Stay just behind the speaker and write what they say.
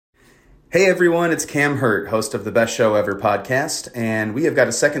Hey everyone, it's Cam Hurt, host of the Best Show Ever podcast, and we have got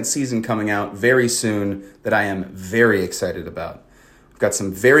a second season coming out very soon that I am very excited about. We've got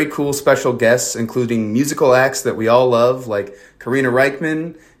some very cool special guests, including musical acts that we all love, like Karina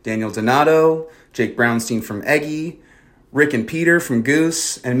Reichman, Daniel Donato, Jake Brownstein from Eggy, Rick and Peter from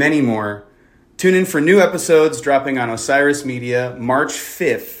Goose, and many more. Tune in for new episodes dropping on Osiris Media March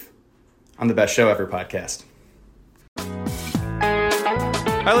 5th on the Best Show Ever podcast.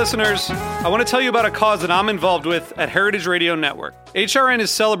 Hi, listeners. I want to tell you about a cause that I'm involved with at Heritage Radio Network. HRN is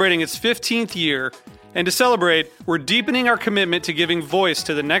celebrating its 15th year, and to celebrate, we're deepening our commitment to giving voice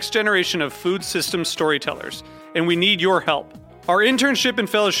to the next generation of food systems storytellers, and we need your help. Our internship and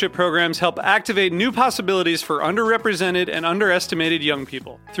fellowship programs help activate new possibilities for underrepresented and underestimated young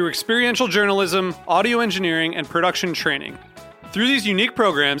people through experiential journalism, audio engineering, and production training. Through these unique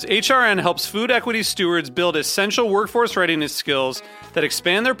programs, HRN helps food equity stewards build essential workforce readiness skills that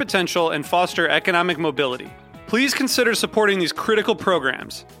expand their potential and foster economic mobility. Please consider supporting these critical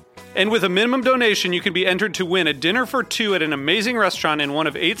programs. And with a minimum donation, you can be entered to win a dinner for two at an amazing restaurant in one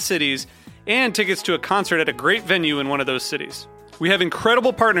of 8 cities and tickets to a concert at a great venue in one of those cities. We have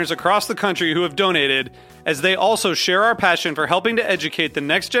incredible partners across the country who have donated, as they also share our passion for helping to educate the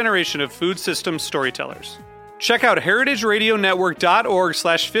next generation of food systems storytellers. Check out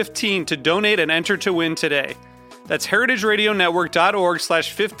heritageradionetwork.org/15 to donate and enter to win today. That's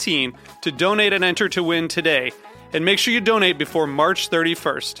heritageradionetwork.org/15 to donate and enter to win today. And make sure you donate before March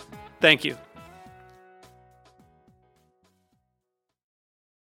 31st. Thank you.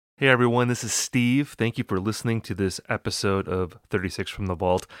 Hey everyone, this is Steve. Thank you for listening to this episode of 36 from the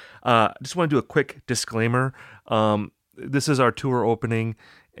Vault. I just want to do a quick disclaimer. This is our tour opening,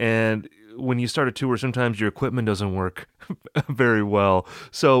 and when you start a tour, sometimes your equipment doesn't work very well.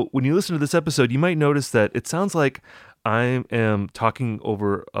 So when you listen to this episode, you might notice that it sounds like I am talking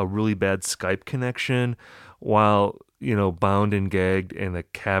over a really bad Skype connection while, bound and gagged in a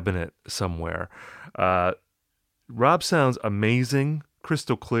cabinet somewhere. Rob sounds amazing,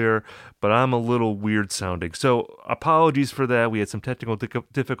 crystal clear, but I'm a little weird sounding. So apologies for that. We had some technical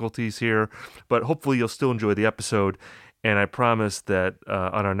difficulties here, but hopefully you'll still enjoy the episode. And I promise that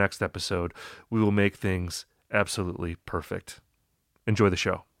on our next episode, we will make things absolutely perfect. Enjoy the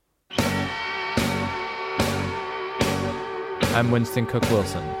show. I'm Winston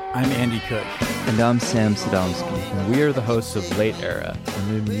Cook-Wilson. I'm Andy Cook. And I'm Sam Sadomsky. And we are the hosts of Late Era, a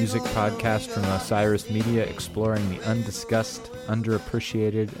new music podcast from Osiris Media exploring the undiscussed,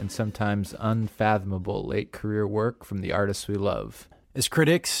 underappreciated, and sometimes unfathomable late career work from the artists we love. As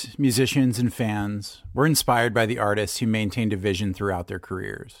critics, musicians, and fans, we're inspired by the artists who maintained a vision throughout their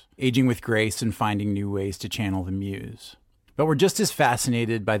careers, aging with grace and finding new ways to channel the muse. But we're just as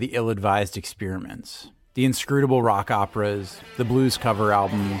fascinated by the ill-advised experiments, the inscrutable rock operas, the blues cover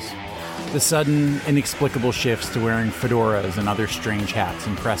albums, the sudden, inexplicable shifts to wearing fedoras and other strange hats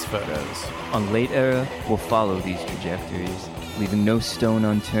in press photos. On Late Era, we'll follow these trajectories, leaving no stone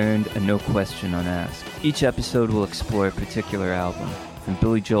unturned and no question unasked. Each episode will explore a particular album, from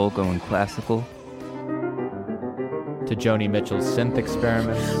Billy Joel going classical to Joni Mitchell's synth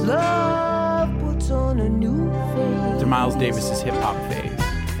experiments, Love puts on a new face, to Miles Davis's hip-hop phase,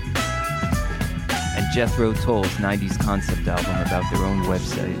 and Jethro Tull's 90s concept album about their own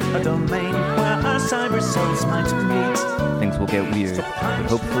website. a domain where our cyber souls might meet. Things will get weird, but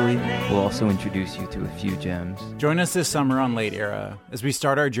hopefully we'll also introduce you to a few gems. Join us this summer on Late Era as we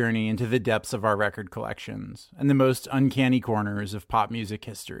start our journey into the depths of our record collections and the most uncanny corners of pop music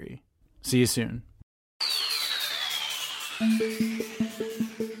history. See you soon.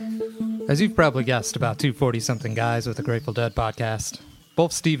 As you've probably guessed about two 40-something guys with a Grateful Dead podcast,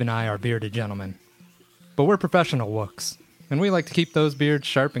 both Steve and I are bearded gentlemen. But we're professional wooks, and we like to keep those beards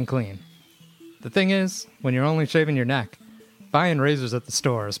sharp and clean. The thing is, when you're only shaving your neck, buying razors at the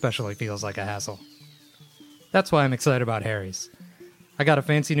store especially feels like a hassle. That's why I'm excited about Harry's. I got a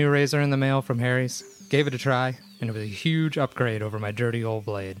fancy new razor in the mail from Harry's, gave it a try, and it was a huge upgrade over my dirty old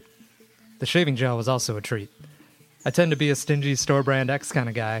blade. The shaving gel was also a treat. I tend to be a stingy store-brand X kind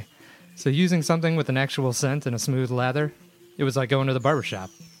of guy, so using something with an actual scent and a smooth lather, it was like going to the barbershop.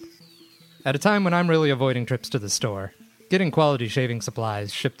 At a time when I'm really avoiding trips to the store, getting quality shaving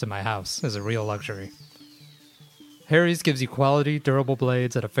supplies shipped to my house is a real luxury. Harry's gives you quality, durable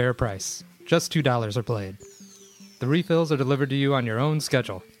blades at a fair price, just $2 a blade. The refills are delivered to you on your own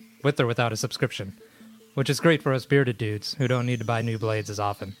schedule, with or without a subscription, which is great for us bearded dudes who don't need to buy new blades as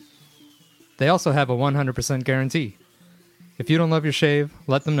often. They also have a 100% guarantee. If you don't love your shave,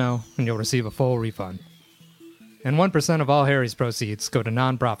 let them know, and you'll receive a full refund. And 1% of all Harry's proceeds go to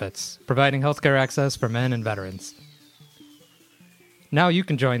nonprofits, providing healthcare access for men and veterans. Now you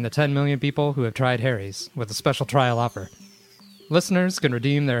can join the 10 million people who have tried Harry's with a special trial offer. Listeners can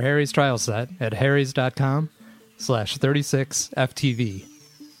redeem their Harry's trial set at harrys.com/36FTV.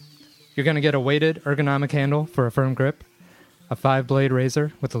 You're going to get a weighted ergonomic handle for a firm grip, a 5-blade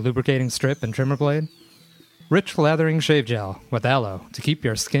razor with a lubricating strip and trimmer blade, rich lathering shave gel with aloe to keep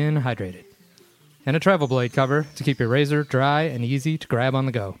your skin hydrated, and a travel blade cover to keep your razor dry and easy to grab on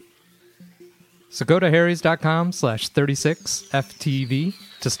the go. So go to harrys.com/36FTV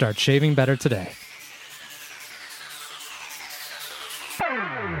to start shaving better today.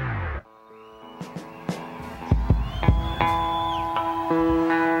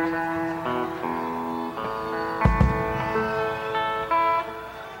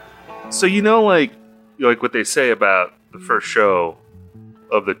 So like what they say about the first show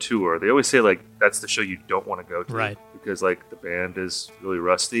of the tour, they always say like that's the show you don't want to go to, Right? Because like the band is really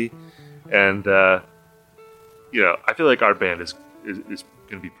rusty, and I feel like our band is going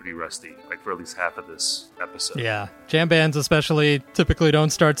to be pretty rusty, like for at least half of this episode. Yeah, jam bands especially typically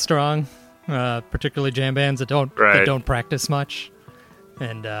don't start strong, particularly jam bands that don't practice much,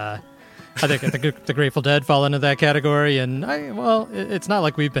 and I think the Grateful Dead fall into that category. And it's not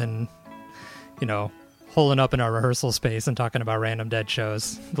like we've been, holing up in our rehearsal space and talking about random Dead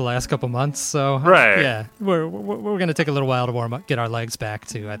shows the last couple months. So yeah, we're going to take a little while to warm up, get our legs back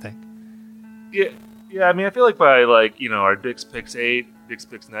too, I think. Yeah. I mean, I feel like by our Dix Picks 8, Dix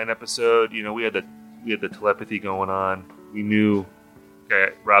Picks 9 episode, we had the telepathy going on. We knew,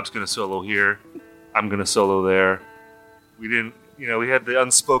 okay, Rob's going to solo here, I'm going to solo there. We didn't, we had the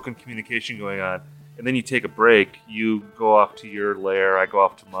unspoken communication going on. And then you take a break, you go off to your lair, I go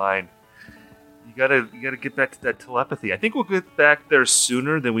off to mine. You gotta get back to that telepathy. I think we'll get back there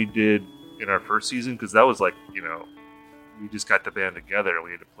sooner than we did in our first season, because that was like, we just got the band together and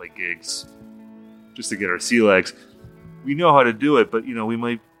we had to play gigs just to get our sea legs. We know how to do it, but we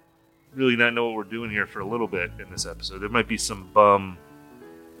might really not know what we're doing here for a little bit in this episode. There might be some bum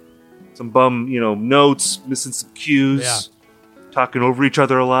notes, missing some cues, talking over each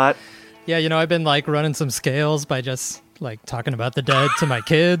other a lot. Yeah, I've been like running some scales by just like talking about the Dead to my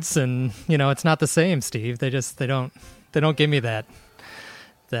kids, and it's not the same, Steve. They don't give me that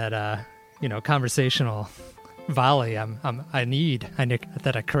conversational volley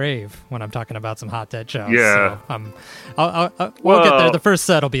that I crave when I'm talking about some hot Dead shows. Yeah. So we'll get there. The first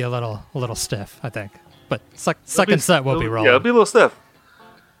set will be a little stiff, I think, but second set will be rolling. Yeah, it'll be a little stiff.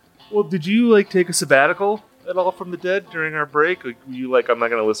 Well, did you take a sabbatical at all from the Dead during our break? Were you I'm not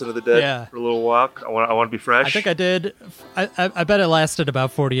going to listen to the Dead for a little walk? I want to be fresh. I think I did. I bet it lasted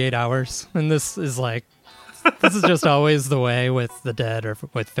about 48 hours, and this is just always the way with the Dead or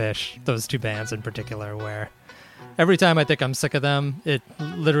with Fish, those two bands in particular, where every time I think I'm sick of them, it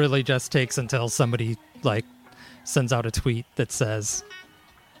literally just takes until somebody sends out a tweet that says,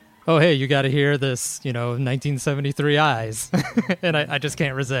 "Oh, hey, you got to hear this, 1973 Eyes," and I just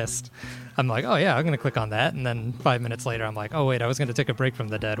can't resist. I'm like, oh yeah, I'm going to click on that, and then 5 minutes later, I'm like, oh wait, I was going to take a break from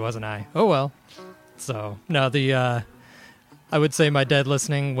the Dead, wasn't I? Oh well. So no, I would say my Dead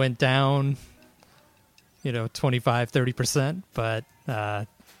listening went down, 25-30%, but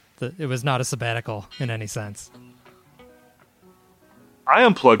it was not a sabbatical in any sense. I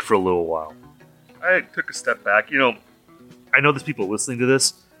unplugged for a little while. I took a step back. I know there's people listening to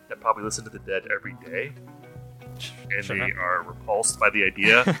this that probably listen to the Dead every day, and Sure. they are repulsed by the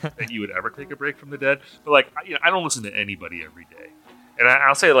idea that you would ever take a break from the Dead. But I don't listen to anybody every day, and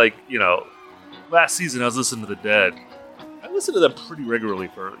I'll say last season I was listening to the Dead. I listened to them pretty regularly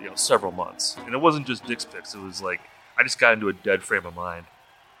for several months, and it wasn't just Dix Picks. It was I just got into a Dead frame of mind.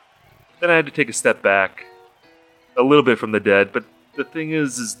 Then I had to take a step back a little bit from the Dead, but the thing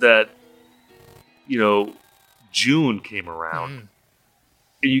is that June came around.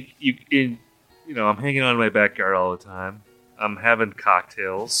 And I'm hanging out in my backyard all the time. I'm having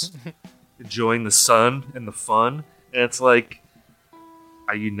cocktails, enjoying the sun and the fun. And it's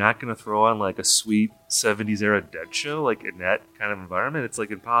are you not going to throw on a sweet 70s era Dead show in that kind of environment? It's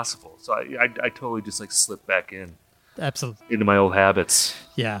impossible. So I totally just slip back in. Absolutely. Into my old habits.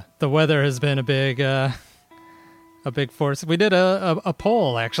 Yeah, the weather has been a big force. We did a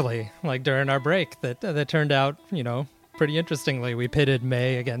poll actually, during our break that turned out, pretty interestingly. We pitted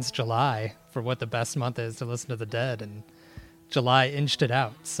May against July for what the best month is to listen to the Dead, and July inched it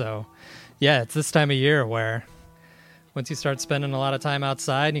out. So, yeah, it's this time of year where once you start spending a lot of time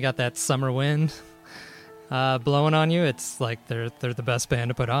outside and you got that summer wind blowing on you, it's they're the best band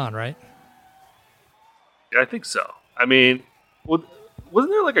to put on, right? Yeah, I think so. I mean, wasn't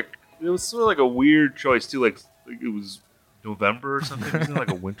there it was sort of a weird choice too? It was November or something? Isn't it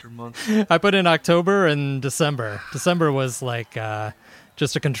like a winter month? I put in October and December. December was like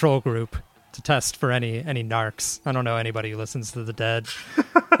just a control group to test for any narcs. I don't know anybody who listens to the Dead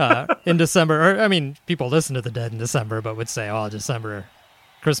in December. Or I mean, people listen to the Dead in December, but would say, "Oh, December,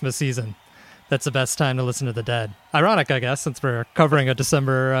 Christmas season. That's the best time to listen to the Dead." Ironic, I guess, since we're covering a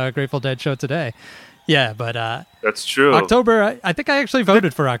December Grateful Dead show today. Yeah, but that's true. October, I think I actually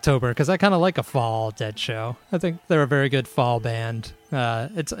voted for October because I kind of like a fall Dead show. I think they're a very good fall band.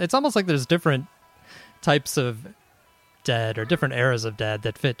 It's almost like there's different types of Dead or different eras of Dead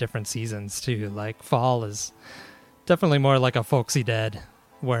that fit different seasons too. Like fall is definitely more like a folksy Dead,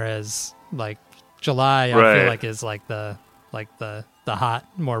 whereas like July I feel like is like the hot,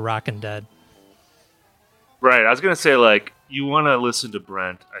 more rockin' Dead. Right. I was gonna say like you want to listen to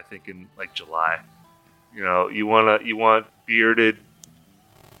Brent. I think in like July. You know, you want bearded,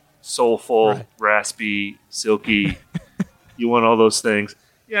 soulful, raspy, silky. You want all those things.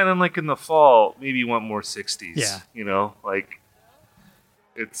 Yeah, and then like in the fall, maybe you want more 60s. Yeah. You know, like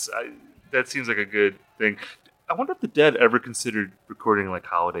that seems like a good thing. I wonder if the Dead ever considered recording like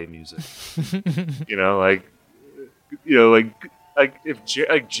holiday music. Like if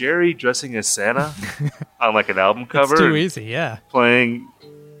Jerry dressing as Santa on like an album cover. It's too easy, yeah.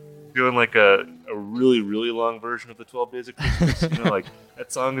 Doing like a really, really long version of the 12 Days of Christmas. Like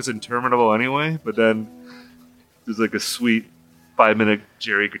that song is interminable anyway, but then there's like a sweet 5-minute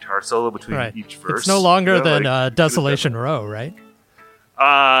Jerry guitar solo between each verse. It's no longer than Desolation Row, right?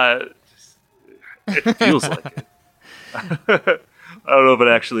 It feels like it. I don't know if it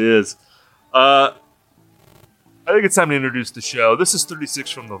actually is. I think it's time to introduce the show. This is 36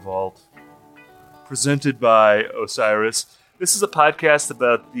 from the Vault, presented by Osiris. This is a podcast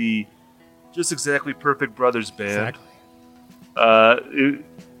about the Just Exactly Perfect Brothers band. Exactly.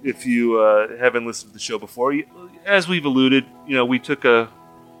 If you haven't listened to the show before, as we've alluded, we took a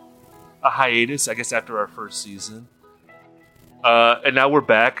hiatus, I guess, after our first season. And now we're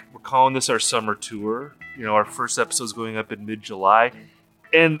back. We're calling this our summer tour. Our first episode's going up in mid-July.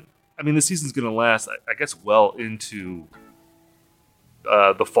 And, I mean, the season's going to last, I guess, well into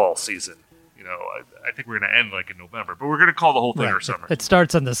the fall season. I think we're going to end like in November, but we're going to call the whole thing our summer. It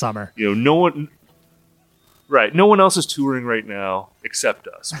starts in the summer. No one else is touring right now except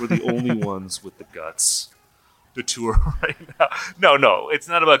us. We're the only ones with the guts to tour right now. No, it's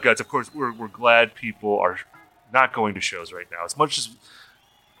not about guts. Of course, we're glad people are not going to shows right now. As much as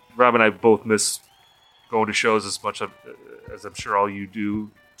Rob and I both miss going to shows as much as I'm sure all you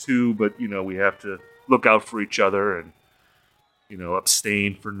do too, but we have to look out for each other and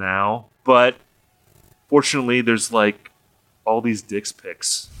abstain for now. But fortunately, there's like all these Dick's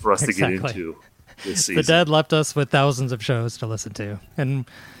picks for us to get into this season. The Dead left us with thousands of shows to listen to. And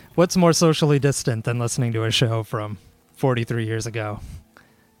what's more socially distant than listening to a show from 43 years ago?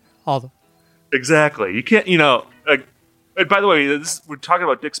 Exactly. You can't, and by the way, we're talking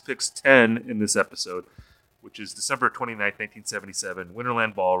about Dick's Picks 10 in this episode, which is December 29th, 1977,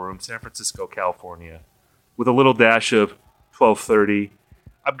 Winterland Ballroom, San Francisco, California, with a little dash of 12:30.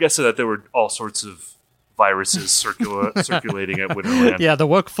 I'm guessing that there were all sorts of viruses circulating at Winterland. Yeah, the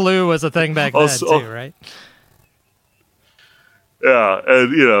Wook flu was a thing back then too, right? Yeah,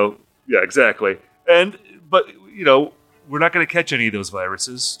 and yeah, exactly. But we're not going to catch any of those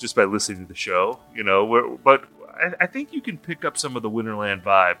viruses just by listening to the show. But I think you can pick up some of the Winterland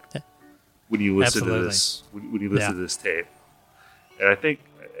vibe when you listen to this. When you listen to this tape, and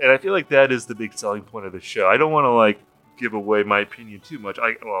I feel like that is the big selling point of the show. I don't want to give away my opinion too much.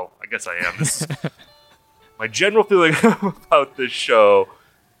 I guess I am. This is my general feeling about this show.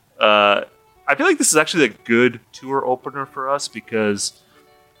 I feel like this is actually a good tour opener for us because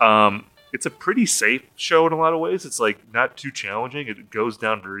it's a pretty safe show in a lot of ways. It's not too challenging. It goes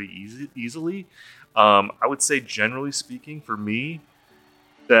down very easily. I would say, generally speaking, for me,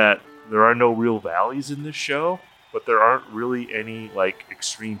 that there are no real valleys in this show, but there aren't really any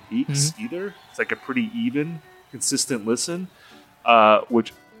extreme peaks either. It's a pretty even, consistent listen,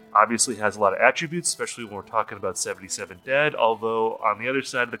 which obviously has a lot of attributes, especially when we're talking about 77 Dead. Although on the other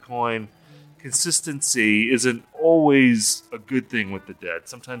side of the coin, consistency isn't always a good thing with the Dead.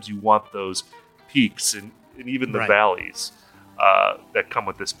 Sometimes you want those peaks and even the valleys that come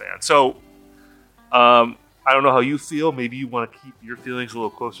with this band. So I don't know how you feel. Maybe you want to keep your feelings a little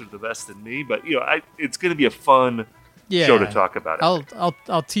closer to the vest than me, but it's going to be a fun show to talk about.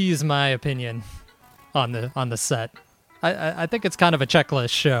 I'll tease my opinion on the set. I think it's kind of a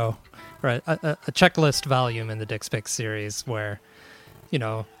checklist show, right? A checklist volume in the Dick's Picks series where,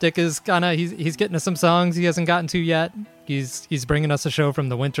 Dick is he's getting to some songs he hasn't gotten to yet. He's bringing us a show from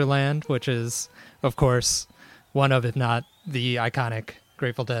the Winterland, which is, of course, one of, if not the iconic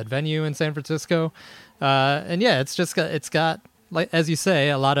Grateful Dead venue in San Francisco. And yeah, it's got, like, as you say,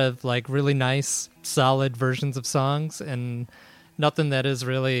 a lot of like really nice, solid versions of songs, and nothing that is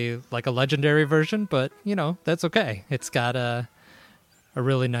really like a legendary version, but that's okay. It's got a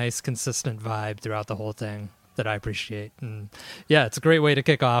really nice, consistent vibe throughout the whole thing that I appreciate. And yeah, it's a great way to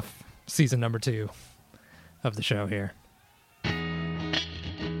kick off season number 2 of the show here.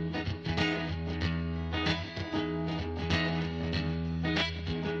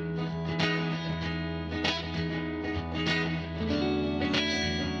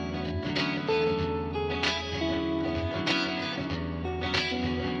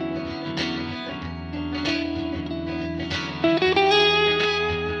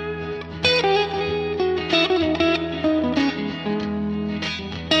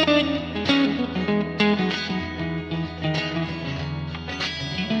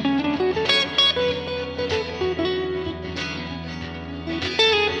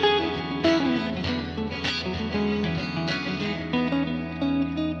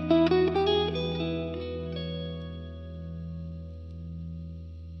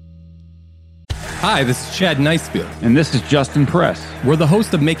 Hi, this is Chad Nicefield. And this is Justin Press. We're the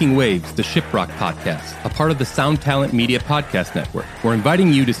host of Making Waves, the Shiprock podcast, a part of the Sound Talent Media Podcast Network. We're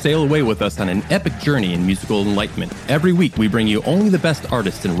inviting you to sail away with us on an epic journey in musical enlightenment. Every week, we bring you only the best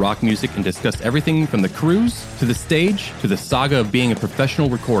artists in rock music and discuss everything from the cruise, to the stage, to the saga of being a professional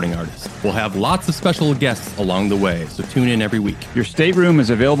recording artist. We'll have lots of special guests along the way, so tune in every week. Your stateroom is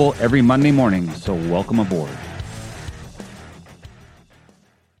available every Monday morning, so welcome aboard.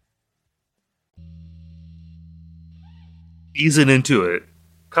 Easing into it,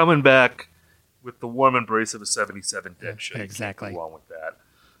 coming back with the warm embrace of a 77 Dead show. Exactly. Along with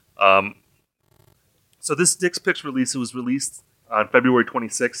that. So this Dick's Picks release, it was released on February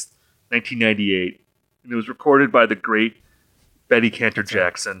 26th, 1998. And it was recorded by the great Betty Cantor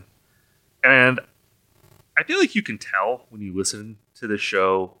Jackson. And I feel like you can tell when you listen to the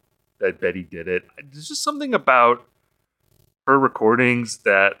show that Betty did it. There's just something about her recordings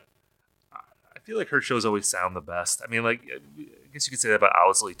that I feel like her shows always sound the best. I mean, like, I guess you could say that about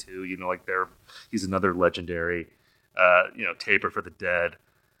Owsley too. He's another legendary, taper for the Dead.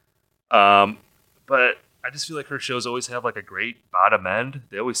 But I just feel like her shows always have like a great bottom end.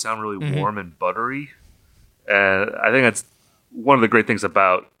 They always sound really warm and buttery, and I think that's one of the great things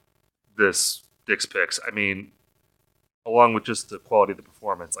about this Dick's Picks. I mean, along with just the quality of the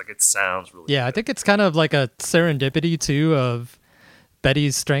performance, like it sounds really. Yeah, good. I think it's kind of like a serendipity too of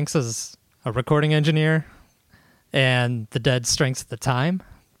Betty's strengths as a recording engineer and the Dead's strengths at the time,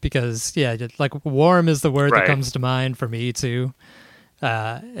 because like warm is the word that comes to mind for me too.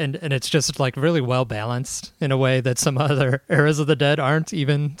 And it's just like really well balanced in a way that some other eras of the Dead aren't,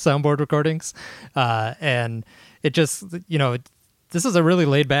 even soundboard recordings. And it just, this is a really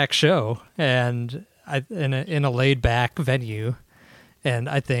laid back show, and in a laid back venue. And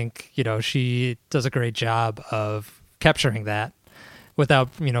I think, she does a great job of capturing that without,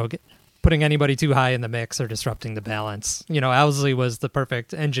 putting anybody too high in the mix or disrupting the balance. Owsley was the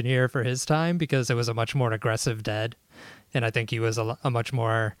perfect engineer for his time because it was a much more aggressive Dead. And I think he was a much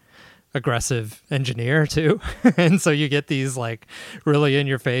more aggressive engineer too. And so you get these like really in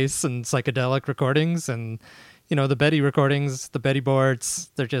your face and psychedelic recordings, and, the Betty recordings, the Betty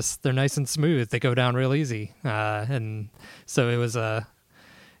boards, they're nice and smooth. They go down real easy. And so it was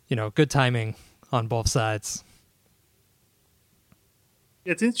good timing on both sides.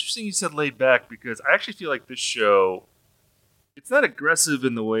 Yeah, it's interesting you said laid back, because I actually feel like this show, it's not aggressive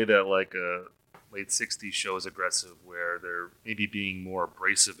in the way that like a late 60s show is aggressive, where they're maybe being more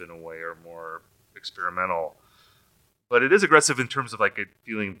abrasive in a way or more experimental. But it is aggressive in terms of like it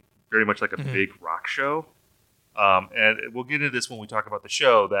feeling very much like a big rock show. And we'll get into this when we talk about the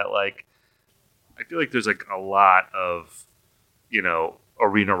show, that like I feel like there's like a lot of,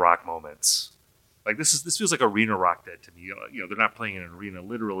 arena rock moments. Like this feels like arena rock Dead to me. They're not playing in an arena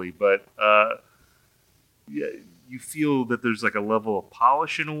literally, but you feel that there's like a level of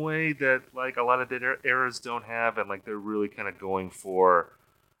polish in a way that like a lot of Dead eras don't have, and like they're really kind of going for,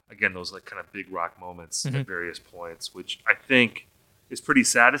 again, those like kind of big rock moments at various points, which I think is pretty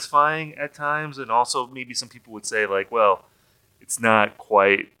satisfying at times. And also maybe some people would say like, well, it's not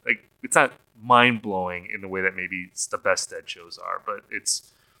quite like, it's not mind blowing in the way that maybe the best Dead shows are, but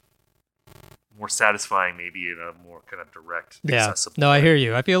it's more satisfying maybe in a more kind of direct, accessible way. I hear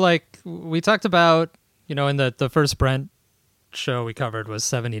you. I feel like we talked about, in the first Brent show we covered was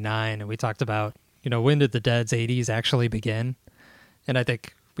 79, and we talked about, when did the Dead's 80s actually begin? And I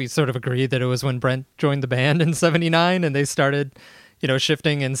think we sort of agreed that it was when Brent joined the band in 79 and they started,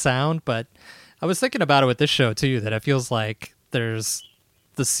 shifting in sound. But I was thinking about it with this show too, that it feels like there's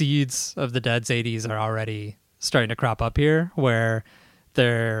the seeds of the Dead's 80s are already starting to crop up here, where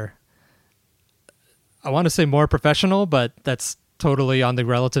they're, I want to say more professional, but that's totally on the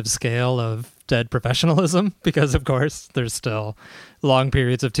relative scale of Dead professionalism, because of course there's still long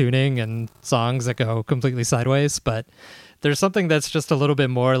periods of tuning and songs that go completely sideways, but there's something that's just a little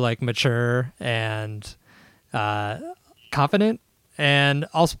bit more like mature and confident, and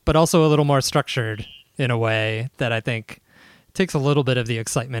also a little more structured in a way that I think takes a little bit of the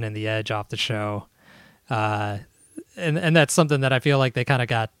excitement and the edge off the show. And that's something that I feel like they kind of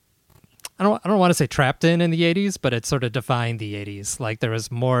got, I don't want to say trapped in the 80s, but it sort of defined the 80s. Like there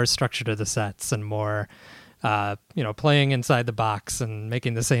was more structure to the sets and more, playing inside the box and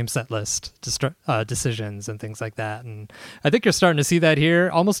making the same set list decisions and things like that. And I think you're starting to see that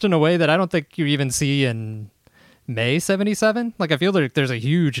here almost in a way that I don't think you even see in May 77. Like I feel like there's a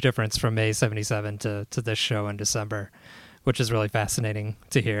huge difference from May 77 to this show in December, which is really fascinating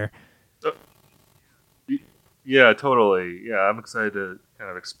to hear. Yeah, totally. Yeah, I'm excited to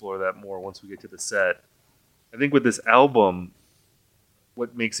kind of explore that more once we get to the set. I think with this album,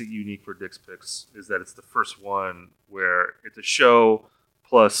 what makes it unique for Dick's Picks is that it's the first one where it's a show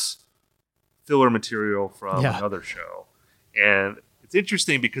plus filler material from another show. And it's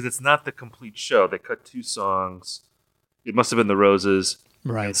interesting because it's not the complete show. They cut 2 songs. It must have been The Roses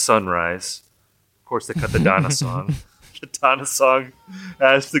and Sunrise. Of course, they cut the Donna song. The Donna song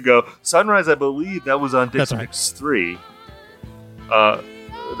has to go. Sunrise, I believe, that was on Dick's Picks 3.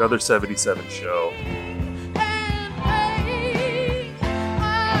 Another 77 show.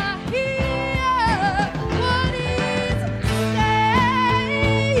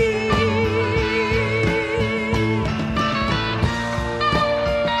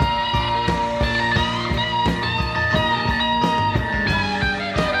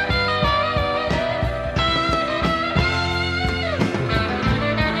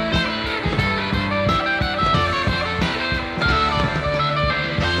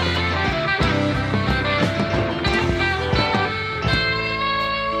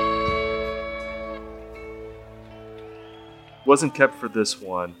 Wasn't kept for this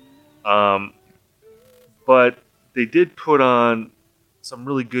one, but they did put on some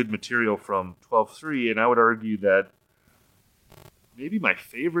really good material from 12-3, and I would argue that maybe my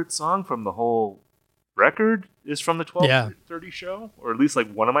favorite song from the whole record is from the 12-30 show, or at least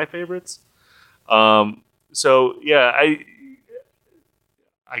like one of my favorites. So yeah, I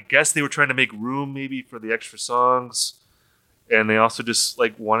guess they were trying to make room maybe for the extra songs. And they also just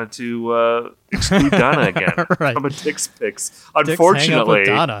like wanted to exclude Donna again from a Dick's Picks, unfortunately,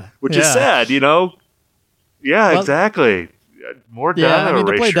 which is sad, you know. Yeah, well, exactly. More Donna. Yeah, I mean,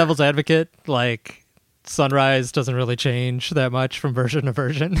 erasure. To play devil's advocate, like Sunrise doesn't really change that much from version to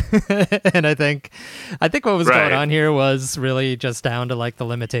version, and I think what was going on here was really just down to like the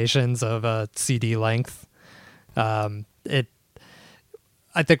limitations of a CD length. It,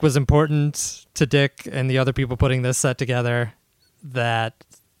 I think, was important to Dick and the other people putting this set together that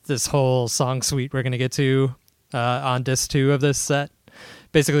this whole song suite we're going to get to on disc 2 of this set,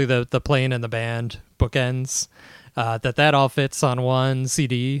 basically the plane and the band bookends, that all fits on one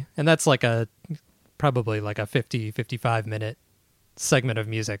CD, and that's like probably like a 50-55 minute segment of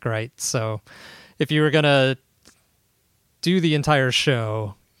music, right? So if you were going to do the entire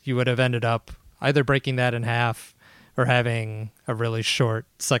show, you would have ended up either breaking that in half or having a really short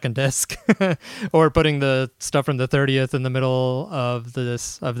second disc, or putting the stuff from the 30th in the middle of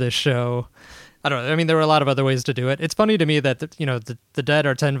this show. I don't know. I mean, there were a lot of other ways to do it. It's funny to me that the Dead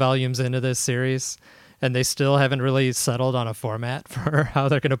are 10 volumes into this series, and they still haven't really settled on a format for how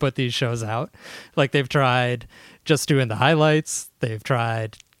they're going to put these shows out. Like they've tried just doing the highlights. They've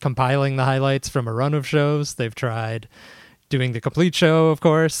tried compiling the highlights from a run of shows. They've tried doing the complete show, of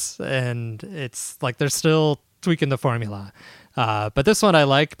course, and it's like they're still tweaking the formula. But this one I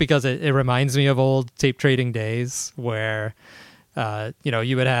like because it reminds me of old tape trading days where,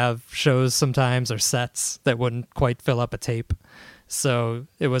 you would have shows sometimes or sets that wouldn't quite fill up a tape. So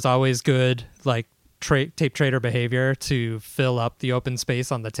it was always good, like tape trader behavior, to fill up the open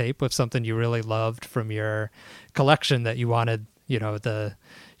space on the tape with something you really loved from your collection that you wanted, your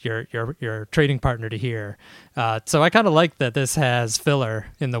trading partner to hear. So I kind of like that this has filler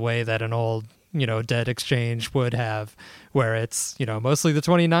in the way that an old Dead exchange would have, where it's, mostly the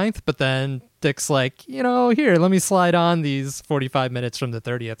 29th, but then Dick's like, here, let me slide on these 45 minutes from the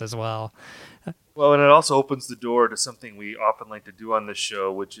 30th as well. Well, and it also opens the door to something we often like to do on this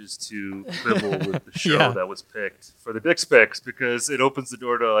show, which is to quibble with the show that was picked for the Dick's Picks, because it opens the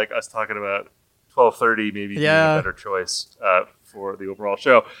door to like us talking about 12:30 maybe being a better choice for the overall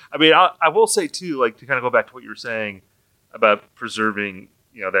show. I mean, I will say too, like to kind of go back to what you were saying about preserving,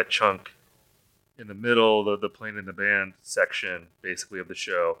 that chunk in the middle, the playing in the band section, basically of the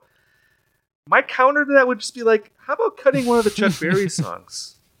show. My counter to that would just be like, how about cutting one of the Chuck Berry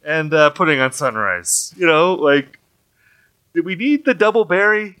songs and putting on Sunrise? Like, did we need the double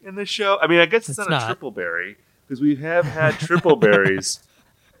Berry in this show? I mean, I guess it's not a triple Berry because we have had triple berries.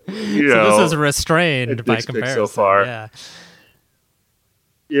 So this is restrained by comparison. So far.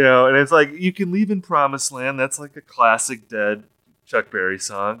 Yeah. And it's like, you can leave in Promised Land. That's like a classic Dead Chuck Berry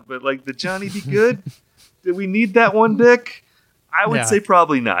song. But like the Johnny Be Good, did we need that one, Dick? I would say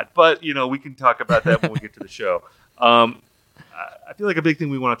probably not. But, we can talk about that when we get to the show. I feel like a big thing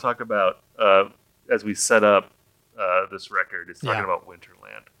we want to talk about as we set up this record is talking about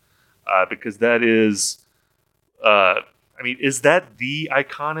Winterland. Because that is, is that the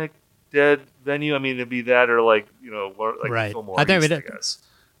iconic Dead venue? I mean, it'd be that or like right. Fillmore East, I guess.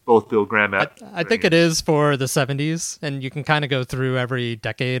 Both Bill Graham. I think it is for the 70s, and you can kind of go through every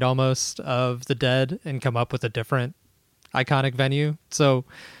decade almost of the Dead and come up with a different iconic venue. So,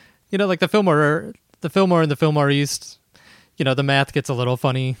 like the Fillmore and the Fillmore East, the math gets a little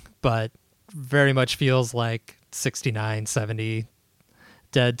funny, but very much feels like 69, 70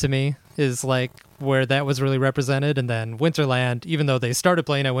 Dead to me is like where that was really represented. And then Winterland, even though they started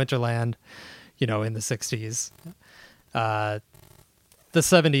playing at Winterland, in the 60s, the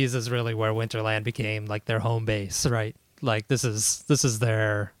 70s is really where Winterland became like their home base, right? Like this is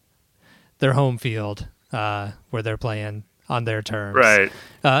their home field where they're playing on their terms, right?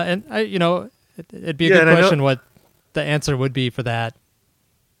 And it'd be a good question what the answer would be for that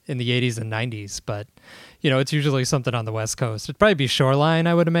in the 80s and 90s, but it's usually something on the West Coast. It'd probably be Shoreline,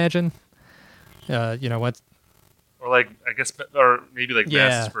 I would imagine. What? Or like, I guess, or maybe like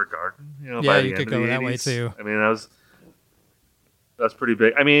Madison Square Garden. By the you end could of go the that 80s. way too. I mean, that's pretty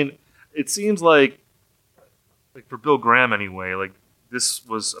big. I mean, it seems like for Bill Graham anyway, like this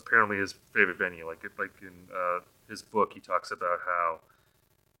was apparently his favorite venue. Like in his book, he talks about how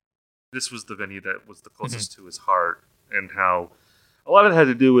this was the venue that was the closest to his heart, and how a lot of it had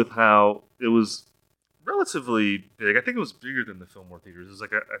to do with how it was relatively big. I think it was bigger than the Fillmore theaters. It was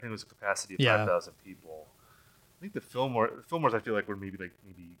like I think it was a capacity of 5,000 people. I think the Fillmore's I feel like were maybe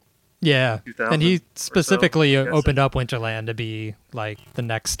 2,000. And he specifically opened up Winterland to be like the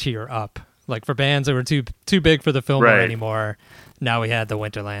next tier up. Like for bands that were too big for the Fillmore anymore, now we had the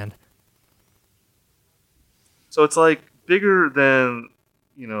Winterland. So it's like bigger than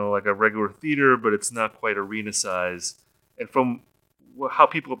like a regular theater, but it's not quite arena size. And from how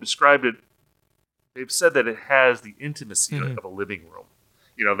people have described it, they've said that it has the intimacy of a living room.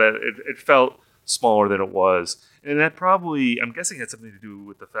 That it felt smaller than it was. And that probably, I'm guessing, had something to do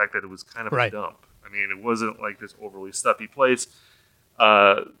with the fact that it was kind of a dump. I mean, it wasn't like this overly stuffy place.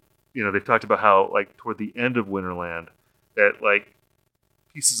 They've talked about how, like, toward the end of Winterland, that, like,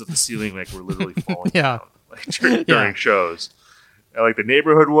 pieces of the ceiling, like, were literally falling down, like, during shows. And, like, the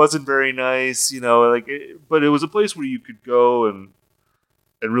neighborhood wasn't very nice, but it was a place where you could go and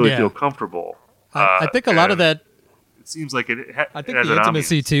really feel comfortable. I think a lot of that. It seems like I think the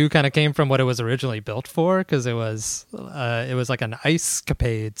intimacy too kind of came from what it was originally built for, because it was like an ice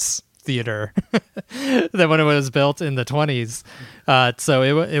capades theater that when it was built in the 20s. So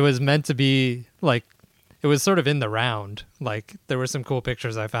it was meant to be like, it was sort of in the round. Like there were some cool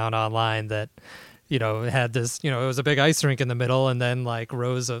pictures I found online that it had this, it was a big ice rink in the middle, and then like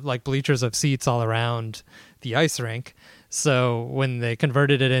rows of like bleachers of seats all around the ice rink. So when they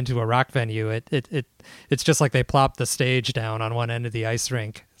converted it into a rock venue, it's just like they plopped the stage down on one end of the ice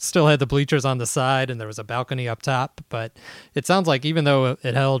rink. Still had the bleachers on the side, and there was a balcony up top. But it sounds like even though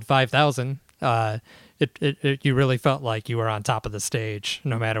it held 5,000, you really felt like you were on top of the stage,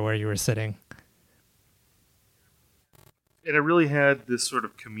 no matter where you were sitting. And it really had this sort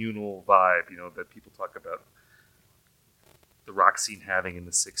of communal vibe, that people talk about the rock scene having in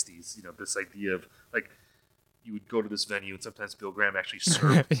the 60s. This idea of like, you would go to this venue, and sometimes Bill Graham actually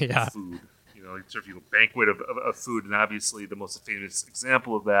served food. He'd serve you a banquet of food, and obviously the most famous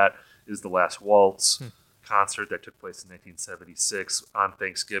example of that is the Last Waltz concert that took place in 1976 on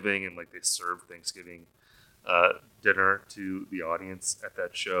Thanksgiving, and like they served Thanksgiving dinner to the audience at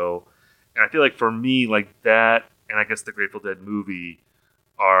that show. And I feel like for me, like that, and I guess the Grateful Dead movie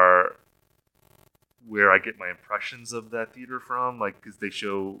are where I get my impressions of that theater from, like because they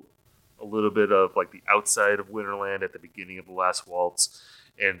show a little bit of like the outside of Winterland at the beginning of the Last Waltz,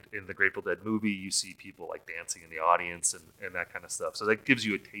 and in the Grateful Dead movie you see people like dancing in the audience and that kind of stuff, so that gives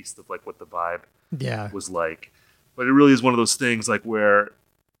you a taste of like what the vibe was like. But it really is one of those things like where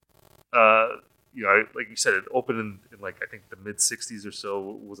like you said, it opened in like I think the mid '60s or so.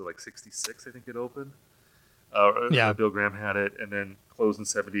 Was it like '66? I think it opened. Bill Graham had it, and then closed in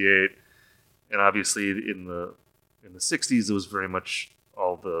 '78. And obviously, in the '60s, it was very much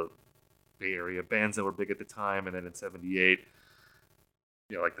all the Bay Area bands that were big at the time. And then in '78,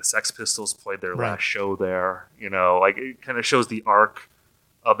 like the Sex Pistols played their last show there. Like it kind of shows the arc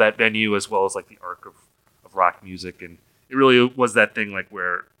of that venue as well as like the arc of rock music. And it really was that thing like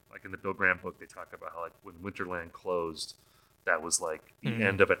where, like in the Bill Graham book, they talk about how like when Winterland closed, that was like the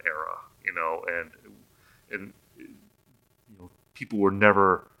end of an era, and people were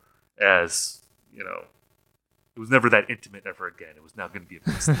never as, it was never that intimate ever again. It was now going to be a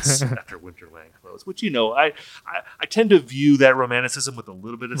business after Winterland closed, which, I tend to view that romanticism with a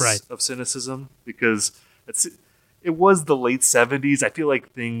little bit of cynicism, because it was the late '70s. I feel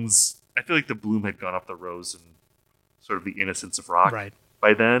like the bloom had gone off the rose and sort of the innocence of rock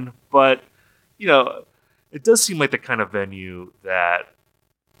by then. But, it does seem like the kind of venue that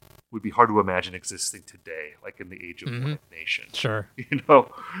would be hard to imagine existing today, like in the age of Live Nation. Sure.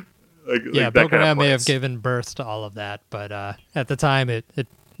 Like Bill Graham may have given birth to all of that, but at the time, it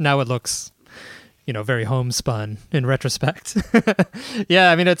now it looks, very homespun in retrospect.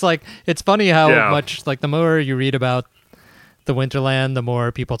 Yeah, I mean, it's funny how much, like, the more you read about the Winterland, the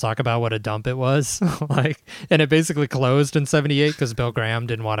more people talk about what a dump it was. And it basically closed in '78 because Bill Graham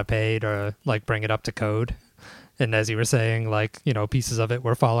didn't want to pay to bring it up to code. And as you were saying, pieces of it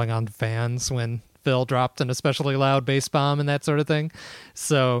were falling on fans when Phil dropped an especially loud bass bomb and that sort of thing.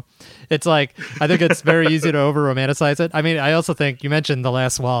 So it's I think it's very easy to over romanticize it. I mean, I also think you mentioned The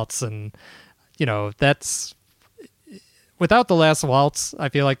Last Waltz, and that's, without The Last Waltz, I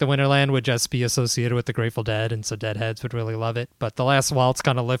feel like the Winterland would just be associated with the Grateful Dead, and so Deadheads would really love it. But The Last Waltz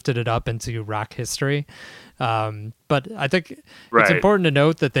kind of lifted it up into rock history. But I think it's important to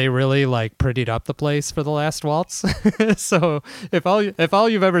note that they really prettied up the place for The Last Waltz. So if all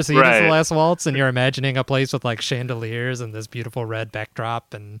you've ever seen is The Last Waltz, and you're imagining a place with chandeliers and this beautiful red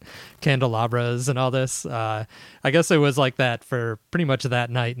backdrop and candelabras and all this, I guess it was like that for pretty much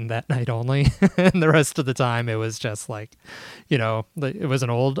that night and that night only. And the rest of the time it was just it was an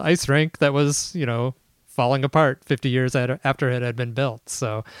old ice rink that was, falling apart 50 years after it had been built.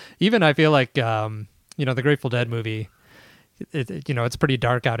 So even I feel like, the Grateful Dead movie, it's pretty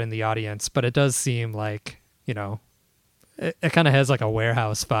dark out in the audience, but it does seem like, it kind of has a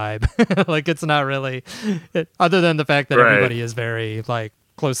warehouse vibe. It's not really, other than the fact that everybody is very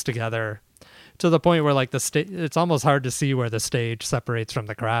close together to the point where it's almost hard to see where the stage separates from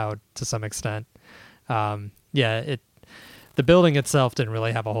the crowd to some extent. The building itself didn't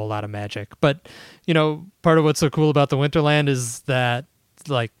really have a whole lot of magic, but part of what's so cool about the Winterland is that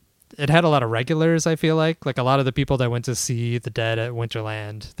it had a lot of regulars. I feel like a lot of the people that went to see the Dead at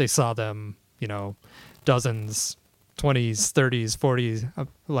Winterland, they saw them, dozens, 20s, 30s, 40s,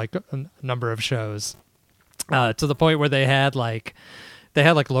 a number of shows, to the point where they had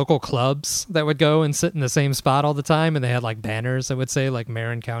local clubs that would go and sit in the same spot all the time, and they had banners that would say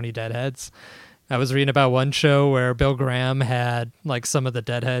Marin County Deadheads. I was reading about one show where Bill Graham had some of the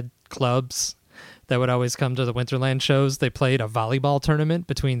Deadhead clubs that would always come to the Winterland shows. They played a volleyball tournament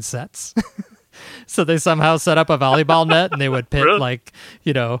between sets. So they somehow set up a volleyball net, and they would pit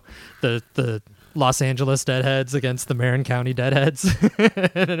the Los Angeles Deadheads against the Marin County Deadheads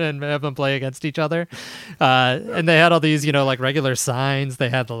and have them play against each other. And they had all these, regular signs. They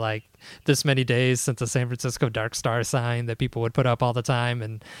had the this many days since the San Francisco Dark Star sign that people would put up all the time.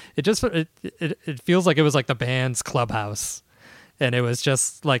 And it just, it feels like it was the band's clubhouse. And it was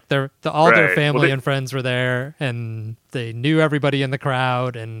just all their family and friends were there, and they knew everybody in the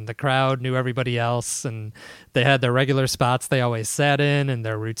crowd, and the crowd knew everybody else, and they had their regular spots they always sat in, and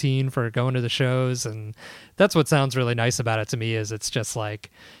their routine for going to the shows. And that's what sounds really nice about it to me, is it's just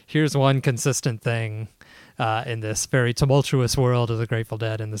here's one consistent thing in this very tumultuous world of the Grateful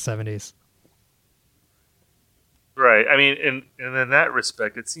Dead in the '70s. Right. I mean, and in that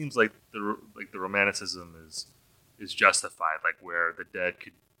respect, it seems like the romanticism is justified, where the Dead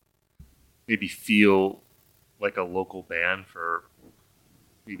could maybe feel like a local band for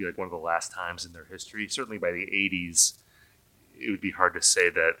maybe one of the last times in their history. Certainly by the '80s, it would be hard to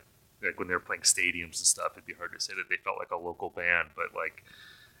say that, when they were playing stadiums and stuff, it'd be hard to say that they felt like a local band. But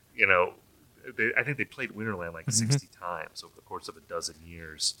I think they played Winterland 60 times over the course of a dozen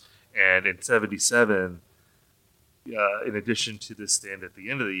years. And in '77, in addition to this stand at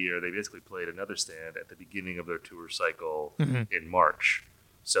the end of the year, they basically played another stand at the beginning of their tour cycle in March.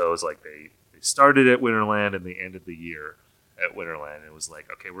 So it was they started at Winterland and they ended the year at Winterland. It was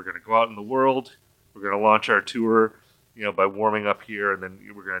okay, we're going to go out in the world. We're going to launch our tour, by warming up here, and then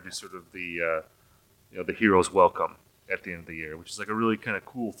we're going to do sort of the the hero's welcome at the end of the year, which is like a really kind of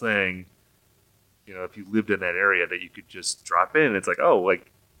cool thing. If you lived in that area, that you could just drop in. It's like, oh,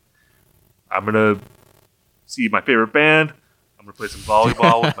 like I'm gonna see my favorite band. I'm gonna play some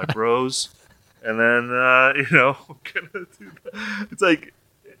volleyball with my bros, and then we're gonna do that. It's like,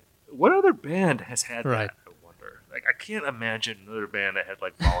 what other band has had Right. that? I wonder. Like, I can't imagine another band that had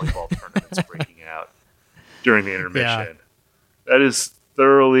like volleyball tournaments breaking out during the intermission. Yeah. That is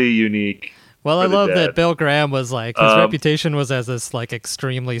thoroughly unique. Well, I for the love Dead. that Bill Graham was like, his reputation was as this like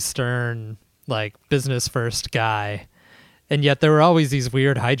extremely stern, like business first guy. And yet there were always these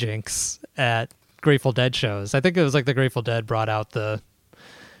weird hijinks at Grateful Dead shows. I think it was like the Grateful Dead brought out the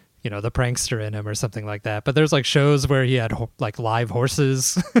prankster in him or something like that. But there's like shows where he had like live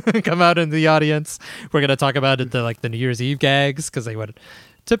horses come out in the audience. We're going to talk about it, the New Year's Eve gags, because they would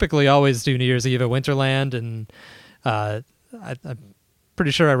typically always do New Year's Eve at Winterland. And I'm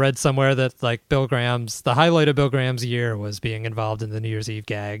pretty sure I read somewhere that like the highlight of Bill Graham's year was being involved in the New Year's Eve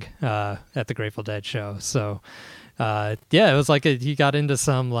gag at the Grateful Dead show. So it was like he got into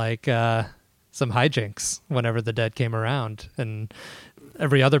some hijinks whenever the Dead came around, and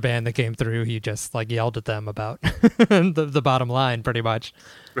every other band that came through, he just like yelled at them about the bottom line, pretty much.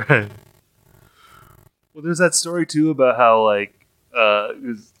 Right. Well, there's that story too about how like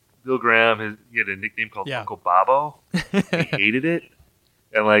Bill Graham he had a nickname called Uncle Bobo. He hated it,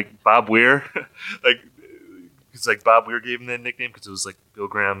 and like Bob Weir, it's like Bob Weir gave him that nickname because it was like Bill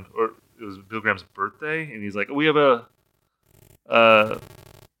Graham, or it was Bill Graham's birthday, and he's like, we have a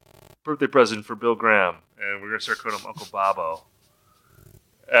birthday present for Bill Graham, and we're gonna start calling him Uncle Bobo.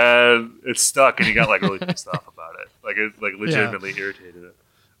 And it stuck, and he got like really pissed off about it. Like it like legitimately irritated him.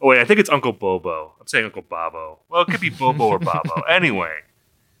 Oh wait, I think it's Uncle Bobo. I'm saying Uncle Bobo. Well, it could be Bobo or Bobo. Anyway,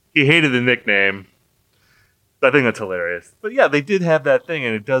 he hated the nickname. I think that's hilarious. But yeah, they did have that thing,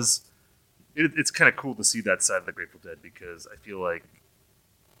 and it's kind of cool to see that side of the Grateful Dead, because I feel like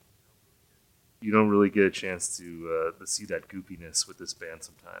you don't really get a chance to see that goofiness with this band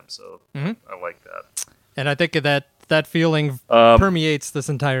sometimes. So I like that. And I think that feeling permeates this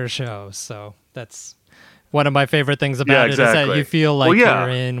entire show. So that's one of my favorite things about it, is that you feel like you're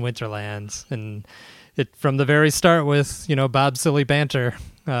in Winterlands. And it, from the very start with, Bob's silly banter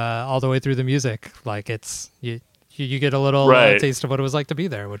all the way through the music, like you get a little taste of what it was like to be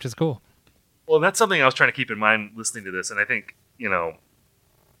there, which is cool. Well, that's something I was trying to keep in mind listening to this. And I think,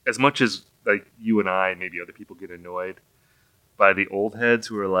 as much as like you and I, maybe other people get annoyed by the old heads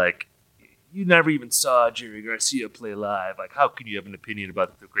who are like, you never even saw Jerry Garcia play live. Like, how can you have an opinion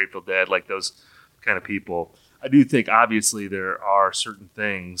about the Grateful Dead? Like those kind of people. I do think, obviously, there are certain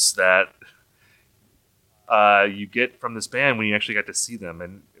things that you get from this band when you actually got to see them.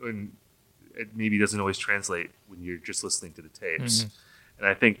 And it maybe doesn't always translate when you're just listening to the tapes. And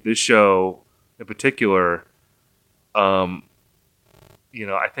I think this show, in particular, I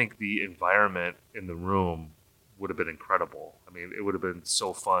think the environment in the room would have been incredible. I mean, it would have been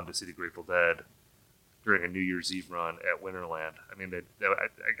so fun to see the Grateful Dead during a New Year's Eve run at Winterland. I mean,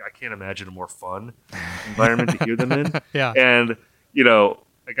 I can't imagine a more fun environment to hear them in. Yeah. And,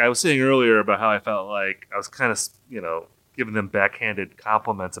 like I was saying earlier about how I felt like I was kind of, giving them backhanded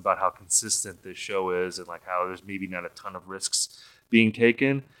compliments about how consistent this show is, and like how there's maybe not a ton of risks being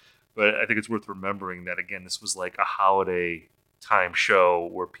taken. But I think it's worth remembering that, again, this was like a holiday time show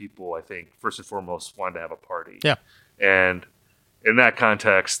where people, I think, first and foremost, wanted to have a party. Yeah. And in that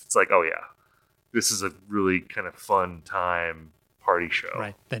context, it's like, oh yeah, this is a really kind of fun time party show.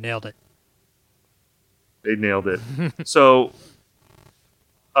 Right. They nailed it. They nailed it. So,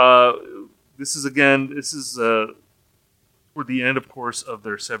 this is toward the end, of course, of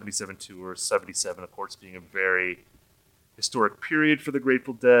their 77 tour. 77, of course, being a very historic period for the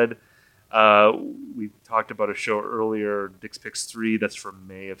Grateful Dead. We talked about a show earlier, Dick's Picks 3, that's from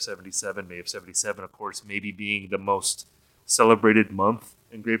May of 77. May of 77, of course, maybe being the most celebrated month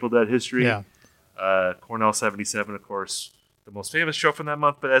in Grateful Dead history. Yeah. Cornell 77, of course, the most famous show from that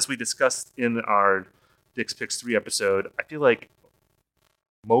month. But as we discussed in our Dick's Picks 3 episode, I feel like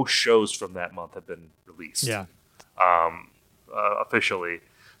most shows from that month have been released. Yeah. Officially.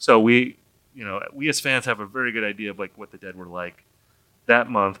 So we as fans have a very good idea of like what the Dead were like that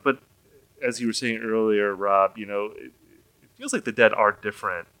month. But as you were saying earlier, Rob, it feels like the Dead are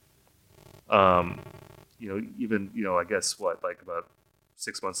different. Even I guess like about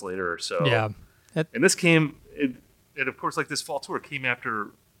 6 months later or so. Yeah. And this came, and of course, like this fall tour came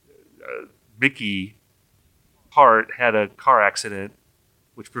after Mickey Hart had a car accident,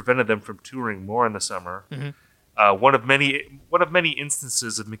 which prevented them from touring more in the summer. One of many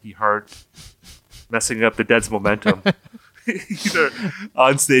instances of Mickey Hart messing up the Dead's momentum either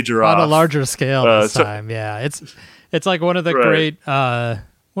on stage or on off. a larger scale this time. Yeah, it's like one of the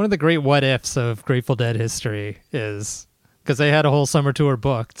great what ifs of Grateful Dead history is because they had a whole summer tour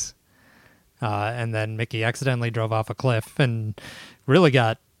booked, and then Mickey accidentally drove off a cliff and really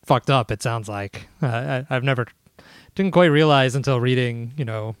got fucked up. It sounds like didn't quite realize until reading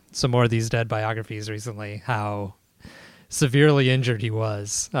some more of these Dead biographies recently how severely injured he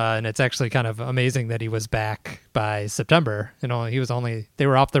was, and it's actually kind of amazing that he was back by September. They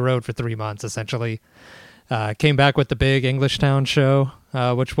were off the road for 3 months essentially. Came back with the big Englishtown show,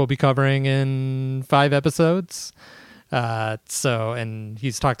 which we'll be covering in 5 episodes. And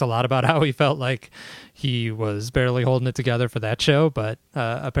he's talked a lot about how he felt like he was barely holding it together for that show, but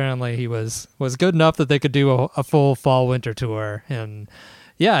apparently he was good enough that they could do a full fall winter tour. And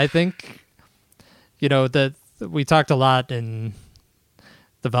yeah, I think that we talked a lot in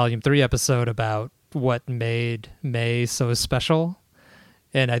the Volume 3 episode about what made May so special.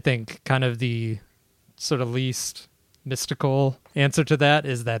 And I think kind of the sort of least mystical answer to that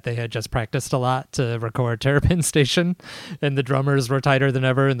is that they had just practiced a lot to record Terrapin Station, and the drummers were tighter than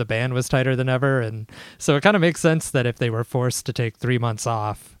ever and the band was tighter than ever. And so it kind of makes sense that if they were forced to take 3 months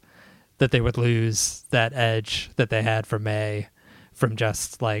off, that they would lose that edge that they had for May from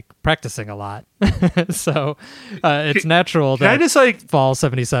just like practicing a lot. So it's natural that Fall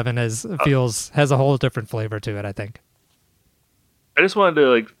 77 has a whole different flavor to it, I think. I just wanted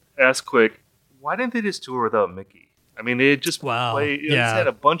to ask quick, why didn't they just tour without Mickey? I mean, they had just played. They had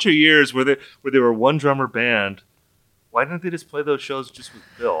a bunch of years where they were one drummer band. Why didn't they just play those shows just with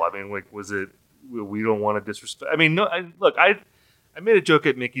Bill? I mean, was it we don't want to disrespect? I mean, no. I made a joke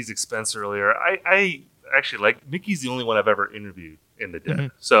at Mickey's expense earlier. I actually like Mickey's the only one I've ever interviewed in the Dead, mm-hmm.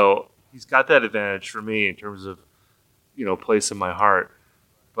 So he's got that advantage for me in terms of place in my heart.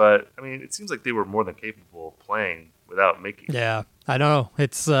 But I mean, it seems like they were more than capable of playing without Mickey. Yeah, I know.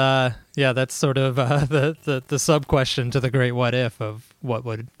 It's that's sort of the sub question to the great what if of what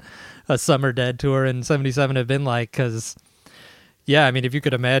would a summer Dead tour in 77 have been like? Because I mean, if you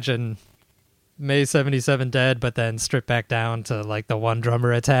could imagine May 77 Dead, but then strip back down to like the one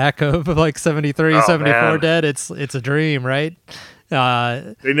drummer attack of like 73, 74 man. Dead, it's a dream, right?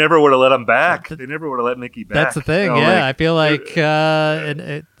 They never would have let him back. They never would have let Mickey back. That's the thing. I feel like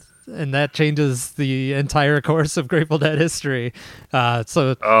and that changes the entire course of Grateful Dead history. In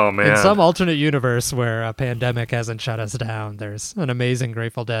some alternate universe where a pandemic hasn't shut us down, there's an amazing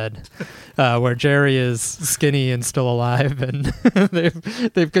Grateful Dead where Jerry is skinny and still alive, and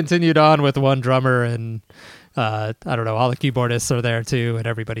they've continued on with one drummer, and I don't know, all the keyboardists are there too, and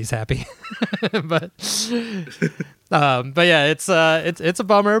everybody's happy. but yeah, it's a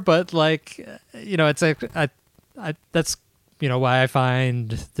bummer, but that's why I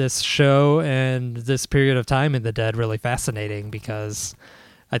find this show and this period of time in the Dead really fascinating, because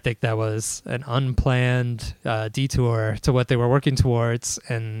I think that was an unplanned detour to what they were working towards.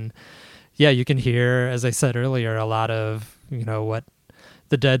 And you can hear, as I said earlier, a lot of what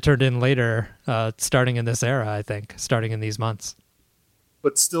the Dead turned in later, starting in this era, I think, starting in these months.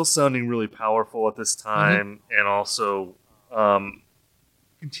 But still sounding really powerful at this time, mm-hmm. and also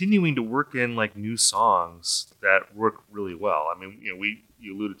continuing to work in new songs that work really well. I mean,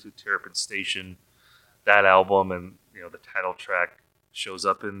 you alluded to Terrapin Station, that album, and the title track shows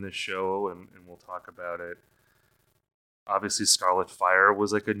up in this show, and we'll talk about it. Obviously, Scarlet Fire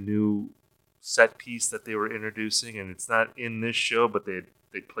was a new set piece that they were introducing, and it's not in this show, but they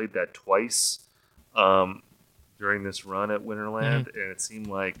played that twice during this run at Winterland, mm-hmm. and it seemed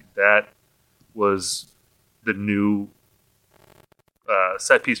like that was the new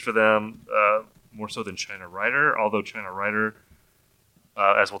set piece for them, more so than China Rider, although China Rider,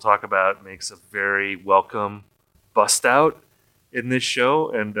 as we'll talk about, makes a very welcome bust out in this show.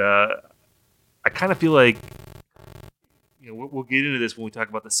 And I kind of feel like, we'll get into this when we talk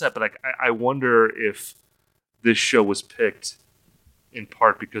about the set, but I wonder if this show was picked in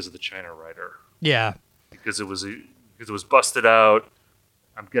part because of the China Rider. Yeah. Because it was busted out.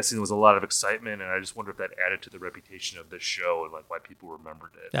 I'm guessing there was a lot of excitement, and I just wonder if that added to the reputation of this show and why people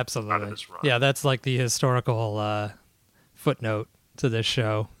remembered it. Absolutely. Out of this run. Yeah, that's the historical footnote to this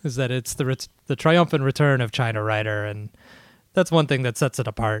show, is that it's the triumphant return of China Rider, and that's one thing that sets it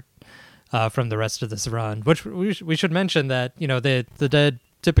apart from the rest of this run. Which we should mention that the Dead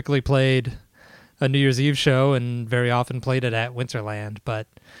typically played a New Year's Eve show and very often played it at Winterland, but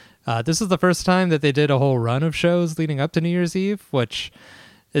this is the first time that they did a whole run of shows leading up to New Year's Eve, which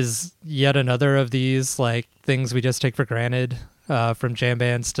is yet another of these things we just take for granted from jam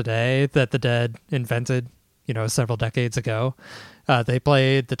bands today that the Dead invented, several decades ago. They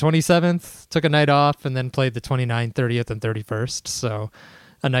played the 27th, took a night off, and then played the 29th, 30th, and 31st. So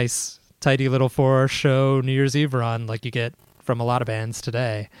a nice, tidy little 4-show New Year's Eve run like you get from a lot of bands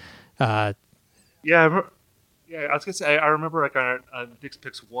today. I was gonna say I remember like on Dick's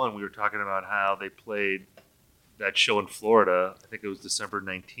Picks 1 we were talking about how they played that show in Florida. I think it was December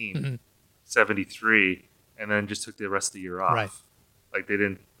 19th, 73, and then just took the rest of the year off. Right. Like they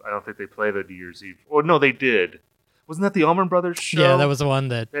didn't. I don't think they played the New Year's Eve. Or no, they did. Wasn't that the Allman Brothers show? Yeah, that was the one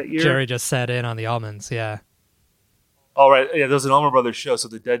that year? Jerry just sat in on the Almonds. Yeah. All right. Yeah, there was an Allman Brothers show, so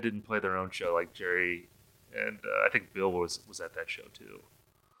the Dead didn't play their own show. Like Jerry and I think Bill was at that show too.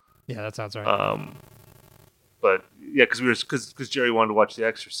 Yeah, that sounds right. But yeah, because Jerry wanted to watch The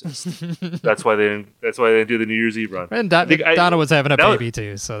Exorcist. That's why they didn't do the New Year's Eve run. And Donna was having a baby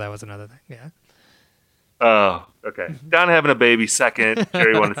too, so that was another thing. Yeah. Oh, okay. Donna having a baby second.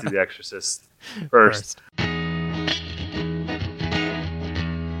 Jerry wanted to see The Exorcist first.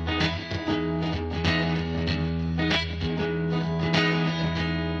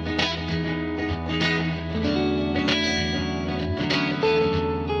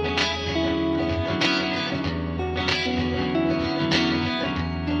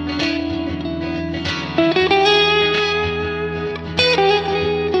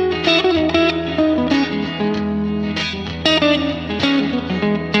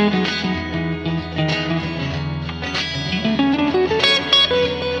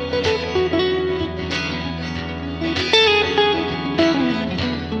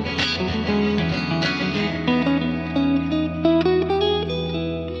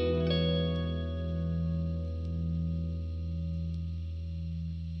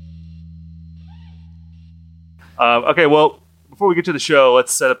 Okay, well, before we get to the show,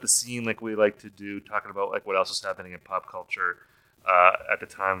 let's set up the scene like we like to do, talking about like what else was happening in pop culture at the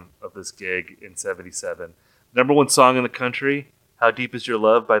time of this gig in '77. Number one song in the country, "How Deep Is Your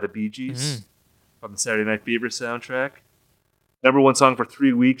Love" by the Bee Gees from the Saturday Night Fever soundtrack. Number one song for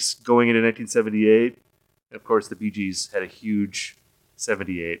 3 weeks going into 1978. And of course, the Bee Gees had a huge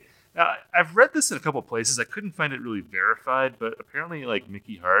 '78. Now, I've read this in a couple places. I couldn't find it really verified, but apparently, like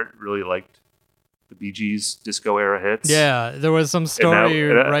Mickey Hart really liked the Bee Gees disco era hits. Yeah, there was some story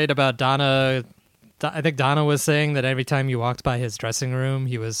right about Donna. I think Donna was saying that every time you walked by his dressing room,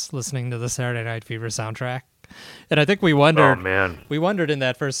 he was listening to the Saturday Night Fever soundtrack. And I think we wondered. Oh man, we wondered in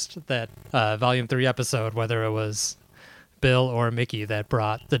that Volume 3 episode whether it was Bill or Mickey that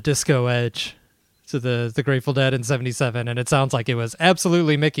brought the disco edge to the Grateful Dead in '77, and it sounds like it was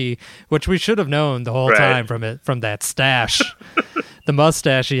absolutely Mickey, which we should have known the whole time from that stash. The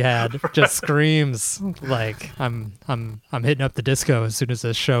mustache he had just screams like I'm hitting up the disco as soon as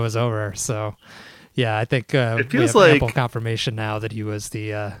this show is over. So yeah, I think it feels we have like ample confirmation now that he was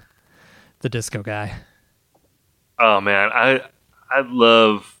the disco guy. Oh man, I'd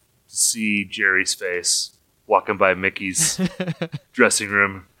love to see Jerry's face walking by Mickey's dressing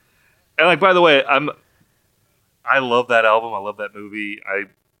room. And like, by the way, I love that album. I love that movie.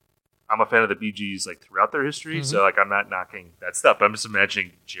 I'm a fan of the Bee Gees like throughout their history, so like I'm not knocking that stuff. I'm just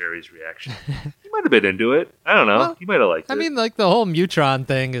imagining Jerry's reaction. He might have been into it. I don't know. Well, he might have liked it. I mean, like the whole Mutron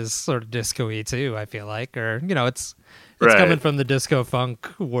thing is sort of disco-y too, I feel like, or it's coming from the disco funk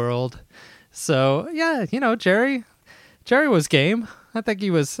world. So yeah, Jerry was game. I think he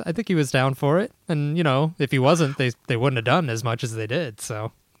was down for it. And if he wasn't, they wouldn't have done as much as they did.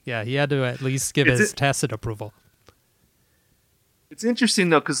 So yeah, he had to at least give his tacit approval. It's interesting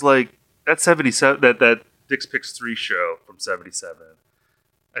though, because like that 77, that Dick's Picks 3 show from '77,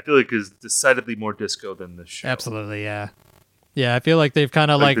 I feel like is decidedly more disco than this show. Absolutely, yeah. Yeah, I feel like they've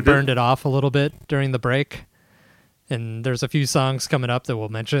kind of like burned it off a little bit during the break. And there's a few songs coming up that we'll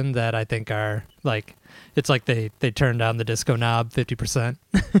mention that I think are like, it's like they turned down the disco knob 50%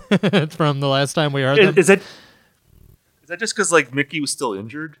 from the last time we heard them. Is that just because like Mickey was still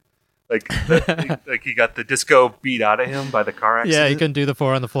injured? Like he got the disco beat out of him by the car accident? Yeah, he couldn't do the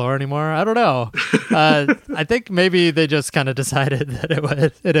 4 on the floor anymore. I don't know. I think maybe they just kind of decided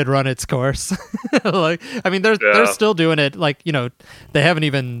that it had run its course. They're still doing it. Like, they haven't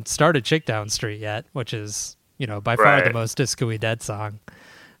even started Shakedown Street yet, which is, by far the most disco-y Dead song.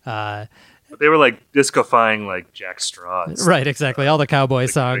 They were like discofying like Jack Straw. Right, exactly. All the cowboy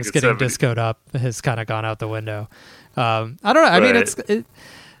songs getting discoed up has kind of gone out the window. I don't know. I mean,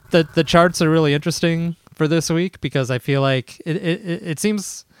 the charts are really interesting for this week because I feel like it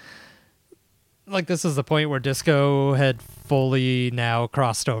seems like this is the point where disco had fully now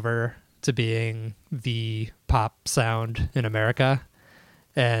crossed over to being the pop sound in America.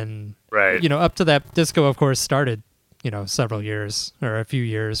 And, up to that, disco, of course, started, several years or a few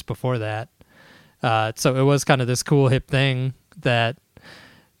years before that. So it was kind of this cool hip thing that,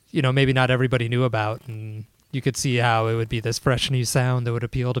 maybe not everybody knew about, and you could see how it would be this fresh new sound that would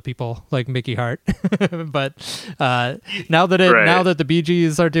appeal to people like Mickey Hart. But now that the Bee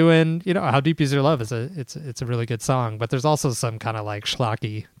Gees are doing, How Deep Is Your Love is it's a really good song. But there's also some kind of like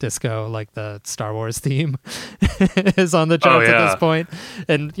schlocky disco, like the Star Wars theme is on the charts at this point.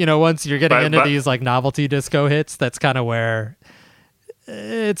 And once you're getting into these like novelty disco hits, that's kind of where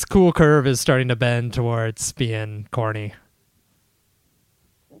its cool curve is starting to bend towards being corny.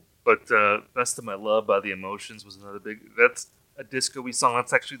 But Best of My Love by The Emotions was another that's a disco-y song.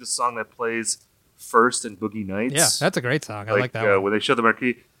 That's actually the song that plays first in Boogie Nights. Yeah, that's a great song. I like that one. When they show the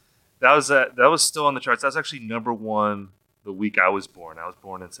marquee. That was still on the charts. That was actually number one the week I was born. I was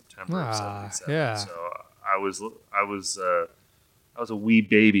born in September of 77. Yeah. So I was a wee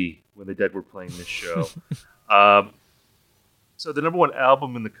baby when the Dead were playing this show. So the number one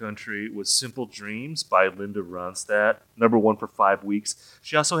album in the country was Simple Dreams by Linda Ronstadt, number one for 5 weeks.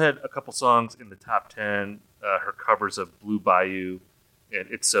 She also had a couple songs in the top 10, her covers of Blue Bayou and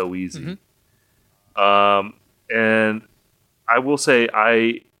It's So Easy. And I will say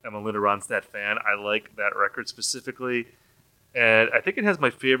I am a Linda Ronstadt fan. I like that record specifically. And I think it has my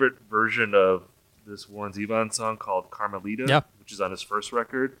favorite version of this Warren Zevon song called Carmelita, which is on his first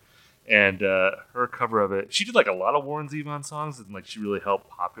record. And her cover of it, she did like a lot of Warren Zevon songs, and like she really helped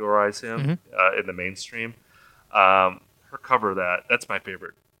popularize him in the mainstream. Her cover of that's my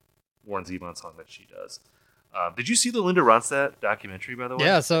favorite Warren Zevon song that she does. Did you see the Linda Ronstadt documentary, by the way?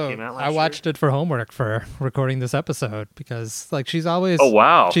 Yeah, so I watched it for homework for recording this episode because like she's always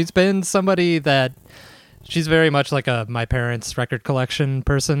she's been somebody that she's very much like a my parents' record collection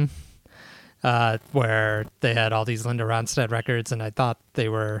person, where they had all these Linda Ronstadt records, and I thought they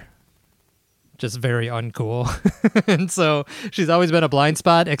were just very uncool. And so she's always been a blind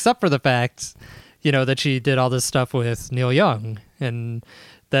spot, except for the fact, that she did all this stuff with Neil Young, and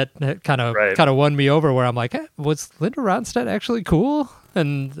that kind of won me over. Where I'm like, was Linda Ronstadt actually cool?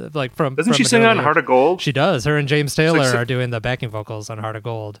 And like doesn't she sing on Heart of Gold? She does. Her and James Taylor are doing the backing vocals on Heart of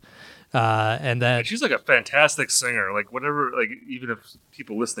Gold. And she's like a fantastic singer. Like whatever, like even if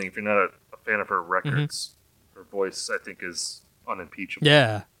people listening, if you're not a fan of her records, her voice I think is unimpeachable.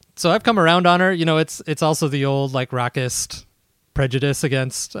 Yeah. So I've come around on her. It's also the old like rockist prejudice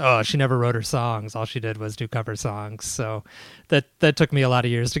against she never wrote her songs. All she did was do cover songs. So that took me a lot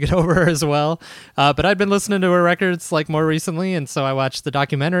of years to get over her as well. But I'd been listening to her records like more recently, and so I watched the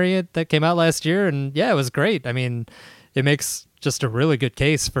documentary that came out last year, and yeah, it was great. I mean, it makes just a really good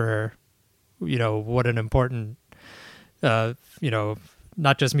case for what an important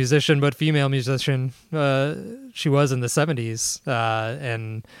not just musician but female musician she was in the 70s,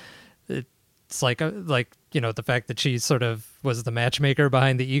 and it's like the fact that she sort of was the matchmaker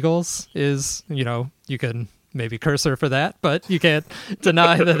behind the Eagles is you can maybe curse her for that, but you can't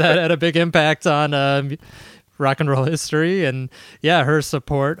deny that had a big impact on rock and roll history. And yeah, her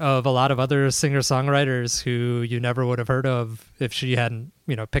support of a lot of other singer-songwriters who you never would have heard of if she hadn't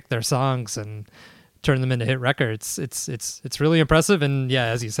picked their songs and turned them into hit records. It's really impressive. And yeah,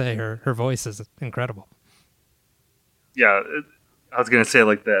 as you say, her voice is incredible. Yeah, I was gonna say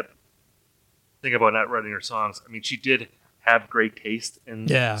like that thing about not writing her songs. I mean, she did have great taste in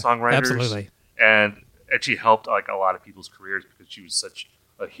songwriters. Absolutely. And she helped like a lot of people's careers because she was such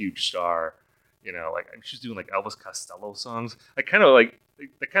a huge star. Like she's doing like Elvis Costello songs, like kind of like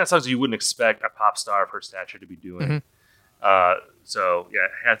the kind of songs you wouldn't expect a pop star of her stature to be doing. So yeah,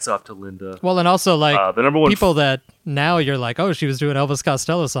 hats off to Linda. Well, and also like the number one people that now you're like, oh, she was doing Elvis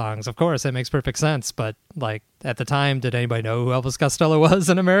Costello songs. Of course, it makes perfect sense. But like at the time, did anybody know who Elvis Costello was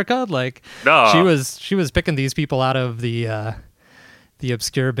in America? Like, no. she was picking these people out of the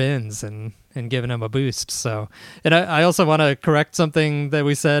obscure bins and giving them a boost. So, and I also want to correct something that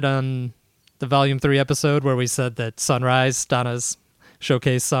we said on the Volume 3 episode where we said that Sunrise, Donna's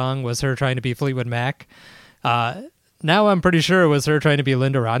showcase song, was her trying to be Fleetwood Mac. Now I'm pretty sure it was her trying to be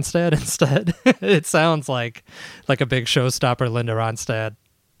Linda Ronstadt instead. It sounds like a big showstopper Linda Ronstadt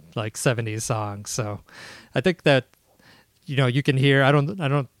like 70s song. So I think that you can hear. I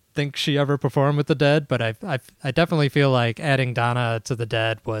don't think she ever performed with the Dead, but I definitely feel like adding Donna to the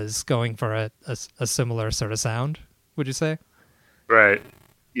Dead was going for a similar sort of sound. Would you say? Right.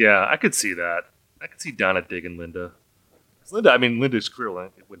 Yeah, I could see that. I could see Donna digging Linda. Linda's career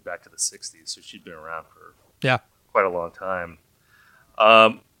went back to the 60s, so she'd been around for quite a long time.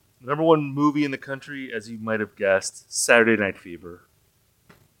 Number one movie in the country, as you might have guessed, Saturday Night Fever.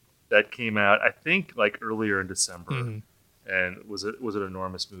 That came out, I think, like earlier in December, and was an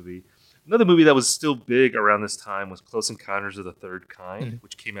enormous movie. Another movie that was still big around this time was Close Encounters of the Third Kind,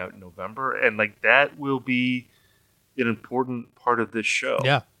 which came out in November, and like that will be an important part of this show.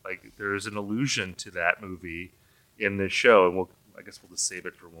 Yeah. Like there's an allusion to that movie in this show, and I guess we'll just save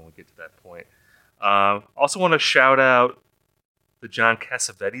it for when we get to that point. Also want to shout out the John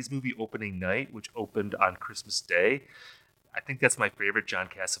Cassavetes movie Opening Night, which opened on Christmas Day. I think that's my favorite John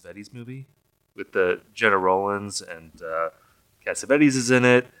Cassavetes movie, with the Jenna Rollins and Cassavetes is in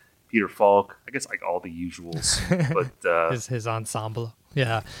it. Peter Falk, I guess like all the usuals, but his ensemble,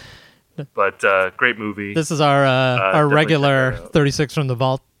 yeah. But great movie. This is our regular check that out. 36 from the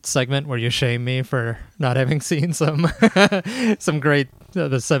Vault segment where you shame me for not having seen some great the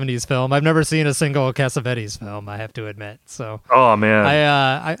 70s film. I've never seen a single Cassavetes film, I have to admit. So oh man,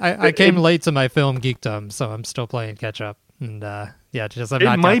 I came late to my film geekdom, so I'm still playing catch up. And just I've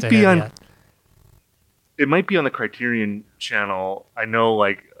not got to him yet. It might be on the Criterion channel. I know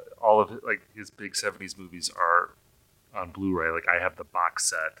like all of like his big 70s movies are on Blu-ray. Like I have the box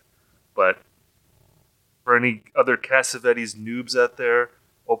set. But for any other Cassavetes noobs out there,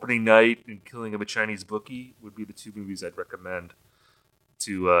 Opening Night and Killing of a Chinese Bookie would be the two movies I'd recommend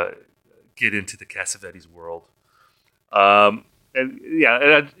to get into the Cassavetes world. And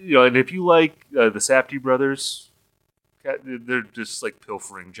if you like the Safdie brothers, they're just like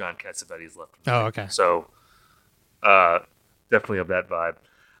pilfering John Cassavetes left and right. Oh, okay. So definitely of that vibe.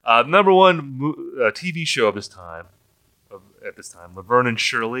 Number one TV show of this time, Laverne and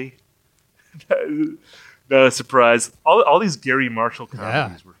Shirley. Not a surprise. All these Gary Marshall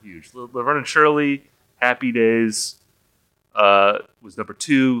comedies were huge. Laverne and Shirley, Happy Days was number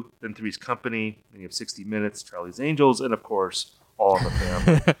 2. Then Three's Company. Then you have 60 Minutes, Charlie's Angels, and of course, All in the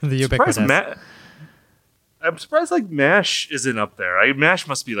Family. The ubiquitous. I'm surprised like MASH isn't up there. MASH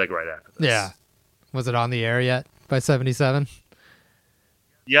must be like right after this. Yeah. Was it on the air yet by 77?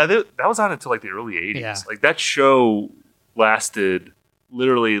 Yeah, that was on until like the early 80s. Yeah. Like that show lasted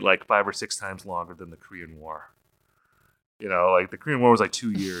literally like 5 or 6 times longer than the Korean War. You know, like the Korean War was like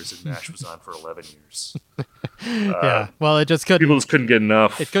 2 years and MASH was on for 11 years. Yeah, well, it just couldn't. People just couldn't get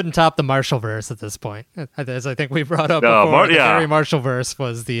enough. It couldn't top the Marshallverse at this point. As I think we brought up before, the Gary Marshallverse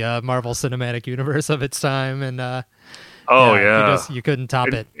was the Marvel Cinematic Universe of its time. And you couldn't top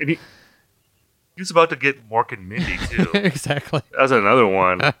it. And he was about to get Mork and Mindy, too. Exactly. That was another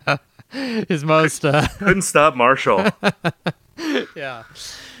one. His most... Couldn't stop Marshall. Yeah.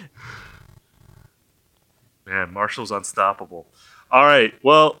 Man, Marshall's unstoppable. All right,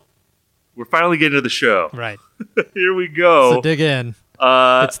 well, we're finally getting to the show. Right. Here we go. So dig in.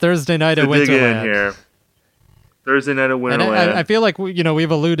 It's Thursday night at Winterland. Dig in here. Thursday night at Winterland. And I feel like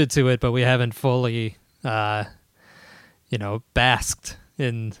we've alluded to it, but we haven't fully, basked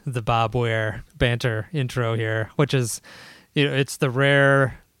in the Bob Ware banter intro here, which is, it's the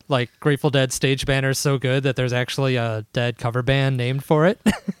rare, like, Grateful Dead stage banner so good that there's actually a Dead cover band named for it.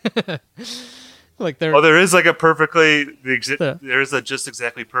 Like there is like a there is a Just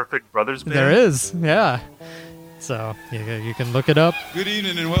Exactly Perfect Brothers band. There is, yeah. So you can look it up. Good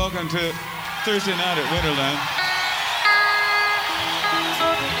evening and welcome to Thursday night at Winterland.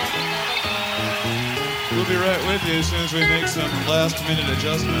 We'll be right with you as soon as we make some last-minute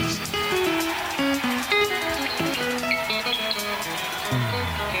adjustments.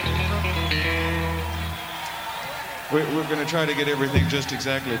 We're going to try to get everything just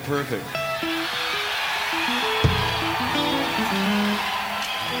exactly perfect.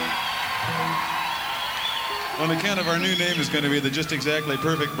 On account of our new name is going to be the Just Exactly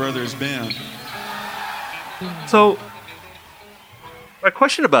Perfect Brothers Band. So, my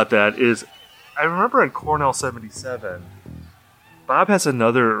question about that is, I remember in Cornell 77, Bob has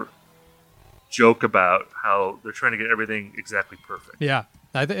another joke about how they're trying to get everything exactly perfect. Yeah,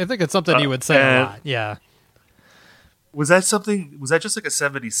 I think it's something he would say a lot. Yeah. Was that just like a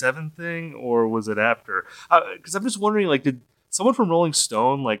 77 thing, or was it after? Because I'm just wondering, like, did someone from Rolling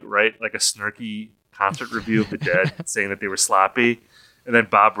Stone write like a snarky concert review of the Dead saying that they were sloppy, and then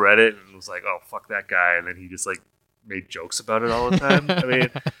Bob read it and was like, "Oh, fuck that guy," and then he just like made jokes about it all the time? I mean,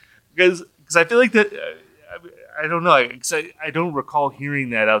 because I feel like that. I don't know. I don't recall hearing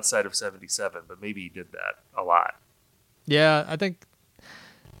that outside of 77, but maybe he did that a lot. Yeah, I think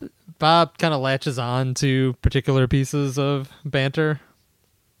Bob kind of latches on to particular pieces of banter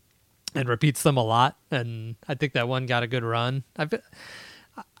and repeats them a lot, and I think that one got a good run. I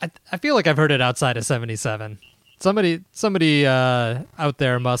feel like I've heard it outside of 77. Somebody out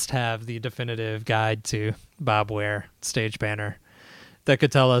there must have the definitive guide to Bob Ware stage banner that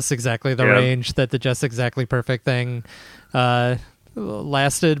could tell us exactly the range that the Just Exactly Perfect thing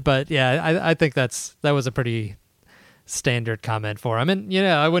lasted. But yeah, I think that was a pretty standard comment for him. And,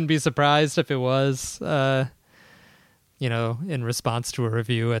 I wouldn't be surprised if it was, in response to a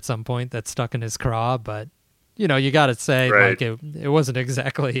review at some point that stuck in his craw. But you got to say, Right. like, it wasn't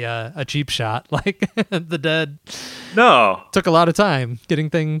exactly a cheap shot. Like, the Dead No. took a lot of time getting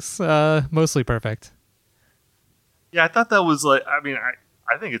things mostly perfect. Yeah, I thought that was like,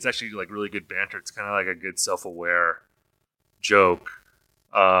 I think it's actually like really good banter. It's kind of like a good self-aware joke,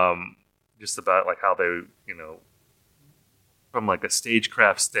 just about like how they, from like a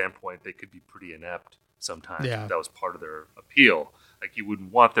stagecraft standpoint, they could be pretty inept sometimes. Yeah. That was part of their appeal. Like you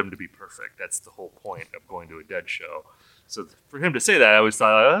wouldn't want them to be perfect. That's the whole point of going to a Dead show. So for him to say that, I always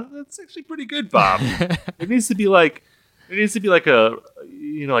thought, oh, that's actually pretty good, Bob. It needs to be like a,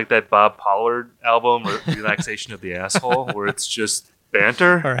 like that Bob Pollard album, or Relaxation of the Asshole, where it's just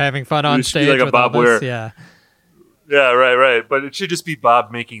banter. Or having fun on It should be stage like a with Bob all this, Weir. yeah. Yeah, right. But it should just be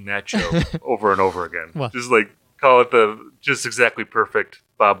Bob making that joke over and over again. Well- just like call it the just exactly perfect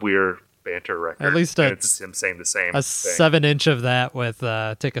Bob Weir banter record. At least and it's him saying the same a thing. 7-inch of that with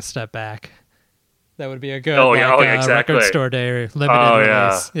Take a Step Back. That would be a good exactly. record store day limited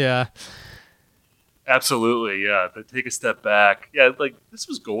release. Yeah. Absolutely, yeah. But Take a Step Back. Yeah, like this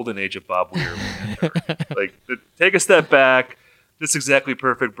was golden age of Bob Weir. Like Take a Step Back, just exactly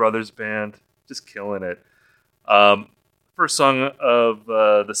perfect brothers band, just killing it. First song of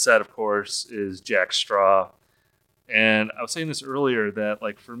the set, of course, is Jack Straw. And I was saying this earlier that,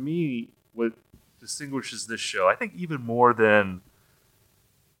 like, for me, what distinguishes this show, I think even more than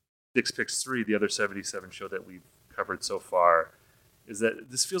Dick's Picks 3, the other 77 show that we've covered so far, is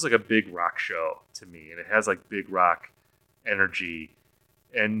that this feels like a big rock show to me. And it has, like, big rock energy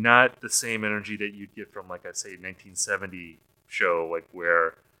and not the same energy that you'd get from, like, I say, 1970 show, like,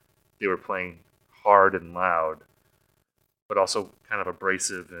 where they were playing hard and loud, but also kind of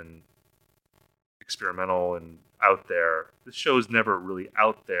abrasive and experimental and out there. This show is never really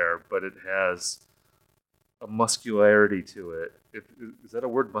out there, but it has a muscularity to it. Is that a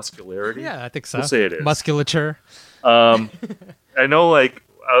word, muscularity? Yeah, I think so. We'll say it is. Musculature. I know, like,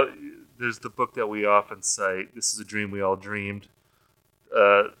 there's the book that we often cite, This Is a Dream We All Dreamed.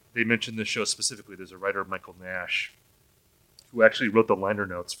 They mentioned this show specifically. There's a writer, Michael Nash, who actually wrote the liner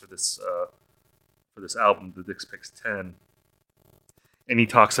notes for this album, the Dick's Picks 10. And he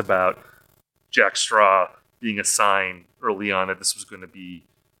talks about Jack Straw being a sign early on that this was going to be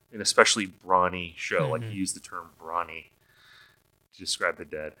an especially brawny show. Like, he used the term brawny to describe the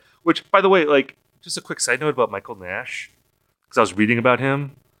Dead. Which, by the way, like, just a quick side note about Michael Nash, because I was reading about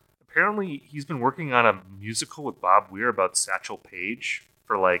him. Apparently, he's been working on a musical with Bob Weir about Satchel Paige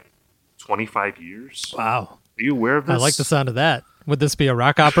for, like, 25 years. Wow. Are you aware of this? I like the sound of that. Would this be a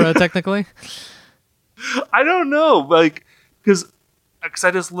rock opera, technically? I don't know, like, because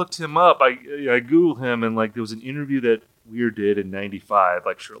I just looked him up. I Googled him, and like there was an interview that Weir did in '95,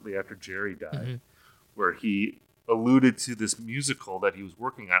 like shortly after Jerry died, where he alluded to this musical that he was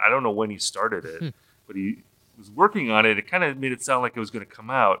working on. I don't know when he started it, but he was working on it. It kind of made it sound like it was going to come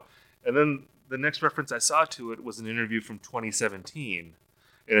out. And then the next reference I saw to it was an interview from 2017,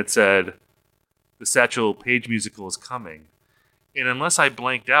 and it said, "The Satchel Paige musical is coming." And unless I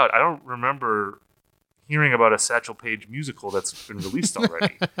blanked out, I don't remember hearing about a Satchel Paige musical that's been released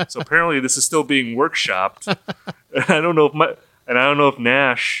already. So apparently this is still being workshopped. And I don't know if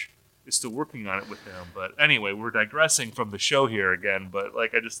Nash is still working on it with him. But anyway, we're digressing from the show here again. But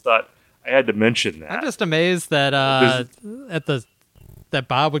like, I just thought I had to mention that. I'm just amazed that that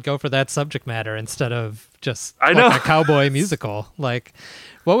Bob would go for that subject matter instead of just a cowboy musical. Like,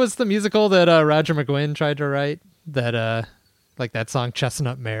 what was the musical that Roger McGuinn tried to write? That like that song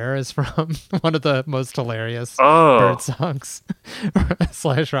 "Chestnut Mare" is from one of the most hilarious bird songs /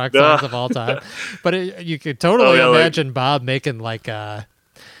 rock songs of all time. But you could totally imagine Bob making like I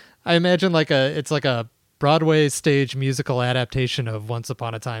imagine it's like a Broadway stage musical adaptation of Once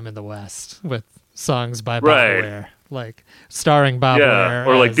Upon a Time in the West with songs by Bob Weir, like starring Bob Weir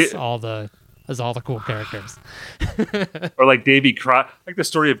or as all the cool characters. Or like like the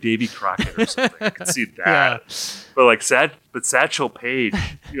story of Davy Crockett or something. I could see that. Yeah. But like Satchel Paige,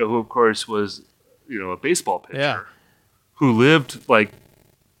 who of course was, a baseball pitcher, who lived like,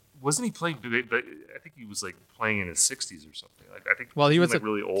 wasn't he playing? But I think he was like playing in his 60s or something. Like I think. Well, he was like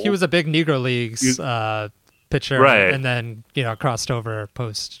really old. He was a big Negro Leagues pitcher, right? And then crossed over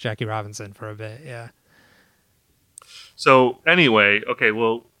post Jackie Robinson for a bit. Yeah. So anyway, okay,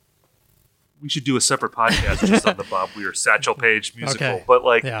 well, we should do a separate podcast just on the Bob Weir Satchel Paige musical. Okay. But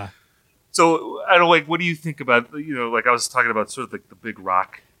like, yeah. So I don't like. What do you think about like I was talking about sort of like the big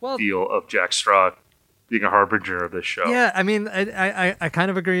rock deal of Jack Straw being a harbinger of this show? Yeah, I mean, I kind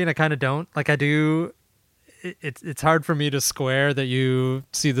of agree and I kind of don't. Like I do. It's hard for me to square that you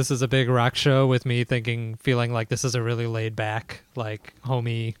see this as a big rock show with me feeling like this is a really laid back, like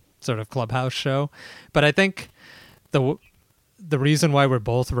homey sort of clubhouse show. But I think the reason why we're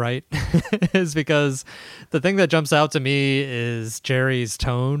both right is because the thing that jumps out to me is Jerry's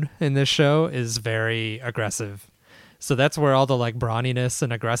tone in this show is very aggressive. So that's where all the like brawniness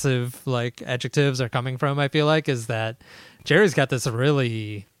and aggressive like adjectives are coming from. I feel like is that Jerry's got this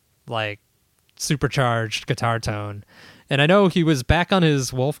really like supercharged guitar tone. And I know he was back on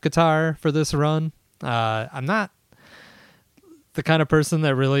his Wolf guitar for this run. I'm not the kind of person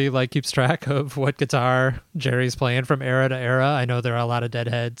that really like keeps track of what guitar Jerry's playing from era to era. I know there are a lot of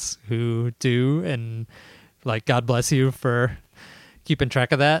deadheads who do, and like God bless you for keeping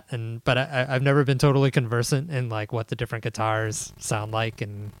track of that. But I've never been totally conversant in like what the different guitars sound like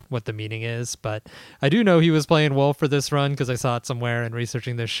and what the meaning is. But I do know he was playing Wolf for this run because I saw it somewhere in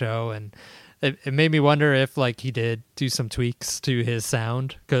researching this show, and it made me wonder if like he did do some tweaks to his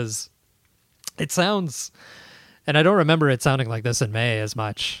sound, because it sounds. And I don't remember it sounding like this in May as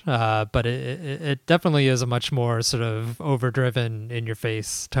much, but it definitely is a much more sort of overdriven,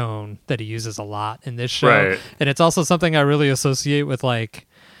 in-your-face tone that he uses a lot in this show. Right. And it's also something I really associate with, like,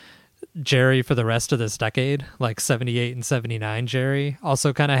 Jerry for the rest of this decade. Like, 78 and 79 Jerry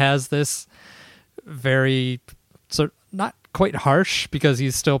also kind of has this very, sort not quite harsh, because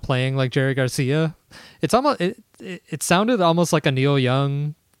he's still playing like Jerry Garcia. It's almost it sounded almost like a Neil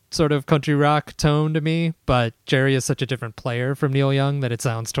Young sort of country rock tone to me, but Jerry is such a different player from Neil Young that it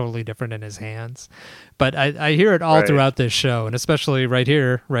sounds totally different in his hands. But I hear it all throughout this show, and especially right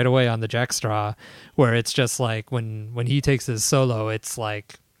here, right away on the Jack Straw, where it's just like when he takes his solo, it's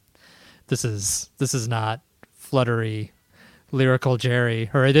like this is not fluttery lyrical Jerry,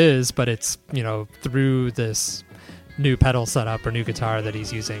 or it is, but it's, you know, through this new pedal setup or new guitar that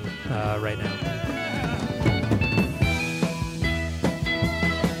he's using right now.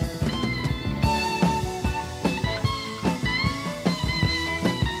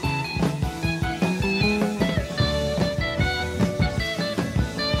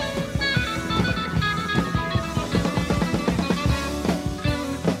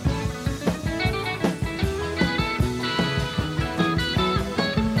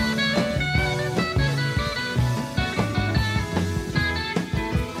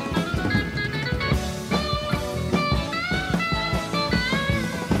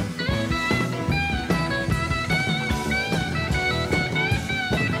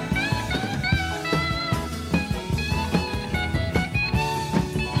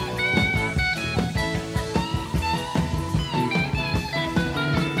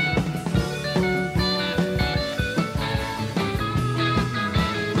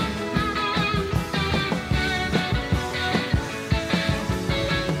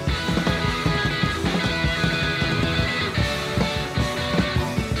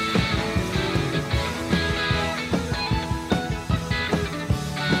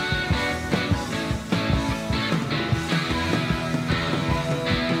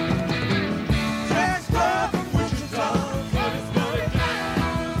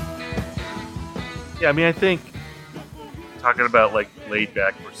 Yeah, I mean, I think talking about like laid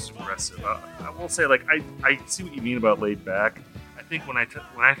back versus aggressive, I will say like I see what you mean about laid back. I think when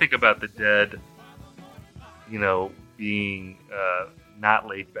I think about the Dead, you know, being not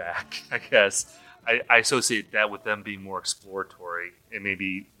laid back, I guess I associate that with them being more exploratory and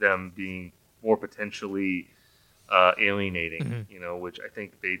maybe them being more potentially alienating. Mm-hmm. You know, which I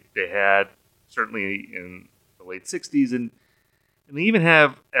think they had certainly in the late '60s and they even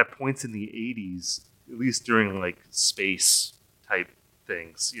have at points in the '80s. At least during like space type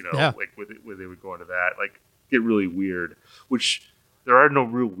things, you know, like where they would go into that, like get really weird. Which there are no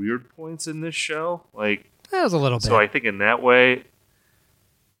real weird points in this show. Like that was a little bit. So I think in that way,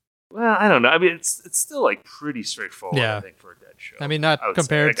 well, I don't know. I mean, it's still like pretty straightforward. Yeah. I think for a Dead show. I mean, not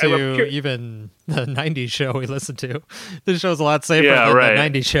compared to even the '90s show we listened to. This show's a lot safer than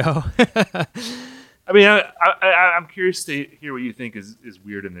the '90s show. I mean, I'm curious to hear what you think is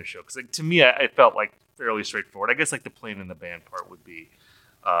weird in this show, because like, to me, it felt like fairly straightforward. I guess like the playing in the band part would be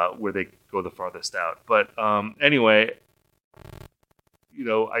where they go the farthest out. But anyway, you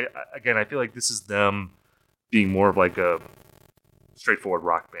know, I feel like this is them being more of like a straightforward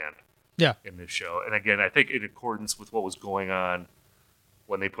rock band. Yeah. In this show, and again, I think in accordance with what was going on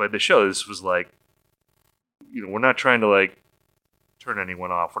when they played the show, this was like, you know, we're not trying to like turn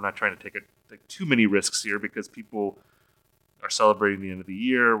anyone off. We're not trying to take too many risks here because people are celebrating the end of the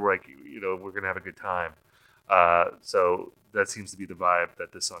year. We're like, you know, we're gonna have a good time. So that seems to be the vibe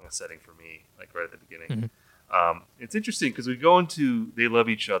that this song is setting for me, like right at the beginning. Mm-hmm. It's interesting because we go into "They Love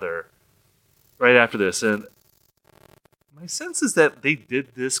Each Other" right after this, and My sense is that they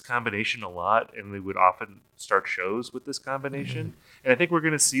did this combination a lot, and they would often start shows with this combination. And I think we're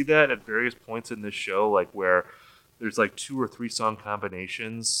going to see that at various points in this show, like where there's like 2 or 3 song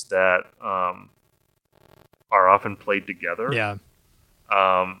combinations that are often played together. Yeah.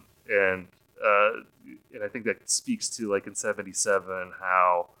 And I think that speaks to, like, in 77,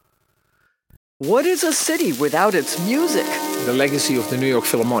 how... What is a city without its music? The legacy of the New York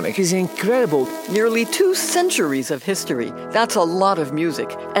Philharmonic is incredible. Nearly 2 centuries of history. That's a lot of music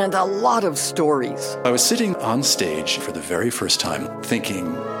and a lot of stories. I was sitting on stage for the very first time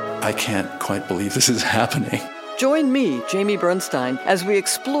thinking, I can't quite believe this is happening. Join me, Jamie Bernstein, as we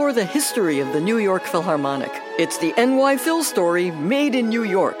explore the history of the New York Philharmonic. It's the NY Phil Story Made in New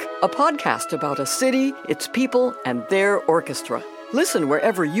York, a podcast about a city, its people, and their orchestra. Listen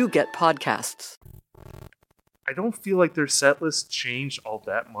wherever you get podcasts. I don't feel like their set list changed all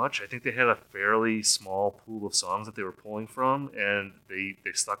that much. I think they had a fairly small pool of songs that they were pulling from, and they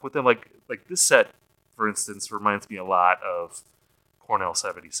stuck with them. Like this set, for instance, reminds me a lot of Cornell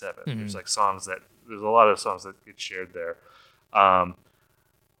 77. There's like there's a lot of songs that get shared there.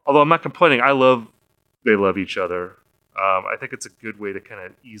 Although I'm not complaining. They love each other. I think it's a good way to kind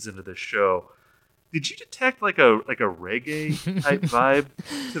of ease into this show. Did you detect like a reggae type vibe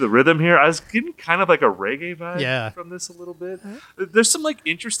to the rhythm here? I was getting kind of like a reggae vibe from this a little bit. There's some like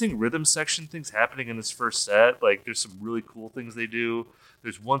interesting rhythm section things happening in this first set. Like there's some really cool things they do.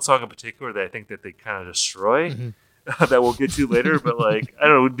 There's one song in particular that I think that they kind of destroy that we'll get to later. But like I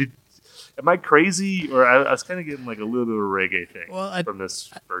don't know, am I crazy, or I was kind of getting like a little bit of a reggae thing from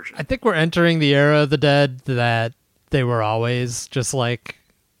this version? I think we're entering the era of the Dead that they were always just like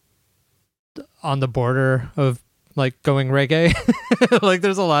on the border of like going reggae. Like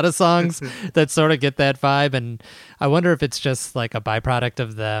there's a lot of songs that sort of get that vibe, and I wonder if it's just like a byproduct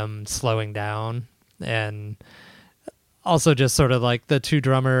of them slowing down, and also just sort of like the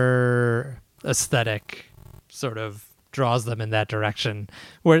 2-drummer aesthetic sort of draws them in that direction,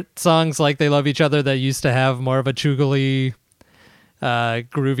 where songs like They Love Each Other that used to have more of a chugly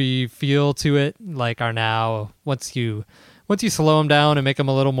groovy feel to it, like are now, once you slow them down and make them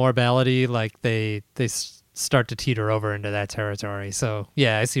a little more ballady, like they start to teeter over into that territory. So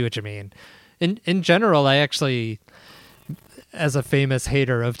yeah, I see what you mean. In general, I actually, as a famous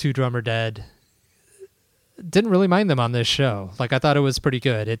hater of 2-Drummer Dead, didn't really mind them on this show. Like I thought it was pretty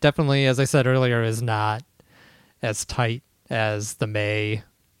good. It definitely, as I said earlier, is not as tight as the May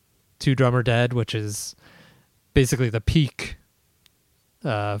 2-Drummer Dead, which is basically the peak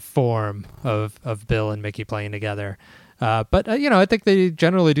form of Bill and Mickey playing together. But I think they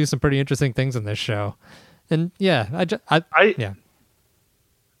generally do some pretty interesting things in this show. And yeah, yeah.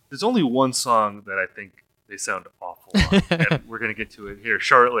 There's only one song that I think they sound awful on, and we're going to get to it here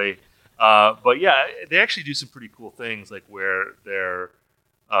shortly. But yeah, they actually do some pretty cool things, like where they're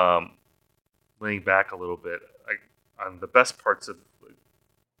laying back a little bit on the best parts of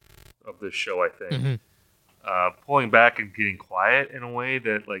this show, I think. Pulling back and getting quiet in a way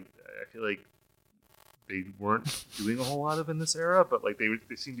that, like, I feel like they weren't doing a whole lot of in this era, but like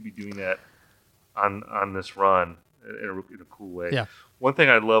they seem to be doing that on this run in a cool way. Yeah. One thing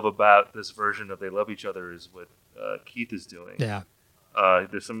I love about this version of They Love Each Other is what Keith is doing. Yeah.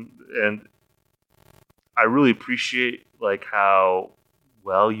 There's some, and I really appreciate like how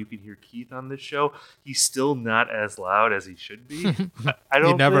well you can hear Keith on this show. He's still not as loud as he should be. I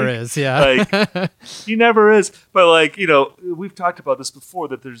don't. He never is. Yeah. Like, he never is. But like, we've talked about this before,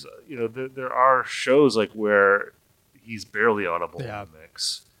 that there's, there are shows like where he's barely audible in the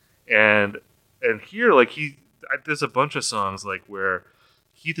mix, and here, like there's a bunch of songs like where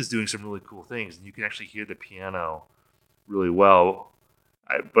Keith is doing some really cool things, and you can actually hear the piano really well.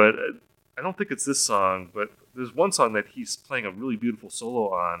 But I don't think it's this song, but there's one song that he's playing a really beautiful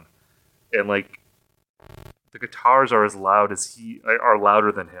solo on, and like the guitars are are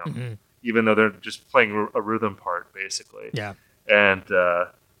louder than him, even though they're just playing a rhythm part basically. Yeah, and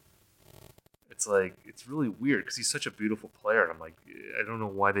it's really weird because he's such a beautiful player, and I'm like, I don't know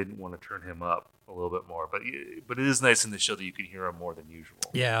why they didn't want to turn him up a little bit more, but it is nice in the show that you can hear him more than usual.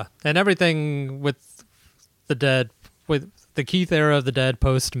 Yeah, and everything with the Dead. With the Keith era of the Dead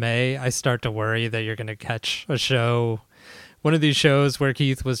post-May, I start to worry that you're going to catch one of these shows where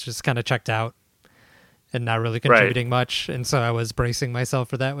Keith was just kind of checked out and not really contributing much. And so I was bracing myself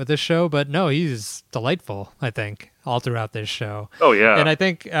for that with this show. But no, he's delightful, I think, all throughout this show. Oh, yeah. And I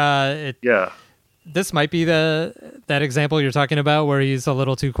think this might be that example you're talking about where he's a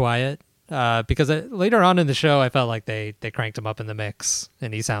little too quiet. Because later on in the show, I felt like they cranked him up in the mix,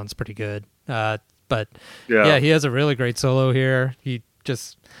 and he sounds pretty good. But yeah, he has a really great solo here.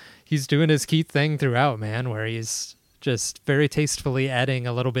 He's doing his Keith thing throughout, man, where he's just very tastefully adding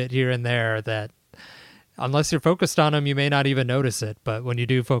a little bit here and there that unless you're focused on him, you may not even notice it. But when you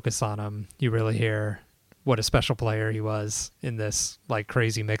do focus on him, you really hear what a special player he was in this like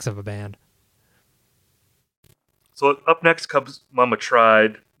crazy mix of a band. So up next comes Mama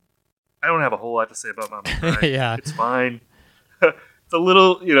Tried. I don't have a whole lot to say about Mama Tried. Yeah. It's fine. It's a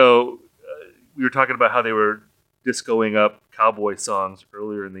little, we were talking about how they were discoing up cowboy songs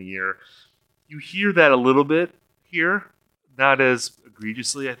earlier in the year. You hear that a little bit here, not as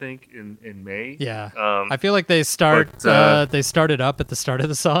egregiously, I think, in May. Yeah. I feel like they started up at the start of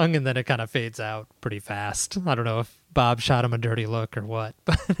the song and then it kind of fades out pretty fast. I don't know if Bob shot him a dirty look or what,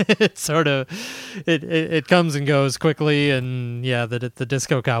 but it sort of it comes and goes quickly, and yeah, the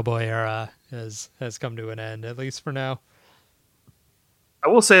disco cowboy era has come to an end, at least for now. I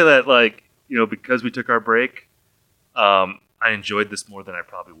will say that, because we took our break, I enjoyed this more than I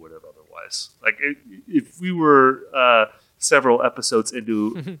probably would have otherwise. Like, if we were several episodes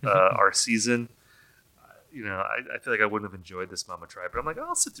into our season, I feel like I wouldn't have enjoyed this Mama Tried, but I'm like,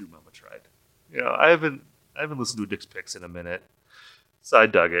 I'll sit through Mama Tried. I haven't listened to Dick's Picks in a minute, so I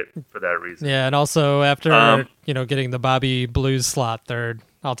dug it for that reason. Yeah, and also after getting the Bobby Blues slot third,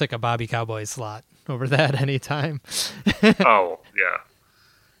 I'll take a Bobby Cowboy slot over that anytime. Oh yeah,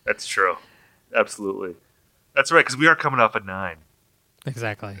 that's true, absolutely. That's right, because we are coming off a 9.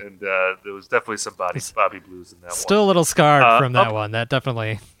 Exactly, and there was definitely some Bobby Blues in that one. Still a little scarred from that one. That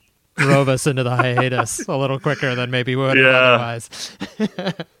definitely drove us into the hiatus a little quicker than maybe we would have otherwise.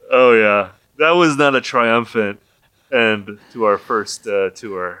 Oh yeah. That was not a triumphant end to our first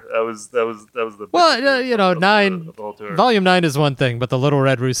tour. That was the well, 9 Volume 9 is one thing, but the Little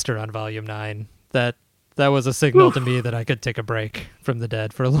Red Rooster on Volume 9 that was a signal to me that I could take a break from the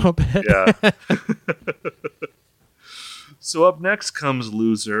Dead for a little bit. Yeah. So up next comes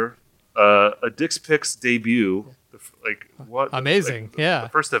Loser, a Dick's Picks debut. Amazing, the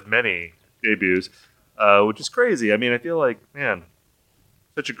first of many debuts, which is crazy. I mean, I feel like, man,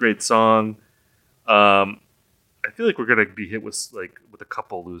 such a great song. I feel like we're gonna be hit with a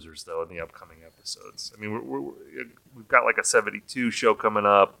couple losers though in the upcoming episodes. I mean, we've got like a 72 show coming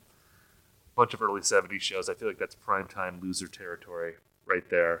up, a bunch of early 70s shows. I feel like that's primetime loser territory right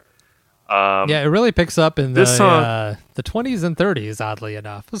there. Yeah, it really picks up in the 20s and 30s, oddly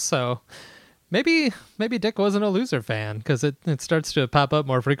enough. So maybe Dick wasn't a Loser fan because it starts to pop up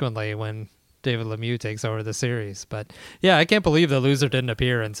more frequently when David Lemieux takes over the series. But yeah, I can't believe the Loser didn't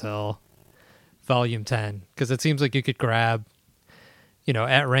appear until Volume 10, because it seems like you could grab,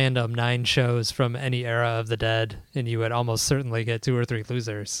 at random 9 shows from any era of the Dead, and you would almost certainly get 2 or 3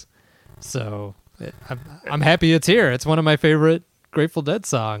 losers. So I'm happy it's here. It's one of my favorite Grateful Dead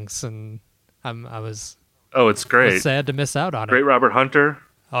songs, and it's great. I was sad to miss out on it. Great Robert Hunter.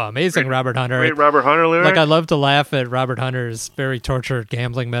 Oh, amazing Robert Hunter. Great Robert Hunter lyric. Like, I love to laugh at Robert Hunter's very tortured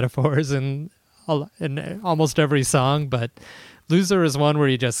gambling metaphors in almost every song, but Loser is one where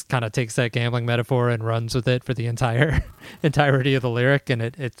he just kind of takes that gambling metaphor and runs with it for the entirety of the lyric, and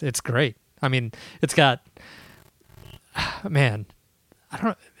it's great. I mean, it's got, man, I don't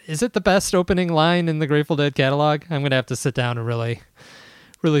know, is it the best opening line in the Grateful Dead catalog? I'm gonna have to sit down and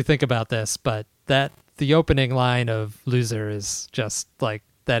really think about this, but the opening line of Loser is just like,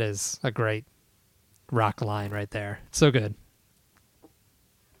 that is a great rock line right there. It's so good.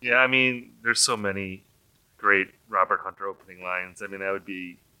 Yeah, I mean, there's so many great Robert Hunter opening lines. I mean, that would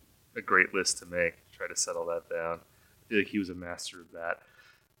be a great list to make, try to settle that down. I feel like he was a master of that.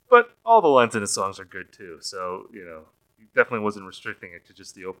 But all the lines in his songs are good too, so, he definitely wasn't restricting it to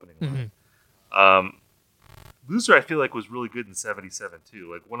just the opening line. Mm-hmm. Loser, I feel like, was really good in 77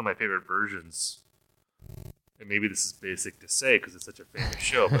 too. Like, one of my favorite versions, and maybe this is basic to say because it's such a famous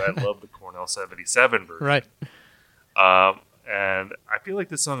show, but I love the Cornell 77 version. Right. And I feel like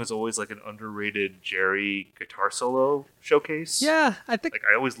this song is always like an underrated Jerry guitar solo showcase. Yeah, I think... Like,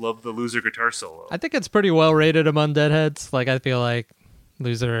 I always love the Loser guitar solo. I think it's pretty well rated among Deadheads. Like, I feel like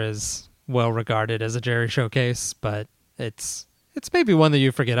Loser is well regarded as a Jerry showcase, but it's maybe one that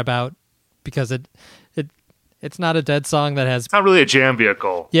you forget about because it's not a Dead song that has... It's not really a jam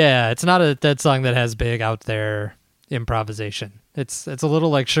vehicle. Yeah, it's not a Dead song that has big out there improvisation. It's a little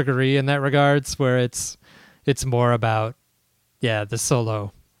like Sugaree in that regards, where it's more about the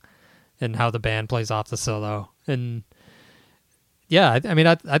solo and how the band plays off the solo. And yeah, I mean,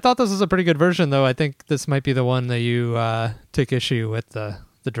 I thought this was a pretty good version, though. I think this might be the one that you took issue with the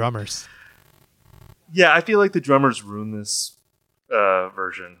drummers. Yeah, I feel like the drummers ruin this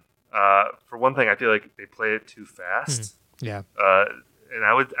version. For one thing, I feel like they play it too fast. Yeah. And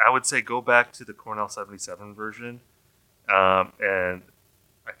I would say go back to the Cornell 77 version. And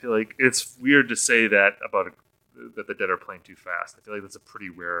I feel like it's weird to say that about that the Dead are playing too fast. I feel like that's a pretty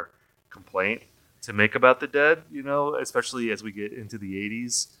rare complaint to make about the Dead, especially as we get into the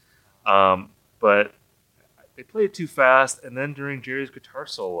 80s. But they play it too fast, and then during Jerry's guitar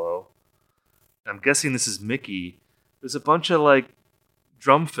solo, I'm guessing this is Mickey, there's a bunch of like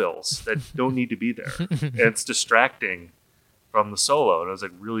drum fills that don't need to be there. And it's distracting from the solo, and it was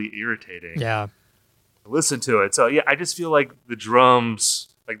like really irritating. Yeah. Listen to it. So yeah, I just feel like the drums,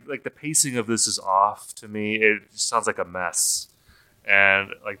 like the pacing of this is off to me. It just sounds like a mess.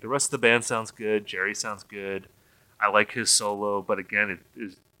 And like the rest of the band sounds good. Jerry sounds good. I like his solo, but again,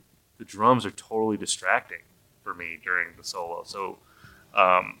 the drums are totally distracting for me during the solo. So,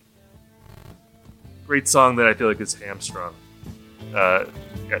 great song that I feel like is hamstrung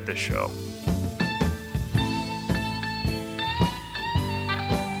at this show.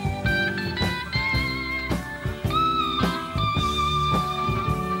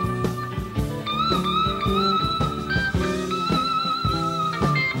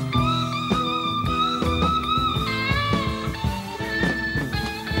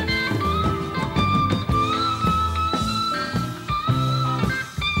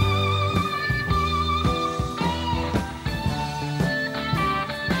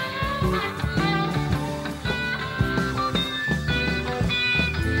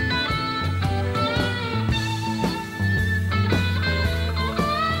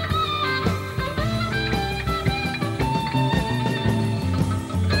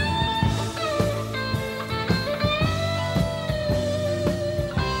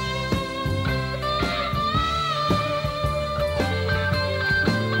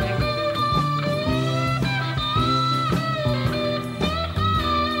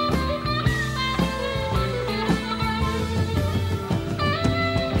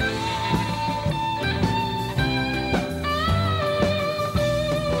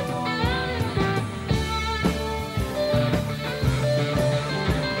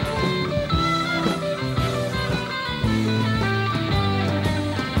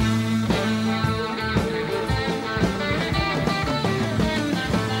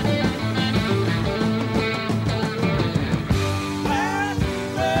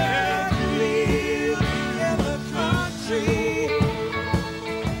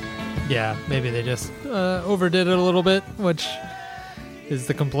 Yeah, maybe they just overdid it a little bit, which is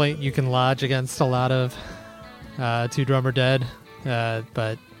the complaint you can lodge against a lot of Two Drummer Dead.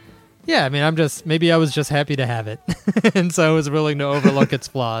 But yeah, I mean, maybe I was just happy to have it. And so I was willing to overlook its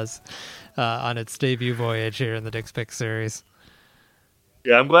flaws on its debut voyage here in the Dick's Pick series.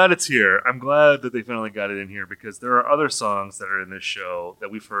 Yeah, I'm glad it's here. I'm glad that they finally got it in here, because there are other songs that are in this show that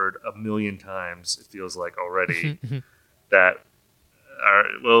we've heard a million times, it feels like already, that are,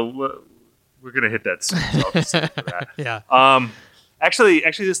 well, we're going to hit that soon. So I'll just say that. Yeah. Actually,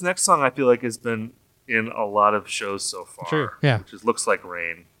 this next song I feel like has been in a lot of shows so far. True. Yeah. Which is Looks Like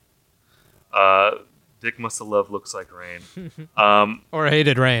Rain. Dick must have loved Looks Like Rain. Or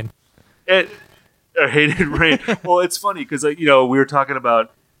hated Rain. Or hated Rain. Well, it's funny because we were talking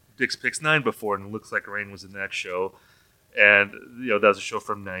about Dick's Picks 9 before, and Looks Like Rain was in that show, and that was a show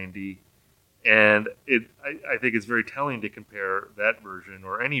from '90, and I think it's very telling to compare that version,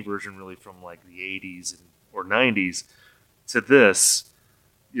 or any version really, from like the '80s or '90s to this,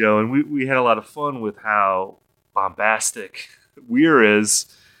 and we had a lot of fun with how bombastic Weir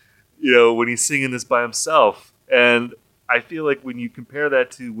is, when he's singing this by himself, and I feel like when you compare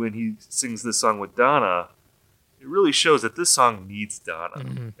that to when he sings this song with Donna, it really shows that this song needs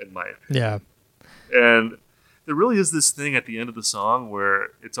Donna, in my opinion. Yeah. And there really is this thing at the end of the song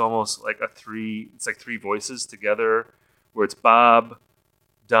where it's almost like three voices together, where it's Bob,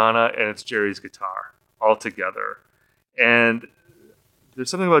 Donna, and it's Jerry's guitar all together. And there's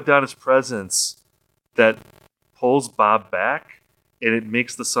something about Donna's presence that pulls Bob back, and it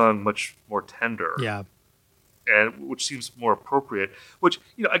makes the song much more tender. Yeah. And which seems more appropriate. Which,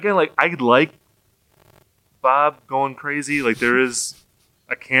 again, like, I like Bob going crazy. Like, there is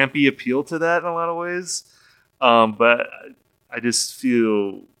a campy appeal to that in a lot of ways. But I just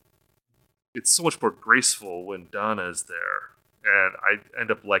feel it's so much more graceful when Donna is there. And I end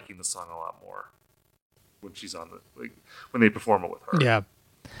up liking the song a lot more when she's on when they perform it with her. Yeah.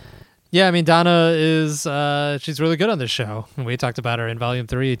 Yeah, I mean, Donna is, she's really good on this show. We talked about her in Volume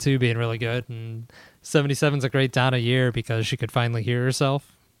 3, too, being really good. And 77's a great Donna year because she could finally hear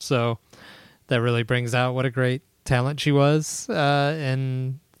herself. So that really brings out what a great talent she was,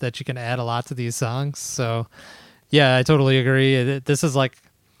 and that she can add a lot to these songs. So, yeah, I totally agree. This is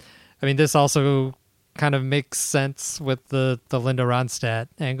this also kind of makes sense with the Linda Ronstadt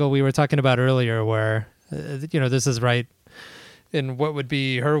angle we were talking about earlier, where, this is right in what would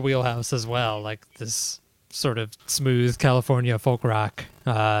be her wheelhouse as well, like this sort of smooth California folk rock.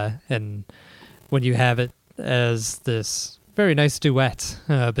 And when you have it as this very nice duet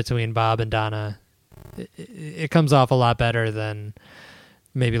between Bob and Donna, it comes off a lot better than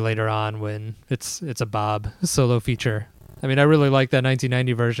maybe later on when it's a Bob solo feature. I mean, I really like that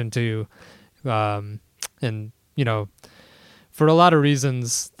 1990 version too. And, you know, for a lot of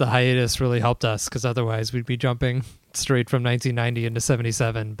reasons, the hiatus really helped us, because otherwise we'd be jumping straight from 1990 into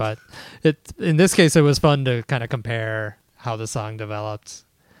 77. But in this case, it was fun to kind of compare how the song developed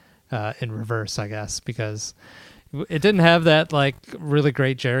in reverse, I guess, because it didn't have that like really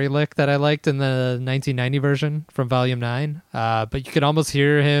great Jerry lick that I liked in the 1990 version from Volume 9. But you could almost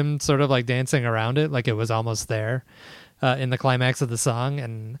hear him sort of like dancing around it, like it was almost there in the climax of the song.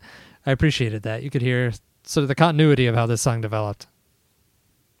 And I appreciated that. You could hear sort of the continuity of how this song developed.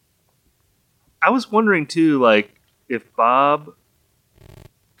 I was wondering too, like, if Bob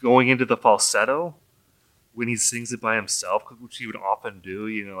going into the falsetto when he sings it by himself, which he would often do,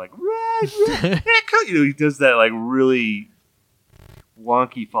 you know, like, you know, he does that like really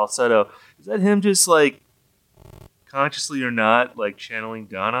wonky falsetto. Is that him just like consciously or not, like channeling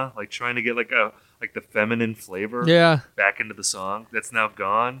Donna, like trying to get like the feminine flavor back into the song that's now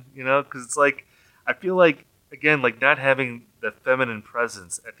gone, you know? Because it's like, I feel like, again, like not having the feminine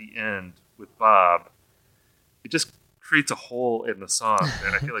presence at the end with Bob, it just creates a hole in the song.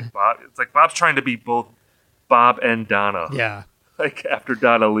 And I feel like it's like Bob's trying to be both Bob and Donna. Yeah. Like after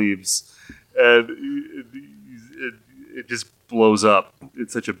Donna leaves. And it just blows up in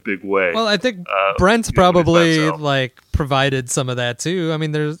such a big way. Well, I think Brent's probably like provided some of that too. I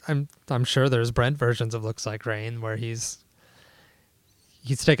mean, I'm sure there's Brent versions of Looks Like Rain where he's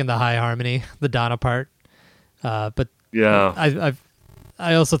taken the high harmony, the Donna part. But yeah,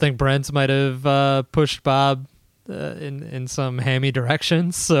 I also think Brent might have pushed Bob in some hammy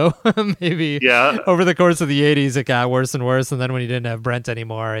directions. So maybe over the course of the 80s, it got worse and worse. And then when you didn't have Brent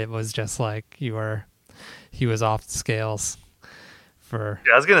anymore, it was just like he was off the scales. I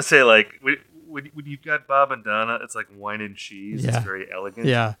was gonna say, like, when you've got Bob and Donna, it's like wine and cheese. Yeah. It's very elegant.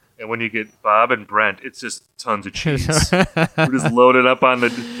 Yeah. And when you get Bob and Brent, it's just tons of cheese. We're just loaded up on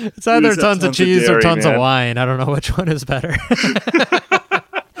the. It's either tons of cheese dairy, or tons man. of wine. I don't know which one is better.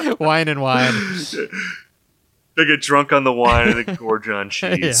 Wine and wine. They get drunk on the wine and they gorge on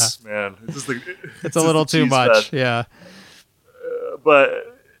cheese. Man, it's just like it's a little too much. Fest. Yeah.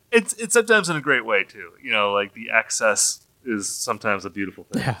 But it's sometimes in a great way too. You know, like the excess is sometimes a beautiful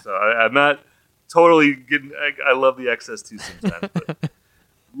thing. Yeah. So I'm not totally getting. I love the excess too sometimes. But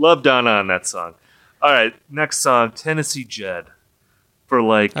love Donna on that song. All right, next song, Tennessee Jed. For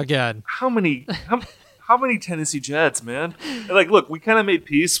like again, how many Tennessee Jeds, man? And like, look, we kind of made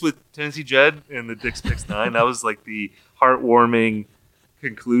peace with Tennessee Jed in the Dick's Picks 9. That was like the heartwarming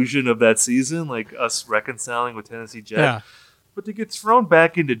conclusion of that season, like us reconciling with Tennessee Jed. Yeah. But to get thrown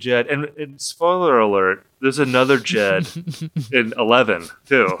back into Jed, and spoiler alert, there's another Jed in 11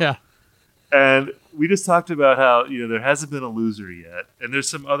 too. Yeah. And we just talked about how, you know, there hasn't been a loser yet. And there's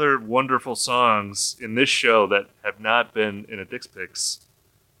some other wonderful songs in this show that have not been in a Dick's Picks,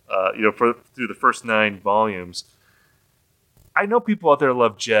 you know, through the first 9 volumes. I know people out there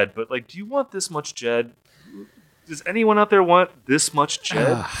love Jed, but like, do you want this much Jed? Does anyone out there want this much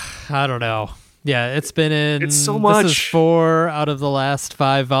Jed? I don't know. Yeah, it's been in. It's so much. This is 4 out of the last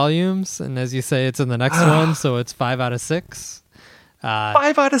 5 volumes, and as you say, it's in the next one, so it's 5 out of 6.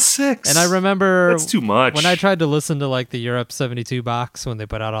 5 out of 6. And I remember that's too much. When I tried to listen to like the Europe 72 box when they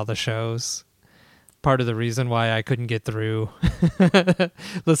put out all the shows. Part of the reason why I couldn't get through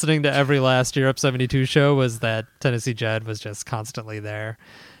listening to every last Europe 72 show was that Tennessee Jed was just constantly there.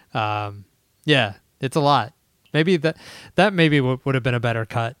 Yeah, it's a lot. Maybe that maybe would have been a better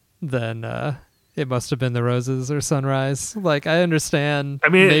cut than It Must Have Been the Roses or Sunrise. Like, I understand. I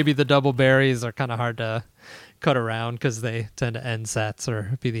mean, maybe the double berries are kind of hard to cut around because they tend to end sets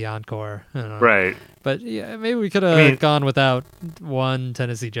or be the encore. I don't know. Right. But yeah, maybe we could have gone without one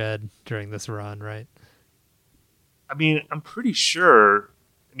Tennessee Jed during this run, right? I mean, I'm pretty sure.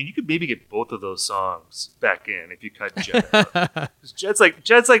 I mean, you could maybe get both of those songs back in if you cut Jed out. 'Cause Jed's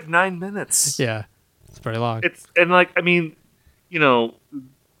like 9 minutes. Yeah, it's pretty long. I mean, you know,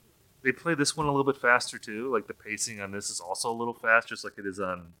 they play this one a little bit faster too. Like the pacing on this is also a little fast, just like it is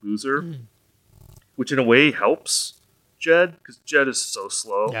on Boozer, which in a way helps Jed because Jed is so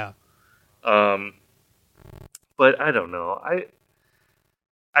slow. Yeah. But I don't know.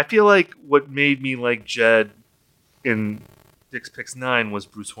 I feel like what made me like Jed in Dick's Picks 9 was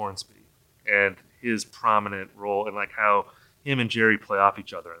Bruce Hornsby and his prominent role and like how him and Jerry play off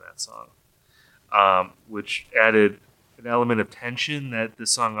each other in that song, which added an element of tension that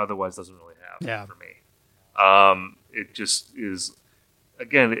this song otherwise doesn't really have for me. It just is,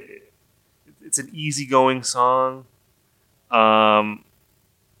 again, it's an easygoing song.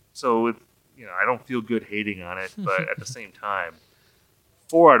 So I don't feel good hating on it, but at the same time,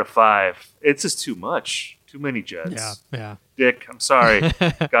 4 out of 5. It's just too much. Too many Jeds. Yeah. Dick, I'm sorry.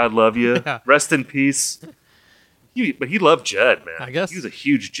 God love you. Yeah. Rest in peace. But he loved Jed, man. I guess he was a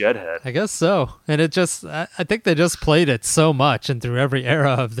huge Jed head. I guess so. And I think they just played it so much and through every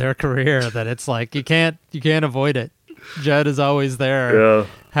era of their career that it's like you can't avoid it. Jed is always there.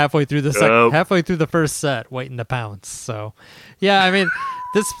 Halfway through the first set, waiting to pounce. So, yeah, I mean,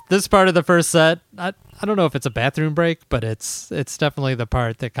 this part of the first set, I don't know if it's a bathroom break, but it's definitely the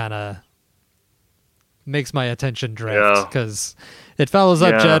part that kind of makes my attention drift because it follows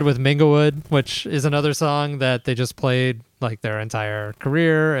up Jed with Minglewood, which is another song that they just played like their entire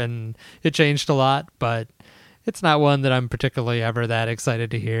career, and it changed a lot, but it's not one that I'm particularly ever that excited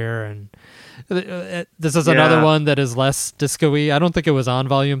to hear. And this is another one that is less disco-y. I don't think it was on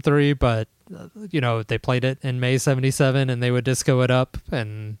Volume 3, but they played it in May 77 and they would disco it up,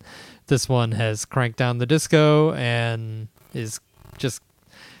 and this one has cranked down the disco and is just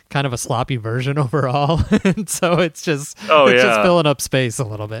kind of a sloppy version overall. And so it's just filling up space a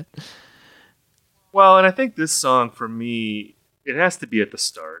little bit. Well, and I think this song for me, it has to be at the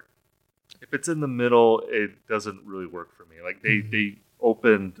start. If it's in the middle, it doesn't really work for me. Like they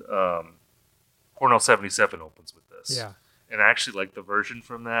opened Cornell 77 opens with this. Yeah. And I actually like the version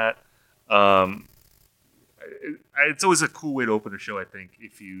from that. It's always a cool way to open a show, I think,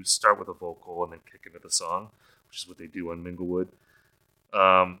 if you start with a vocal and then kick into the song, which is what they do on Minglewood.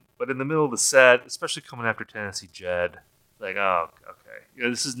 But in the middle of the set, especially coming after Tennessee Jed, like, oh, okay.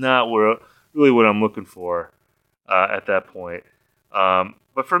 This is not really what I'm looking for at that point.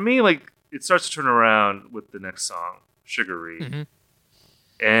 But for me, like, it starts to turn around with the next song, Sugaree. Mm-hmm.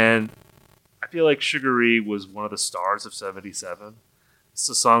 And I feel like Sugaree was one of the stars of 77. It's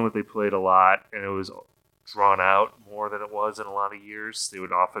a song that they played a lot, and it was drawn out more than it was in a lot of years. They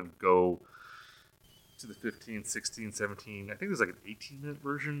would often go to the 15, 16, 17. I think there's like an 18-minute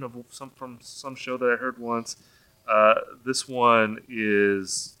version of from some show that I heard once. This one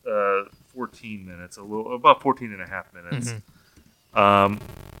is 14 minutes, about 14 and a half minutes. Mm-hmm.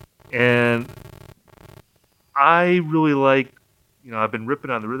 And I really like, I've been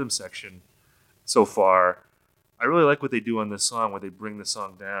ripping on the rhythm section so far. I really like what they do on this song, where they bring the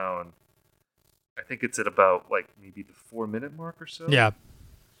song down. I think it's at about like maybe the 4-minute mark or so. Yeah.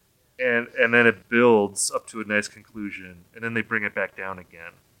 And then it builds up to a nice conclusion, and then they bring it back down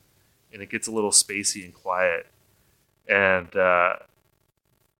again, and it gets a little spacey and quiet, and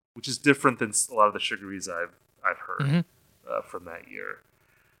which is different than a lot of the Sugarees I've heard from that year.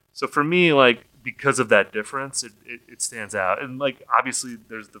 So for me, like, because of that difference, it stands out. And like, obviously,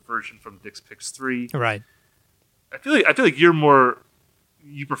 there's the version from Dick's Picks 3. Right. I feel like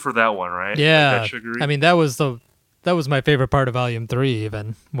you prefer that one, right? Yeah. Like that Sugaree? I mean, that was my favorite part of Volume 3,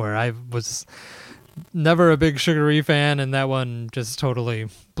 even, where I was never a big Sugaree fan, and that one just totally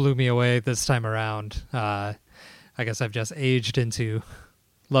blew me away this time around. I guess I've just aged into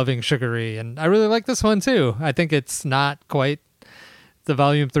loving Sugaree, and I really like this one too. I think it's not quite the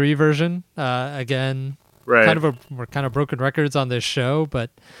Volume 3 version. Again, right. We're kind of broken records on this show,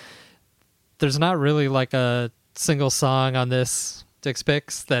 but there's not really like a single song on this Dick's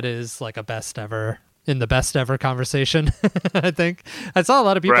Picks that is like a best ever in the best ever conversation. I think I saw a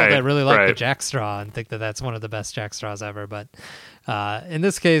lot of people that really like the Jack Straw and think that that's one of the best Jack Straws ever. But in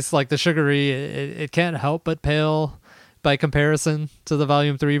this case, like the Sugaree, it can't help but pale by comparison to the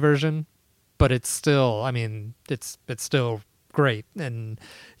Volume 3 version. But it's still, I mean, it's still great. And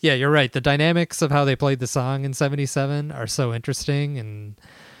yeah, you're right. The dynamics of how they played the song in 77 are so interesting and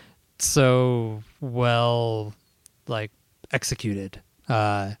so well like executed.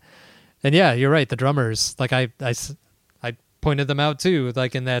 And yeah, you're right. The drummers, like I pointed them out too.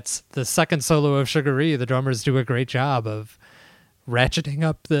 Like in the second solo of Sugaree, the drummers do a great job of ratcheting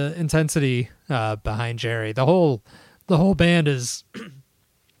up the intensity behind Jerry. The whole band is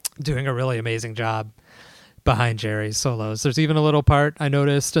doing a really amazing job behind Jerry's solos. There's even a little part I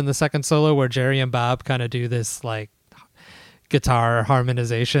noticed in the second solo where Jerry and Bob kind of do this like guitar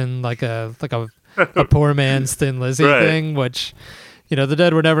harmonization, like a poor man's Thin Lizzy thing, which, the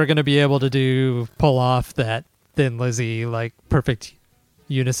Dead were never going to be able to pull off that Thin Lizzy, like perfect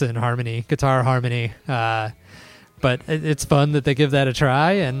unison harmony, guitar harmony. But it's fun that they give that a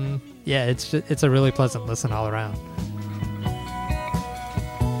try. And yeah, it's a really pleasant listen all around.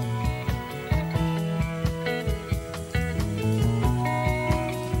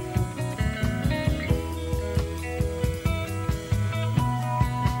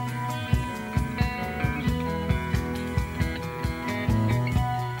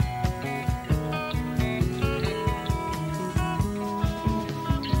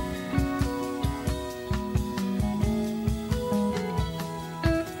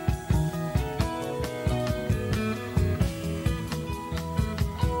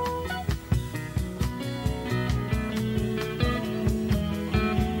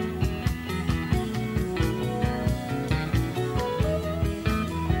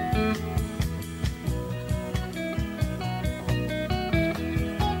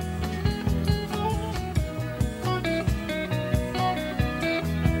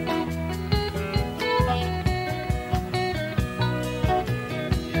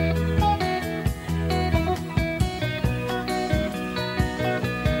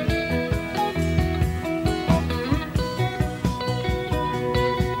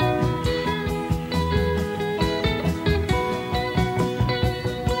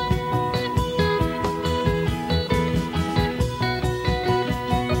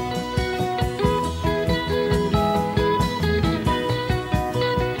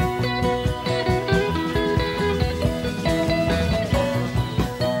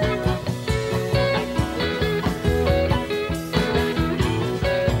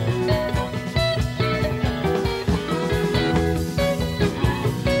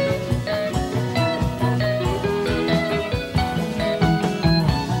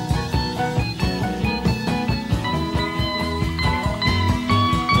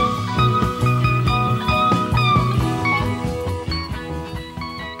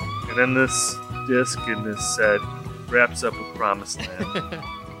 And then this disc in this set wraps up with Promised Land.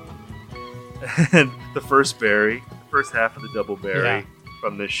 And the first half of the double Berry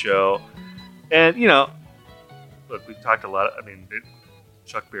from this show. And, look, we've talked a lot.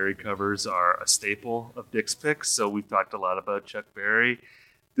 Chuck Berry covers are a staple of Dick's Picks, so we've talked a lot about Chuck Berry.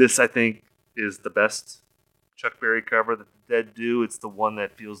 This, I think, is the best Chuck Berry cover that the Dead do. It's the one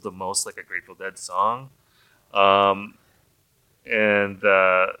that feels the most like a Grateful Dead song.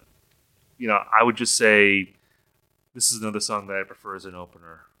 I would just say this is another song that I prefer as an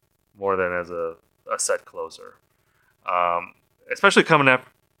opener more than as a set closer. Especially coming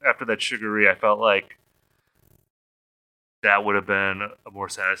after that Sugaree, I felt like that would have been a more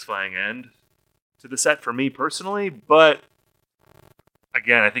satisfying end to the set for me personally. But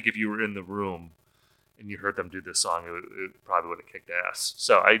again, I think if you were in the room and you heard them do this song, it probably would have kicked ass.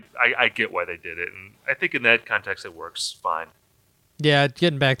 So I get why they did it, and I think in that context it works fine. Yeah,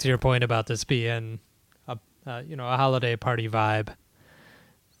 getting back to your point about this being a holiday party vibe.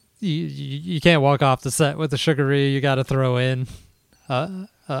 You can't walk off the set with the Sugaree. You got to throw in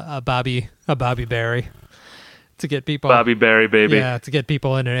a Bobby Berry to get people. Bobby Berry, baby. Yeah, to get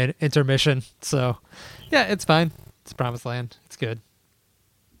people in an intermission. So, yeah, it's fine. It's Promised Land. It's good.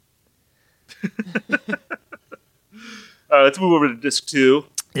 Let's move over to disc 2.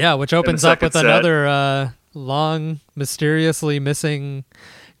 Yeah, which opens up with another long, mysteriously missing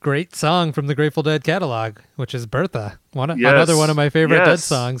great song from the Grateful Dead catalog, which is Bertha. Another one of my favorite Dead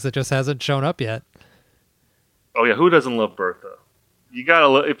songs that just hasn't shown up yet. Oh yeah, who doesn't love Bertha? You gotta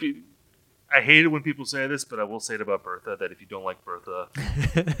love. I hate it when people say this, but I will say it about Bertha that if you don't like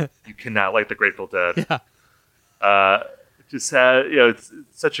Bertha, you cannot like the Grateful Dead. Yeah. It's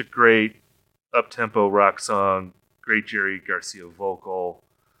such a great up-tempo rock song. Great Jerry Garcia vocal.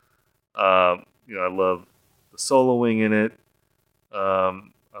 I love the soloing in it.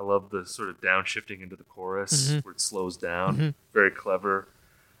 I love the sort of downshifting into the chorus where it slows down. Mm-hmm. Very clever.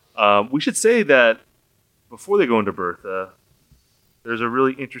 We should say that before they go into Bertha, there's a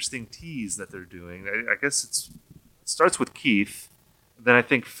really interesting tease that they're doing. I guess it starts with Keith. Then I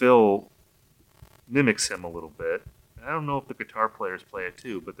think Phil mimics him a little bit. I don't know if the guitar players play it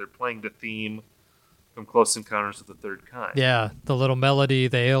too, but they're playing the theme from Close Encounters of the Third Kind. Yeah, the little melody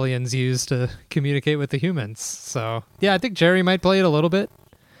the aliens use to communicate with the humans. So, yeah, I think Jerry might play it a little bit.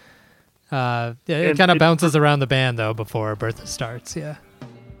 It kind of bounces around the band, though, before Bertha starts, yeah.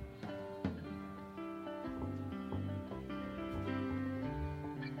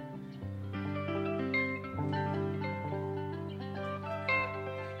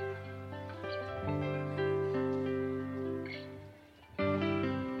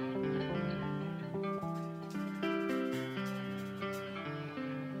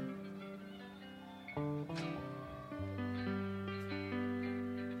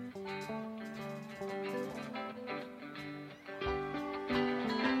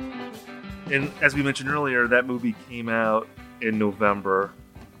 And as we mentioned earlier, that movie came out in November,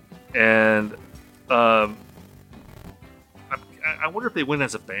 and I wonder if they went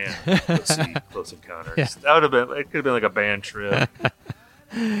as a band to see Close Encounters. Yeah. That would have been. It could have been like a band trip.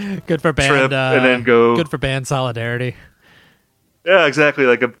 Good for band. Trip, and then go. Good for band solidarity. Yeah, exactly.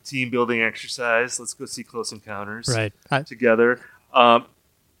 Like a team building exercise. Let's go see Close Encounters together. When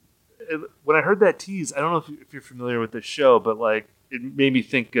I heard that tease, I don't know if you're familiar with this show, but like it made me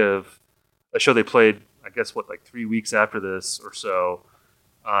think of a show they played, I guess, 3 weeks after this or so,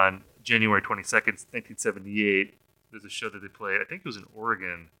 on January 22nd, 1978. There's a show that they played, I think it was in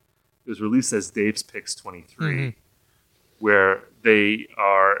Oregon. It was released as Dave's Picks 23, where they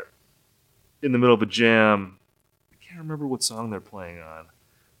are in the middle of a jam. I can't remember what song they're playing on,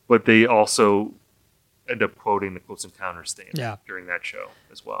 but they also end up quoting the Close Encounters theme during that show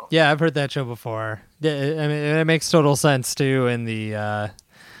as well. Yeah, I've heard that show before. I mean, it makes total sense, too, in the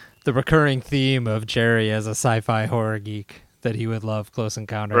recurring theme of Jerry as a sci-fi horror geek, that he would love Close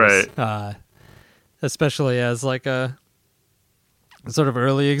Encounters. Right. Especially as like a sort of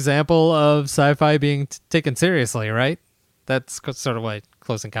early example of sci-fi being taken seriously, right? That's sort of why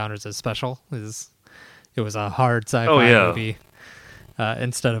Close Encounters is special. It was a hard sci-fi movie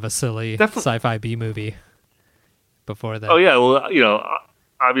instead of a silly sci-fi B movie before that. Oh yeah, well,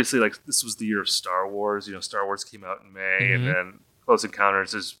 obviously, like this was the year of Star Wars. Star Wars came out in May, and then Close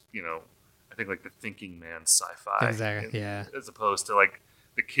Encounters is, I think like the thinking man sci-fi. Exactly, yeah. As opposed to like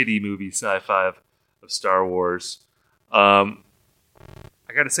the kiddie movie sci-fi of Star Wars. I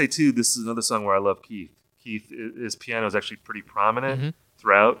got to say too, this is another song where I love Keith. His piano is actually pretty prominent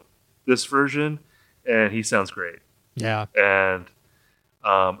throughout this version, and he sounds great. Yeah. And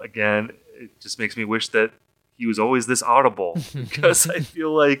again, it just makes me wish that he was always this audible, because I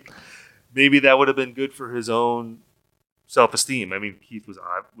feel like maybe that would have been good for his own self-esteem. I mean, Keith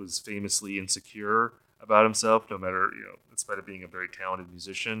was famously insecure about himself, no matter, in spite of being a very talented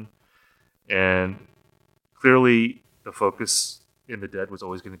musician. And clearly the focus in the Dead was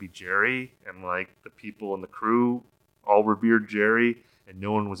always going to be Jerry, and like the people in the crew all revered Jerry, and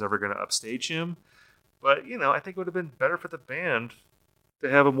no one was ever going to upstage him. But, I think it would have been better for the band to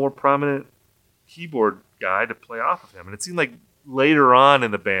have a more prominent keyboard guy to play off of him. And it seemed like later on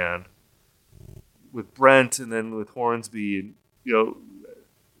in the band, with Brent and then with Hornsby, and it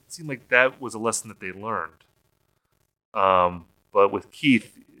seemed like that was a lesson that they learned. But with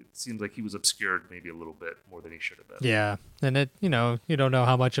Keith, it seemed like he was obscured maybe a little bit more than he should have been. Yeah, and it you don't know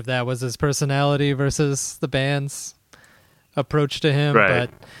how much of that was his personality versus the band's approach to him. Right.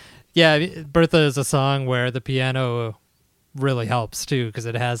 But yeah, Bertha is a song where the piano really helps too, because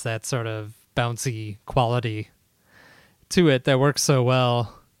it has that sort of bouncy quality to it that works so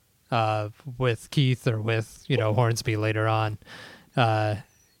well with Keith or with Hornsby later on.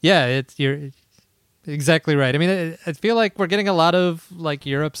 You're exactly right. I mean, I feel like we're getting a lot of like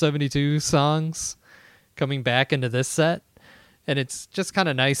Europe 72 songs coming back into this set, and it's just kind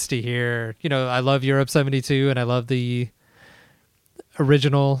of nice to hear. I love Europe 72, and I love the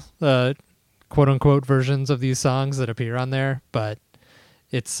original quote unquote versions of these songs that appear on there, but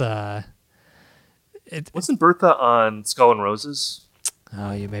it's wasn't Bertha on Skull and Roses?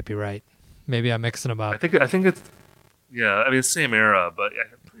 Oh, you may be right. Maybe I'm mixing them up. I think it's the same era, but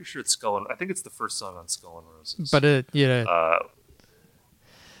I'm pretty sure it's I think it's the first song on Skull and Roses. But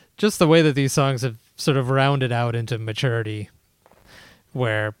just the way that these songs have sort of rounded out into maturity,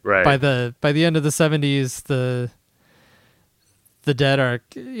 where by the end of the 70s, the Dead are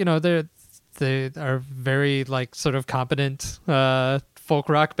they are very like sort of competent folk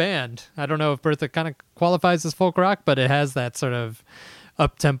rock band. I don't know if Bertha kind of qualifies as folk rock, but it has that sort of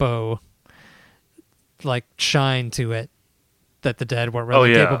up tempo like shine to it that the Dead weren't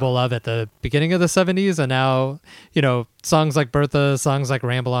really capable of at the beginning of the 70s. And now, songs like Bertha, songs like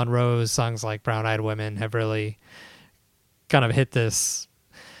Ramble on Rose, songs like Brown Eyed Women have really kind of hit this,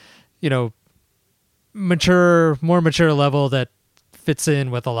 more mature level that fits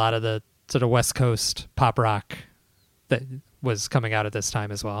in with a lot of the sort of West Coast pop rock that was coming out at this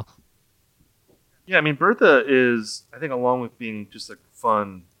time as well. Yeah, I mean, Bertha is, I think, along with being just a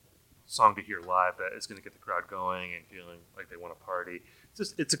fun song to hear live, that is going to get the crowd going and feeling like they want to party.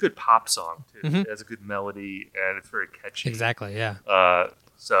 It's a good pop song too. Mm-hmm. It has a good melody and it's very catchy. Exactly, yeah.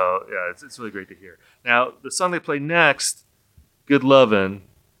 So yeah, it's really great to hear. Now the song they play next, "Good Lovin',"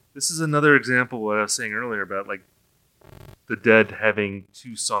 this is another example of what I was saying earlier about like the Dead having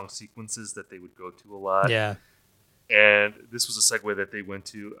two song sequences that they would go to a lot. Yeah. And this was a segue that they went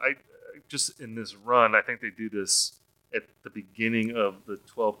to. I just in this run, I think they do this at the beginning of the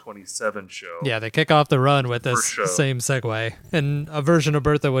 12/27 show. Yeah, they kick off the run with this same segue, and a version of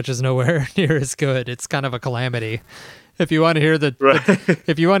Bertha which is nowhere near as good. It's kind of a calamity. If you want to hear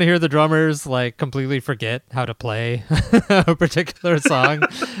if you want to hear the drummers like completely forget how to play a particular song,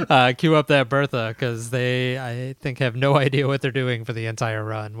 cue up that Bertha, because they, I think, have no idea what they're doing for the entire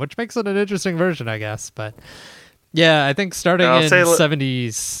run, which makes it an interesting version, I guess. But yeah, I think starting in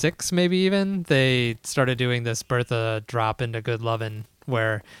 76, maybe even, they started doing this Bertha drop into Good Lovin',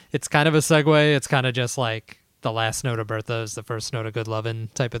 where it's kind of a segue. It's kind of just like the last note of Bertha is the first note of Good Lovin'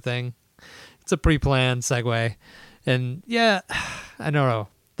 type of thing. It's a pre-planned segue. And yeah, I don't know.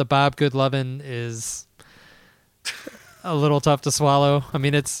 The Bob Good Lovin' is a little tough to swallow. I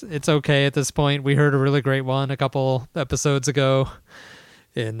mean, it's okay at this point. We heard a really great one a couple episodes ago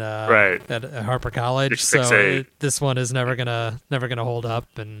in at Harper College. So this one is never gonna hold up.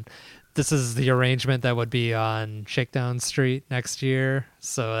 And this is the arrangement that would be on Shakedown Street next year.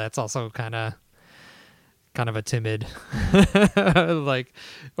 So that's also kind of a timid, like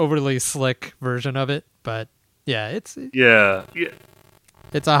overly slick version of it. But yeah, it's a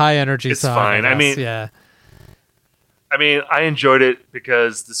high energy song. It's fine. I mean, yeah. I mean, I enjoyed it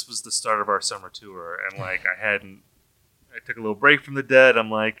because this was the start of our summer tour, and like I took a little break from the Dead.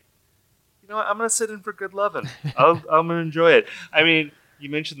 I'm like, you know what? I'm gonna sit in for Good Lovin'. I'm gonna enjoy it. I mean, you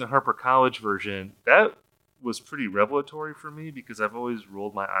mentioned the Harper College version. That was pretty revelatory for me because I've always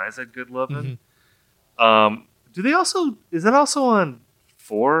rolled my eyes at Good Lovin'. Mm-hmm. Is that also on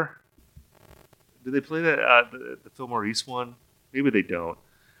 4? Do they play that the Fillmore East one? Maybe they don't.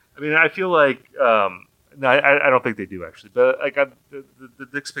 I mean, I feel like no, I don't think they do actually. But like the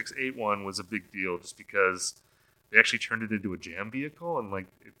Dick's Picks 8 one was a big deal just because they actually turned it into a jam vehicle and like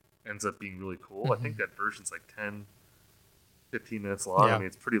it ends up being really cool. Mm-hmm. I think that version's like 10, 15 minutes long. Yeah. I mean,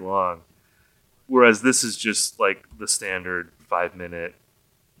 it's pretty long. Whereas this is just like the standard 5-minute,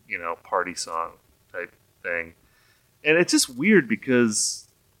 party song type thing. And it's just weird because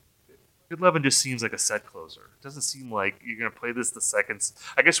Good Lovin' just seems like a set closer. It doesn't seem like you're going to play this the second.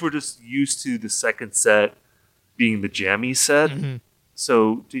 I guess we're just used to the second set being the jammy set. Mm-hmm.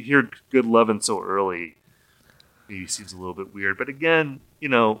 So to hear Good Lovin' so early maybe seems a little bit weird. But again,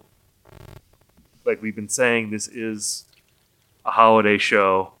 like we've been saying, this is a holiday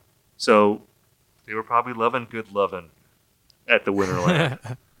show. So they were probably loving Good Lovin' at the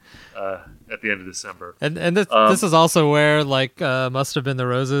Winterland at the end of December. And this is also where Must Have Been the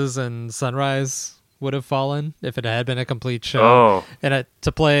Roses and Sunrise would have fallen if it had been a complete show. Oh. And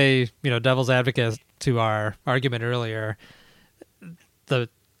to play, devil's advocate to our argument earlier,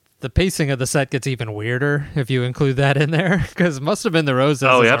 the pacing of the set gets even weirder if you include that in there, because Must Have Been the Roses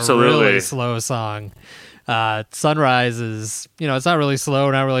is a really slow song. Sunrise is, it's not really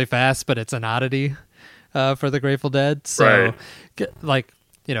slow, not really fast, but it's an oddity for the Grateful Dead. So,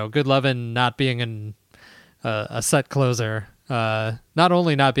 Good Lovin' not being a set closer, not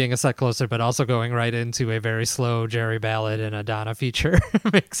only not being a set closer, but also going right into a very slow Jerry ballad and a Donna feature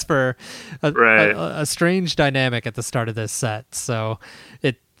makes for a strange dynamic at the start of this set. So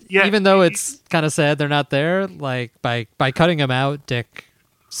even though it's kind of sad they're not there, by cutting them out, Dick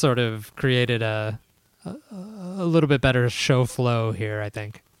sort of created a little bit better show flow here, I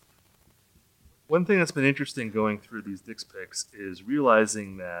think. One thing that's been interesting going through these Dick's picks is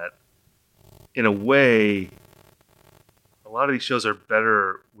realizing that, in a way, a lot of these shows are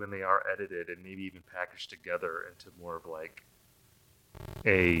better when they are edited and maybe even packaged together into more of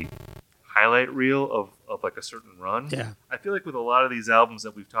a highlight reel of a certain run. Yeah. I feel like with a lot of these albums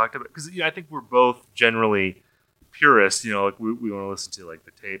that we've talked about, because I think we're both generally purists, we want to listen to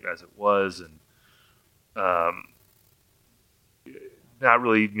the tape as it was, and not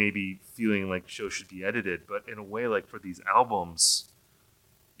really maybe feeling like shows should be edited, but in a way, for these albums,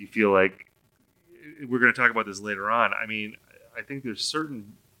 you feel like, we're going to talk about this later on. I mean, I think there's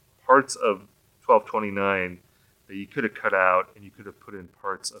certain parts of 12/29 that you could have cut out, and you could have put in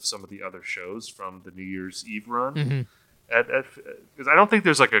parts of some of the other shows from the New Year's Eve run. Mm-hmm. Because I don't think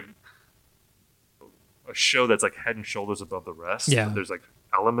there's a show that's head and shoulders above the rest. Yeah. There's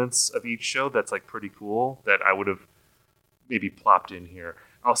elements of each show that's pretty cool that I would have maybe plopped in here.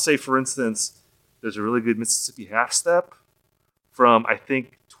 I'll say, for instance, there's a really good Mississippi Half Step from, I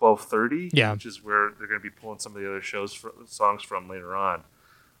think, 12:30, which is where they're going to be pulling some of the other songs from later on.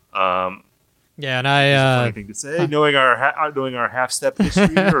 Yeah, and it's a funny thing to say, knowing our half step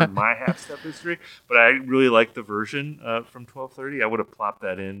history or my half step history, but I really like the version from 12:30. I would have plopped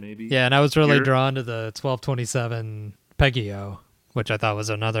that in maybe. Yeah, and I was really drawn to the 12:27 Peggy-O, which I thought was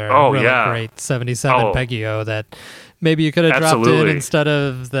anher great 77 Peggy-O that maybe you could have dropped in instead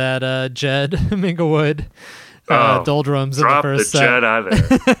of that Jed Minglewood doldrums in the first set. Jed out of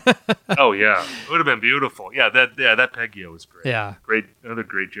there. Oh yeah, it would have been beautiful. Yeah, that Peggy-O was great. Yeah, another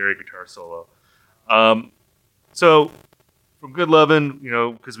great Jerry guitar solo. So from Good Lovin',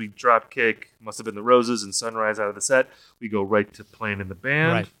 because we drop kick Must Have Been the Roses and Sunrise out of the set, we go right to Playing in the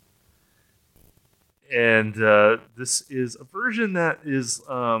Band. Right. And this is a version that is,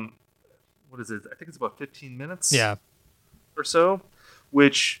 what is it? I think it's about 15 minutes or so,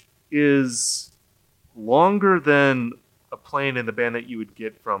 which is longer than a Playing in the Band that you would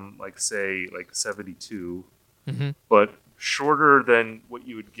get from, say, 72, but shorter than what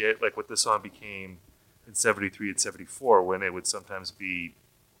you would get, what this song became in 73 and 74, when it would sometimes be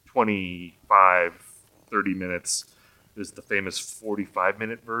 25, 30 minutes. There's the famous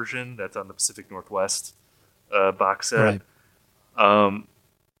 45-minute version that's on the Pacific Northwest box set. Right.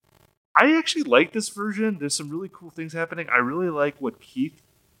 I actually like this version. There's some really cool things happening. I really like what Keith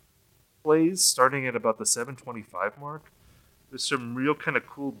plays, starting at about the 7:25 mark. There's some real kind of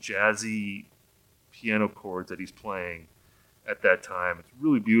cool jazzy piano chords that he's playing at that time. It's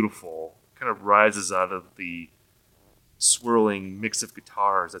really beautiful. Kind of rises out of the swirling mix of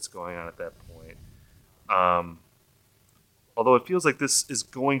guitars that's going on at that point. Although it feels like this is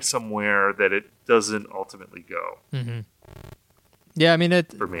going somewhere that it doesn't ultimately go. Mm-hmm. Yeah, I mean,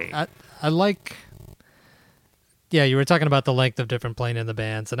 for me, I like. Yeah, you were talking about the length of different Playing in the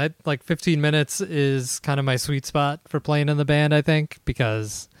Bands, and I 15 minutes is kind of my sweet spot for Playing in the Band, I think,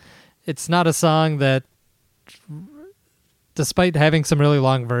 because it's not a song that, despite having some really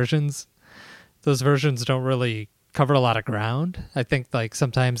long versions, those versions don't really cover a lot of ground. I think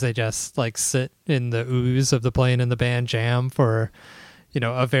sometimes they just sit in the ooze of the Playing in the Band jam for,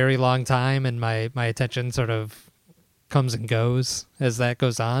 a very long time, and my attention sort of comes and goes as that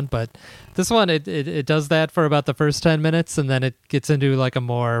goes on. But this one, it does that for about the first 10 minutes, and then it gets into like a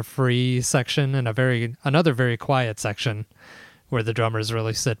more free section and another very quiet section where the drummers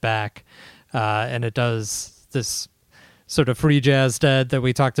really sit back. And it does this sort of free jazz dead that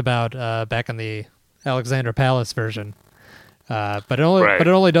we talked about back in the Alexander Palace version. But it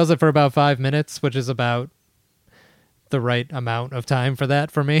only does it for about 5 minutes, which is about the right amount of time for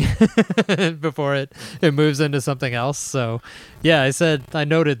that for me before it moves into something else. So yeah, I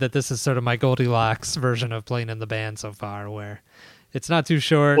noted that this is sort of my Goldilocks version of playing in the band so far, where it's not too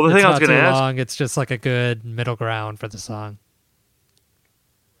short, it's not too long, it's just like a good middle ground for the song.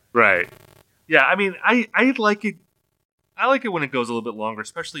 Right. Yeah, I mean, I like it. I like it when it goes a little bit longer,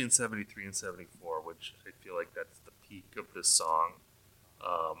 especially in 73 and 74, which I feel like that's the peak of this song,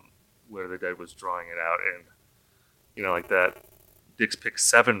 where the Dead was drawing it out. And, you know, like that Dick's Pick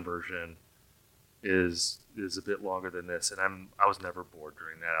 7 version is a bit longer than this. And I was never bored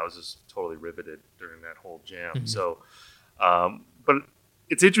during that. I was just totally riveted during that whole jam. Mm-hmm. So, but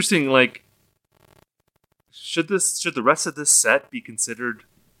it's interesting, like, should the rest of this set be considered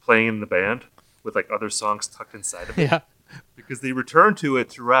playing in the band with like other songs tucked inside of it? Yeah. Because they return to it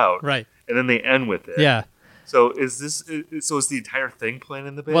throughout. Right. And then they end with it. Yeah. So is the entire thing playing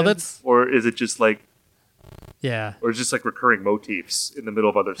in the band? Well, or is it just like, yeah, or is it just like recurring motifs in the middle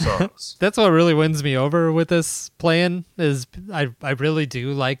of other songs? That's what really wins me over with this playing is I really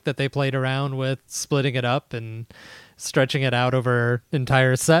do like that they played around with splitting it up and stretching it out over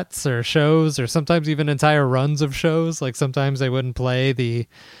entire sets or shows, or sometimes even entire runs of shows. Like sometimes they wouldn't play the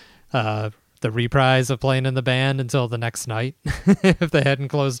reprise of playing in the band until the next night if they hadn't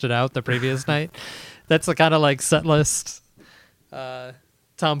closed it out the previous night. That's the kind of like set list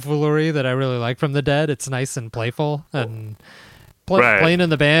tomfoolery that I really like from the Dead. It's nice and playful, and playing in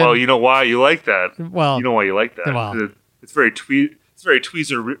the band. Well, you know why you like that. Well, you know why you like that. Well, it's very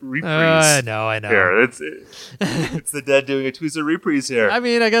Tweezer reprise. I know. Here. It's the Dead doing a Tweezer reprise here. I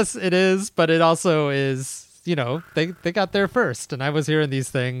mean, I guess it is, but it also is. You know, they got there first, and I was hearing these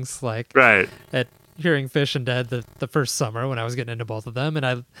things like at hearing Fish and Dead the first summer when I was getting into both of them,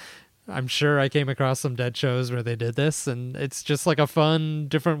 and I'm sure I came across some Dead shows where they did this, and it's just like a fun,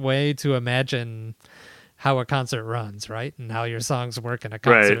 different way to imagine how a concert runs, right? And how your songs work in a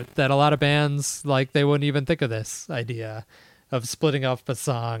concert. That a lot of bands, like, they wouldn't even think of this idea of splitting up a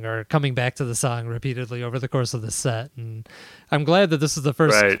song or coming back to the song repeatedly over the course of the set. And I'm glad that this is the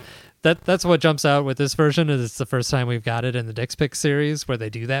first... That's what jumps out with this version, is it's the first time we've got it in the Dick's Pick series where they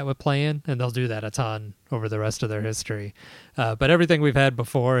do that with playing, and they'll do that a ton over the rest of their history. But everything we've had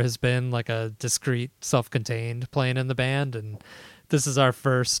before has been like a discrete, self-contained playing in the band, and this is our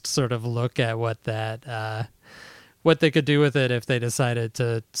first sort of look at what they could do with it if they decided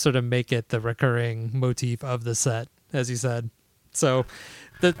to sort of make it the recurring motif of the set, as you said. So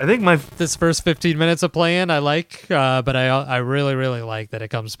I think this first 15 minutes of playing I like, but I really, really like that it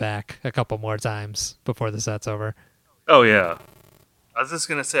comes back a couple more times before the set's over. Oh, yeah. I was just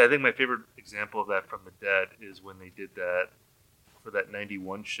going to say, I think my favorite example of that from the Dead is when they did that for that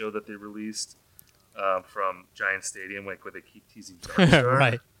 91 show that they released from Giant Stadium, like where they keep teasing Darkstar.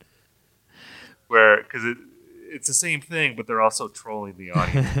 Right. Because it's the same thing, but they're also trolling the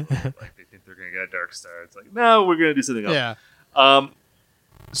audience. Like they think they're going to get a Darkstar. It's like, no, we're going to do something else. Yeah.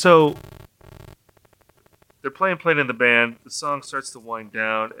 So they're playing in the band. The song starts to wind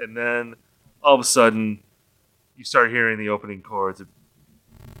down, and then all of a sudden, you start hearing the opening chords of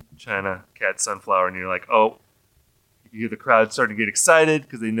China Cat Sunflower, and you're like, oh, you hear the crowd starting to get excited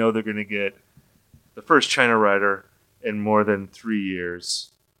because they know they're going to get the first China Rider in more than 3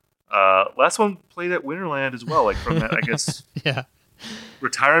 years. Last one played at Winterland as well, like from that, I guess,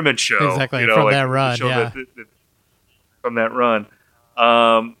 retirement show. Exactly, you know, from like that run, yeah. From that run.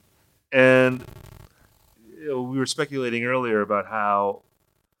 And you know, we were speculating earlier about how,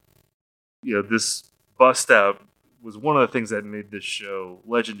 you know, this bust out was one of the things that made this show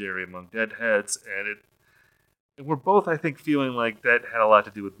legendary among Deadheads, and we're both, I think, feeling like that had a lot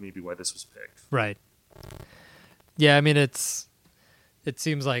to do with maybe why this was picked. Right. Yeah, I mean, it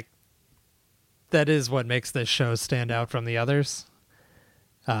seems like that is what makes this show stand out from the others,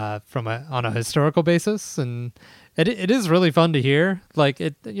 on a historical basis, and it is really fun to hear. Like,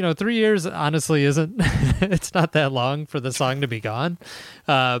 3 years honestly isn't it's not that long for the song to be gone,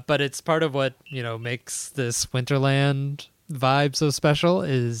 but it's part of what makes this Winterland vibe so special,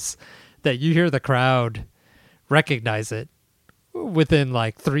 is that you hear the crowd recognize it within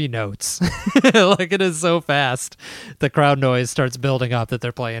like 3 notes. Like, it is so fast. The crowd noise starts building up that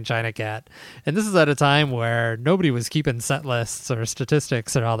they're playing China Cat. And this is at a time where nobody was keeping set lists or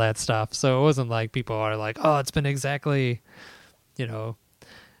statistics or all that stuff. So it wasn't like people are like, oh, it's been exactly,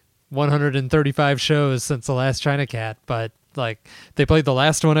 135 shows since the last China Cat. But like, they played the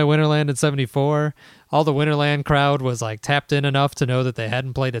last one at Winterland in 74. All the Winterland crowd was like tapped in enough to know that they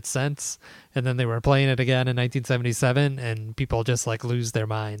hadn't played it since. And then they were playing it again in 1977, and people just like lose their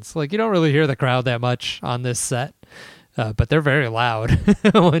minds. Like, you don't really hear the crowd that much on this set, but they're very loud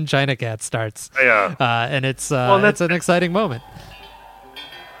when China Cat starts. Yeah. And it's an exciting moment.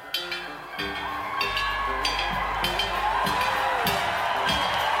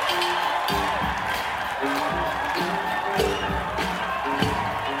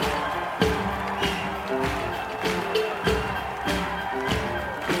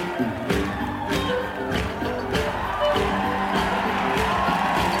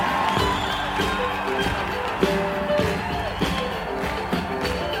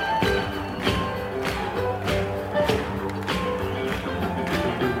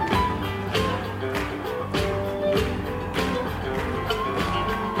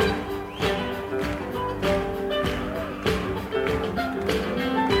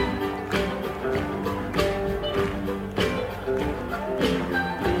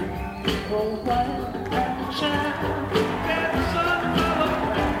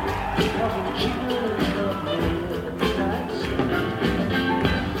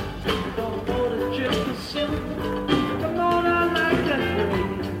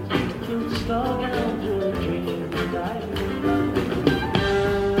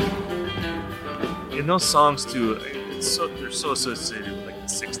 And those songs too, they're so associated with like the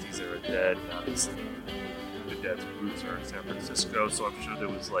 '60s era Dead. Obviously, the Dead's roots are in San Francisco, so I'm sure there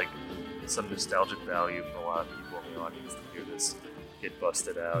was like some nostalgic value for a lot of people in the audience to hear this get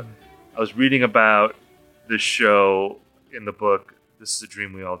busted out. I was reading about this show in the book "This Is a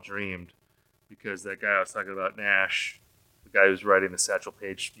Dream We All Dreamed" because that guy I was talking about, Nash, the guy who's writing the Satchel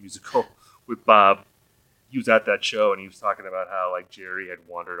Paige musical with Bob, he was at that show and he was talking about how like Jerry had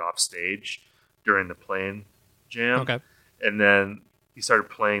wandered off stage during the plane jam. Okay. And then he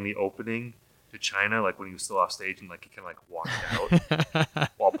started playing the opening to China, like when he was still off stage, and like he kind of like walked out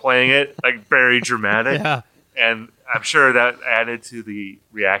while playing it, like very dramatic. Yeah. And I'm sure that added to the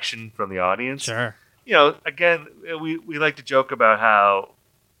reaction from the audience. Sure. Again, we like to joke about how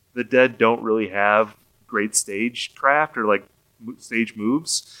the Dead don't really have great stage craft or like stage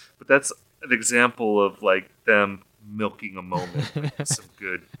moves, but that's an example of like them milking a moment with some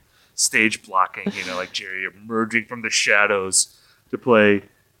good stage blocking, like Jerry emerging from the shadows to play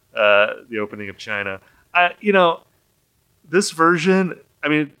the opening of China. This version, I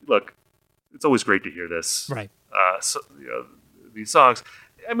mean, look, it's always great to hear this. Right. These songs.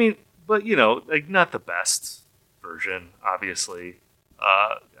 I mean, but, like not the best version, obviously.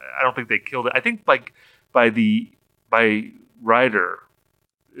 I don't think they killed it. I think by Ryder,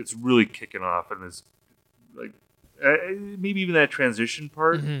 it's really kicking off and is like maybe even that transition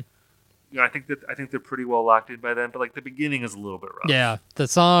part. Mm-hmm. I think they're pretty well locked in by then, but like the beginning is a little bit rough. Yeah, the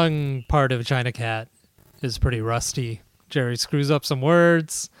song part of China Cat is pretty rusty. Jerry screws up some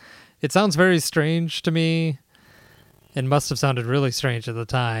words. It sounds very strange to me, and must have sounded really strange at the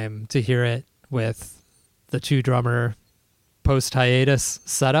time to hear it with the 2-drummer post-hiatus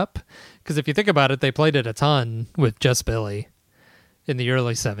setup. Because if you think about it, they played it a ton with just Billy in the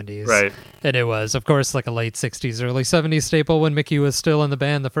early 70s. Right. And it was, of course, like a late 60s, early 70s staple when Mickey was still in the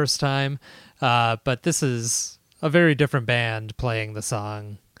band the first time. But this is a very different band playing the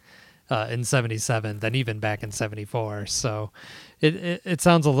song in 77 than even back in 74. So it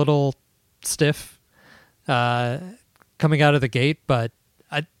sounds a little stiff coming out of the gate, but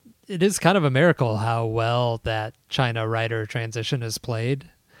it is kind of a miracle how well that China Ryder transition is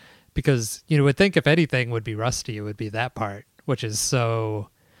played. Because you would think if anything would be rusty, it would be that part, which is so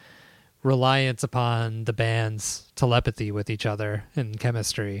reliant upon the band's telepathy with each other and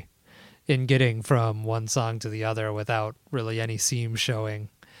chemistry in getting from one song to the other without really any seam showing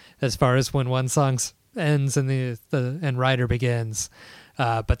as far as when one song ends and and Ryder begins.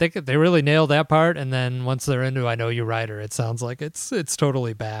 But they really nailed that part, and then once they're into "I Know You Ryder," it sounds like it's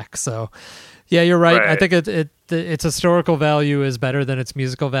totally back. So, yeah, you're right. I think its historical value is better than its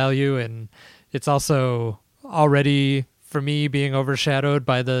musical value, and it's also already, for me, being overshadowed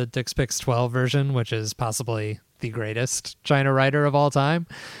by the Dick's Picks 12 version, which is possibly the greatest China Ryder of all time.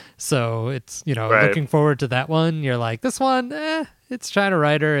 So it's looking forward to that one. You're like, this one, it's China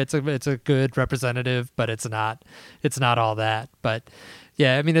Ryder. It's a good representative, but it's not all that. But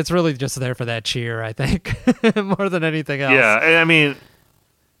Yeah, I mean, it's really just there for that cheer, I think, more than anything else. Yeah, and I mean,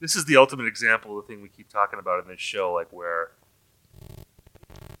 this is the ultimate example of the thing we keep talking about in this show, like where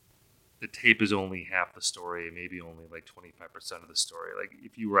the tape is only half the story, maybe only like 25% of the story. Like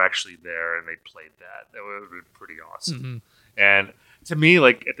if you were actually there and they played that would have been pretty awesome. Mm-hmm. And to me,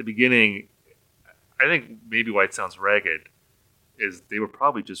 like at the beginning, I think maybe why it sounds ragged is they were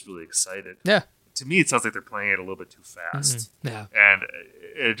probably just really excited. Yeah. To me, it sounds like they're playing it a little bit too fast. Mm-hmm. Yeah. And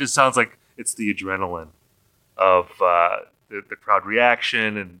it just sounds like it's the adrenaline of the crowd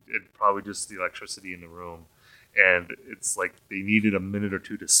reaction and probably just the electricity in the room. And it's like they needed a minute or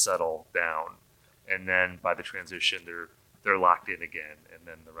two to settle down, and then by the transition they're locked in again, and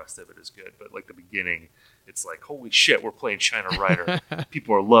then the rest of it is good. But like the beginning, it's like holy shit, we're playing China Rider.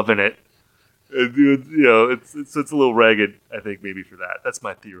 People are loving it. You know, it's a little ragged, I think, maybe for that. That's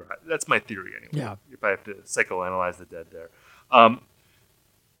my theory. That's my theory anyway. Yeah. If I have to psychoanalyze the dead there.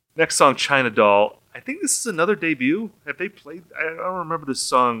 Next song, China Doll. I think this is another debut. Have they played? I don't remember this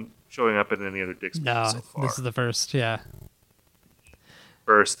song showing up in any other Dick's movies so far. This is the first, yeah.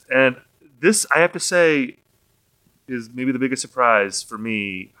 First. And this, I have to say, is maybe the biggest surprise for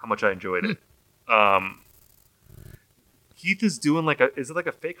me, how much I enjoyed it. Keith is doing is it like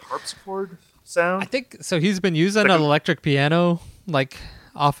a fake harpsichord sound? I think, so he's been using an electric piano, like,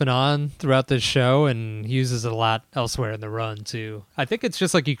 off and on throughout this show, and he uses it a lot elsewhere in the run too. I think it's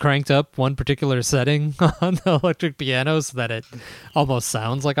just like he cranked up one particular setting on the electric piano so that it almost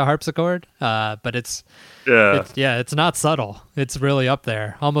sounds like a harpsichord. But it's not subtle. It's really up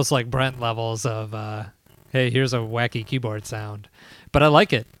there, almost like Brent levels of hey, here's a wacky keyboard sound. But I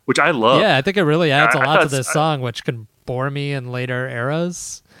like it, which I love. Yeah, I think it really adds a lot to this song, which can bore me in later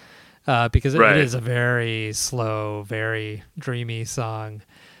eras. Because it is a very slow, very dreamy song.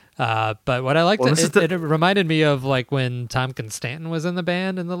 But what I liked, it reminded me of like when Tompkins Stanton was in the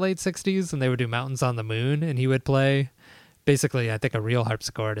band in the late 60s and they would do Mountains on the Moon and he would play basically, I think, a real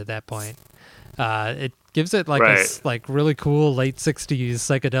harpsichord at that point. It gives it like this like really cool late 60s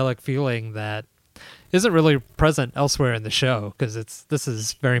psychedelic feeling that isn't really present elsewhere in the show because this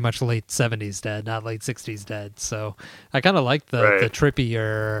is very much late 70s Dead, not late 60s Dead. So I kind of like the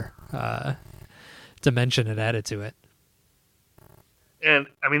trippier dimension it added to it. And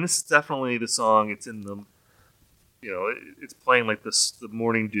I mean, this is definitely the song. It's in the, it's playing like the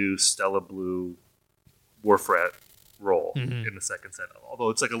Morning Dew, Stella Blue, Wharf Rat roll in the second set. Although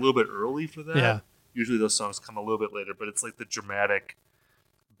it's like a little bit early for that. Yeah. Usually those songs come a little bit later, but it's like the dramatic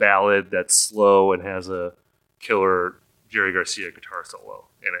ballad that's slow and has a killer Jerry Garcia guitar solo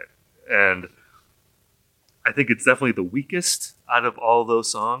in it. And I think it's definitely the weakest out of all those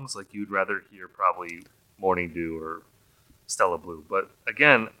songs. Like you'd rather hear probably Morning Dew or Stella Blue. But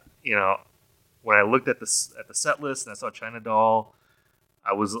again, when I looked at the set list and I saw China Doll,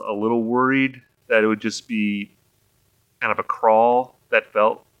 I was a little worried that it would just be kind of a crawl that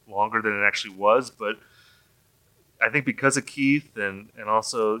felt longer than it actually was. But I think because of Keith and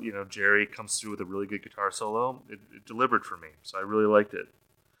also, Jerry comes through with a really good guitar solo, it delivered for me. So I really liked it.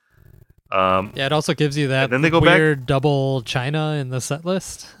 It also gives you that then they go weird double China in the set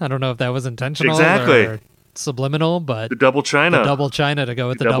list. I don't know if that was intentional or subliminal, but the double China to go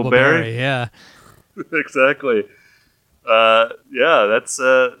with the double berry. Yeah, exactly. That's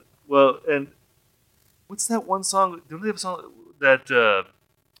well. And what's that one song? Don't they have a song that?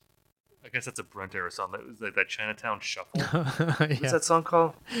 I guess that's a Brent era song. That was that Chinatown Shuffle. What's that song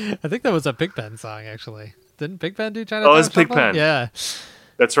called? I think that was a Pigpen song, actually. Didn't Pigpen do Chinatown? Oh, it's Shuffle? Pigpen. Yeah.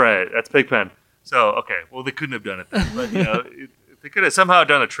 That's right. That's Pigpen. So, okay. Well, they couldn't have done it then. But, if they could have somehow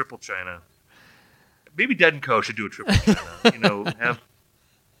done a triple China. Maybe Dead & Co. should do a triple China.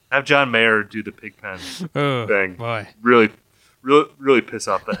 Have John Mayer do the Pigpen thing. Boy. Really, really, really piss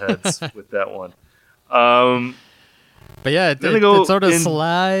off the heads with that one. But yeah, it sort of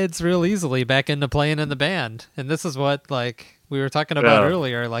slides real easily back into playing in the band. And this is what, like, we were talking about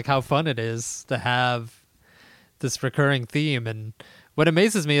earlier, like how fun it is to have this recurring theme. And what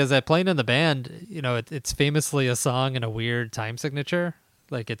amazes me is that playing in the band, it's famously a song in a weird time signature.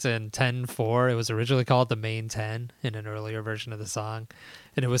 Like it's in 10/4. It was originally called the main 10 in an earlier version of the song.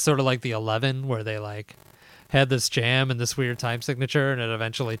 And it was sort of like the 11 where they like had this jam and this weird time signature and it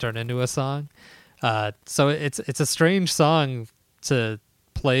eventually turned into a song. So it's a strange song to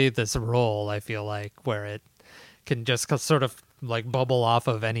play this role, I feel like, where it can just sort of like bubble off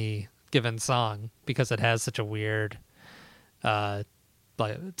of any given song because it has such a weird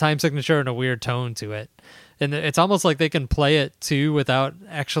like time signature and a weird tone to it. And it's almost like they can play it too without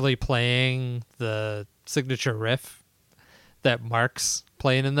actually playing the signature riff that Mark's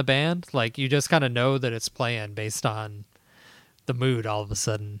playing in the band. Like you just kind of know that it's playing based on the mood all of a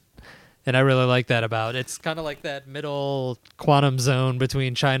sudden. And I really like that about it. It's kind of like that middle quantum zone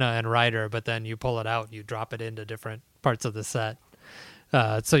between China and Rider, but then you pull it out and you drop it into different parts of the set.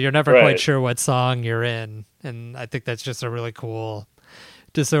 So you're never quite sure what song you're in. And I think that's just a really cool,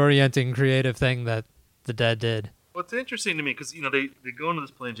 disorienting, creative thing that the Dead did. Well, it's interesting to me because, they go into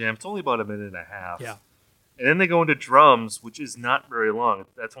this playing jam. It's only about a minute and a half. Yeah. And then they go into drums, which is not very long.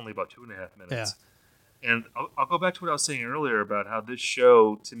 That's only about 2.5 minutes. Yeah. And I'll go back to what I was saying earlier about how this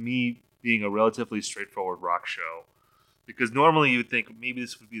show, to me, being a relatively straightforward rock show, because normally you would think maybe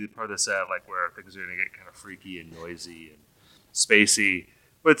this would be the part of the set like where things are going to get kind of freaky and noisy and spacey,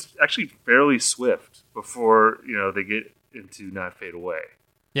 but it's actually fairly swift before they get into Not Fade Away.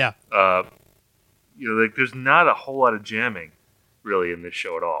 Yeah. Like there's not a whole lot of jamming really in this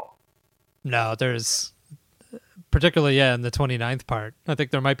show at all. No, there's particularly in the 29th part. I think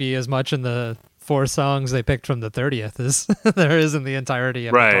there might be as much in the 4 songs they picked from the 30th as there is in the entirety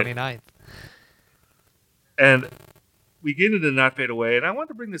of the 29th. And we get into Not Fade Away, and I wanted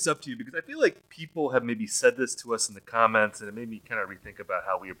to bring this up to you because I feel like people have maybe said this to us in the comments, and it made me kind of rethink about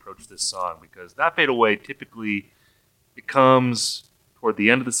how we approach this song, because Not Fade Away typically it comes toward the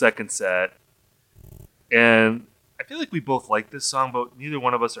end of the second set, and I feel like we both like this song, but neither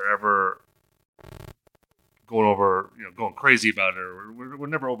one of us are ever going crazy about it, or we're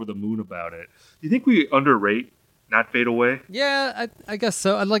never over the moon about it. Do you think we underrate Not Fade Away? Yeah, I guess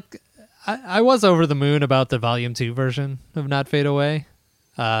so. I was over the moon about the Volume 2 version of Not Fade Away,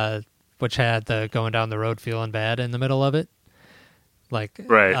 which had the Going Down the Road Feeling Bad in the middle of it.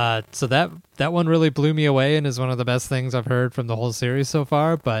 So that one really blew me away and is one of the best things I've heard from the whole series so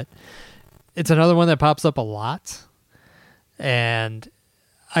far, but it's another one that pops up a lot. And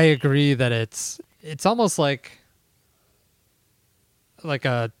I agree that it's almost like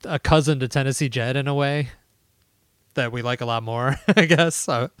a cousin to Tennessee Jet in a way that we like a lot more, I guess,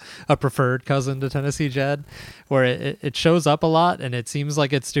 a preferred cousin to Tennessee Jet, where it shows up a lot and it seems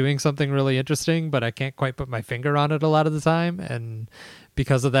like it's doing something really interesting, but I can't quite put my finger on it a lot of the time. And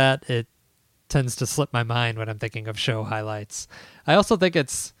because of that, it tends to slip my mind when I'm thinking of show highlights. I also think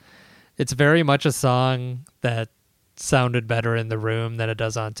it's very much a song that sounded better in the room than it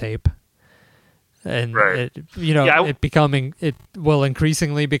does on tape. And it will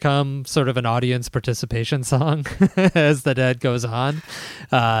increasingly become sort of an audience participation song as the Dead goes on.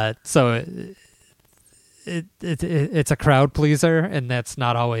 So it's a crowd pleaser, and that's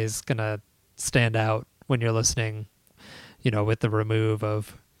not always gonna stand out when you're listening, with the remove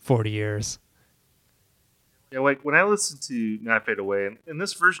of 40 years. Yeah, like when I listen to Not Fade Away, and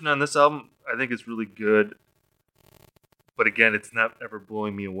this version on this album, I think is really good. But again, it's not ever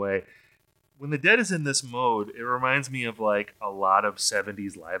blowing me away. When the Dead is in this mode, it reminds me of like a lot of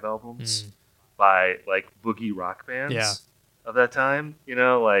 70s live albums by like boogie rock bands of that time.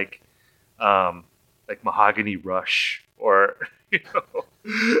 Like Mahogany Rush or the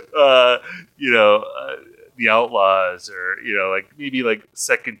Outlaws, or like maybe like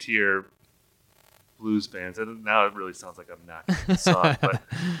second tier blues bands. And now it really sounds like I'm knocking the song, but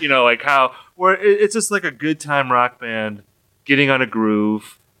like how where it's just like a good time rock band getting on a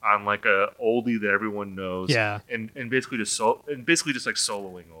groove on like a oldie that everyone knows, and basically just like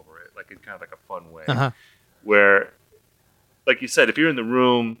soloing over it, like in kind of like a fun way, where, like you said, if you're in the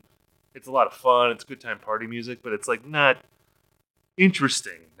room, it's a lot of fun, it's good time party music, but it's like not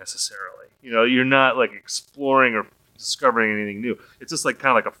interesting necessarily. You're not like exploring or discovering anything new. It's just like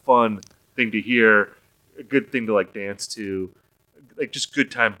kind of like a fun thing to hear, a good thing to like dance to, like just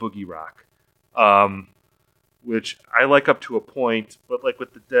good time boogie rock. Which I like up to a point, but like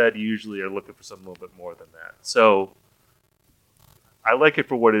with the Dead, you usually are looking for something a little bit more than that. So I like it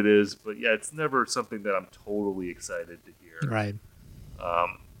for what it is, but yeah, it's never something that I'm totally excited to hear. Right.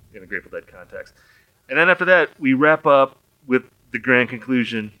 In a Grateful Dead context. And then after that, we wrap up with the grand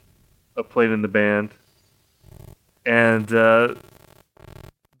conclusion of Playing in the Band. And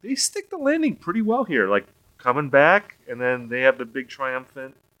they stick the landing pretty well here, like coming back, and then they have the big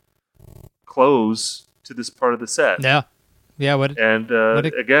triumphant close to this part of the set. Yeah. Again,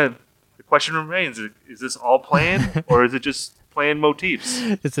 the question remains: is this all playing, or is it just playing motifs?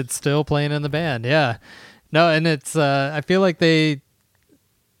 Is it still playing in the band? Yeah. No, and it's. I feel like I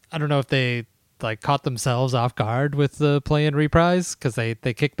don't know if they like caught themselves off guard with the play and reprise, because they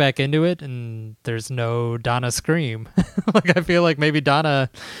kick back into it and there's no Donna scream. Like I feel like maybe Donna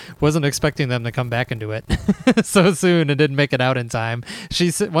wasn't expecting them to come back into it so soon and didn't make it out in time.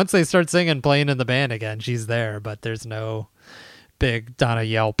 Once they start singing Playing in the Band again, she's there, but there's no big Donna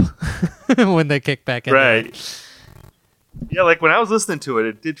yelp when they kick back into it. Yeah, like when I was listening to it,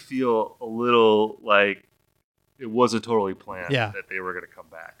 it did feel a little like it wasn't totally planned Yeah. that they were going to come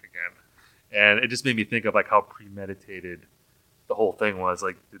back again. And it just made me think of like how premeditated the whole thing was.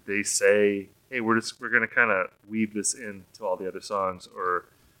 Like, did they say, hey, we're going to kind of weave this into all the other songs, or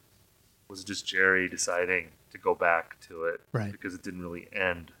was it just Jerry deciding to go back to it Right. because it didn't really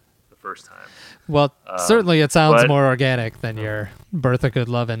end the first time? Well, certainly it sounds but- more organic than your Bertha Good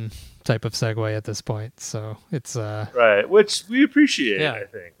Lovin' type of segue at this point. So it's Right, which we appreciate. Yeah. I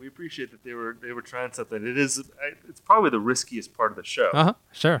think we appreciate that they were trying something. It's probably the riskiest part of the show.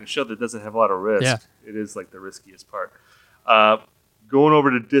 Sure. A show that doesn't have a lot of risk. Yeah. It is like the riskiest part. Going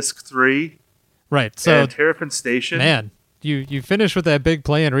over to disc 3. Right. So and Terrapin Station. Man, you finish with that big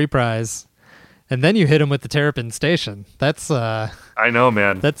play and reprise, and then you hit him with the Terrapin Station. That's I know,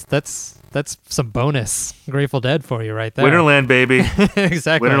 man. That's some bonus Grateful Dead for you right there. Winterland, baby.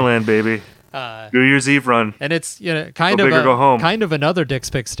 Exactly. Winterland, baby. New Year's Eve run. And it's Go big or go home. kind of another Dick's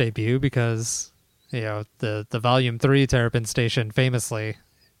Picks debut because the Volume 3 Terrapin Station famously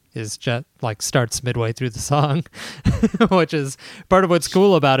is starts midway through the song, which is part of what's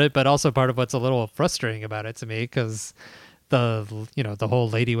cool about it, but also part of what's a little frustrating about it to me because the whole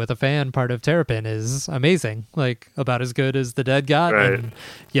Lady with a Fan part of Terrapin is amazing, like about as good as The Dead got, Right. and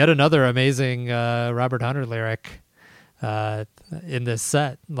yet another amazing Robert Hunter lyric in this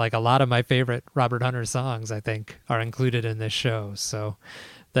set. Like a lot of my favorite Robert Hunter songs, I think, are included in this show, so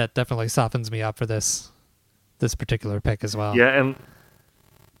that definitely softens me up for this particular pick as well. Yeah, and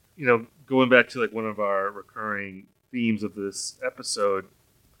going back to like one of our recurring themes of this episode,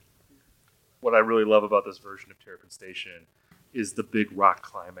 what I really love about this version of Terrapin Station is the big rock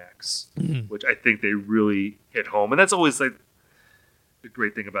climax, which I think they really hit home. And that's always like the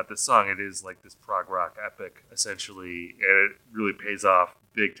great thing about this song. It is like this prog rock epic, essentially, and it really pays off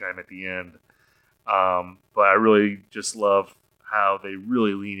big time at the end. But I really just love how they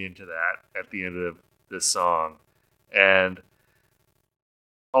really lean into that at the end of this song. And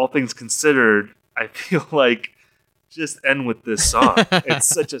all things considered, I feel like just end with this song. It's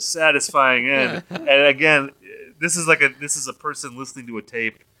such a satisfying end. And again, this is a person listening to a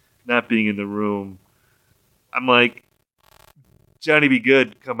tape, not being in the room. I'm like, Johnny Be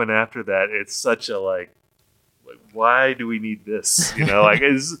Good coming after that. It's such a like why do we need this?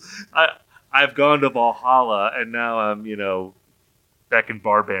 I've gone to Valhalla and now I'm back in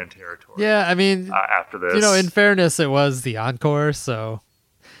bar band territory. Yeah, I mean, after this, in fairness, it was the encore, so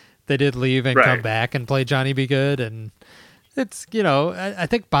they did leave and come back and play Johnny Be Good, and it's I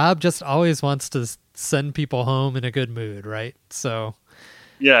think Bob just always wants to send people home in a good mood, right? So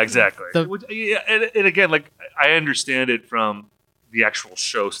yeah, exactly. And again, like I understand it from the actual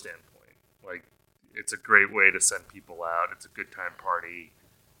show standpoint. Like it's a great way to send people out. It's a good time party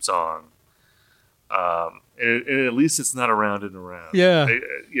song. And at least it's not around and around. Yeah,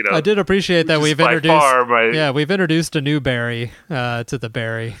 I did appreciate that we've introduced a new Barry to the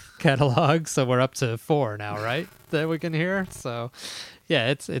Barry catalog, so we're up to 4 now, right? That we can hear. So, yeah,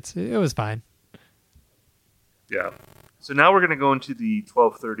 it was fine. Yeah. So now we're gonna go into the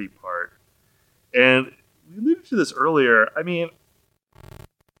 12:30 part, and we alluded to this earlier. I mean,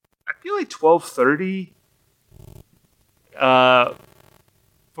 I feel like 12:30.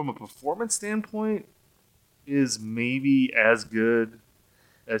 From a performance standpoint, is maybe as good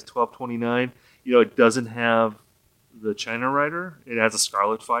as 12:29. It doesn't have the China Rider. It has a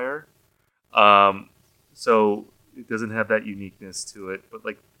Scarlet Fire. So it doesn't have that uniqueness to it. But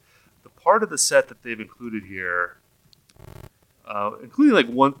like the part of the set that they've included here, including like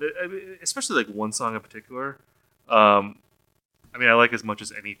especially like one song in particular, I like as much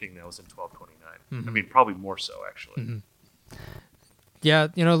as anything that was in 12:29. Mm-hmm. I mean, probably more so actually. Mm-hmm. Yeah,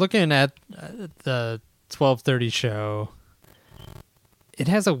 looking at the 12:30 show, it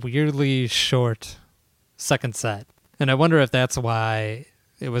has a weirdly short second set, and I wonder if that's why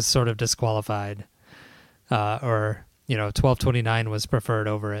it was sort of disqualified, or 12:29 was preferred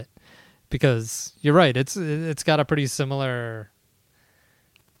over it, because you're right, it's got a pretty similar.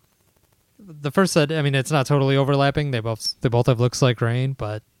 The first set, it's not totally overlapping. They both have Looks Like Rain,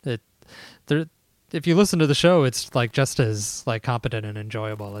 but if you listen to the show, it's like just as like competent and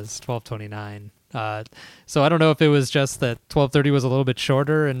enjoyable as 12:29. So I don't know if it was just that 12:30 was a little bit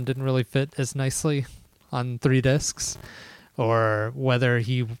shorter and didn't really fit as nicely on 3 discs, or whether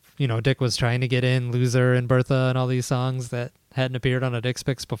Dick was trying to get in Loser and Bertha and all these songs that hadn't appeared on a Dick's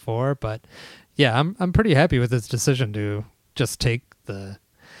Picks before. But yeah, I'm pretty happy with his decision to just take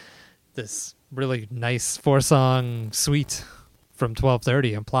this really nice 4-song suite from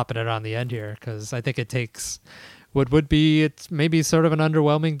 12:30 and plopping it on the end here, because I think it takes what would be it's maybe sort of an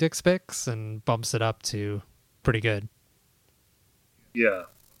underwhelming Dick's Picks and bumps it up to pretty good. Yeah.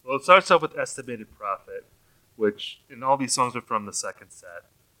 Well, it starts off with Estimated Profit, and all these songs are from the second set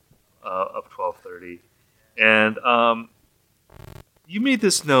of 1230. And you made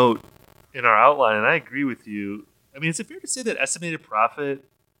this note in our outline, and I agree with you. I mean, is it fair to say that Estimated Prophet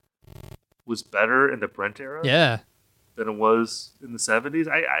was better in the Brent era? Yeah. Than it was in the 70s?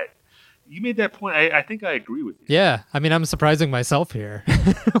 You made that point. I think I agree with you. Yeah. I mean, I'm surprising myself here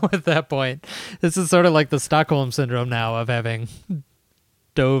with that point. This is sort of like the Stockholm Syndrome now of having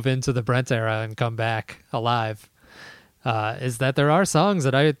dove into the Brent era and come back alive. Is that there are songs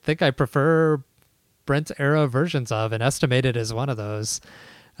that I think I prefer Brent era versions of, and Estimated is one of those.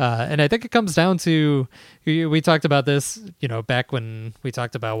 And I think it comes down to, we talked about this, back when we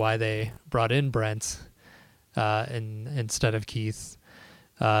talked about why they brought in Brent instead of Keith,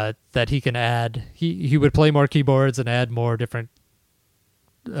 that he can add, he would play more keyboards and add more different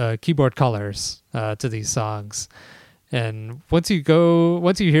keyboard colors to these songs. And once you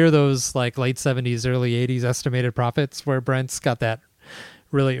hear those like late 70s, early 80s Estimated Prophets where Brent's got that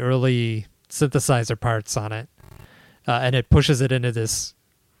really early synthesizer parts on it, and it pushes it into this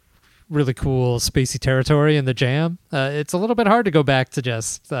really cool spacey territory in the jam, it's a little bit hard to go back to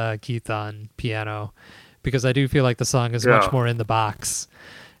just Keith on piano, because I do feel like the song is much more in the box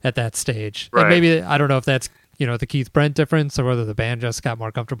at that stage. Right. And maybe, I don't know if that's, the Keith Brent difference or whether the band just got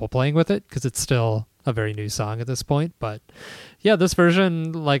more comfortable playing with it, because it's still a very new song at this point. But yeah, this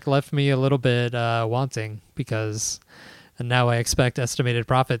version left me a little bit wanting, because now I expect Estimated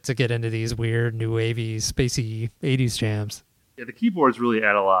Prophet to get into these weird new wavy spacey 80s jams. Yeah, the keyboards really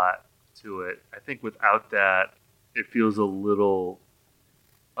add a lot to it. I think without that, it feels a little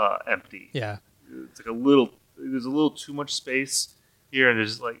empty. Yeah, it's like there's a little too much space here, and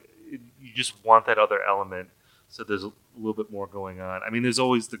there's you just want that other element. So there's a little bit more going on. I mean, there's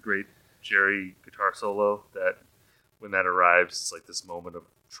always the great Jerry guitar solo that when that arrives, it's like this moment of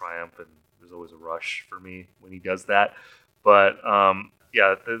triumph, and there's always a rush for me when he does that. But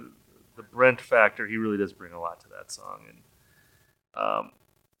yeah, the Brent factor, he really does bring a lot to that song, and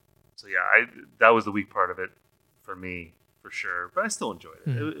so yeah, that was the weak part of it for me for sure. But I still enjoyed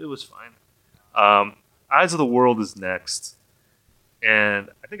it. It was fine. Eyes of the World is next, and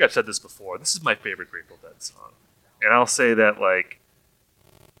I think I've said this before. This is my favorite Grateful Dead song, and I'll say that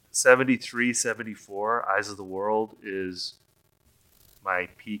 73, 74, Eyes of the World is my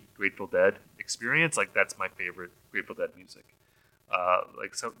peak Grateful Dead experience. That's my favorite Grateful Dead music.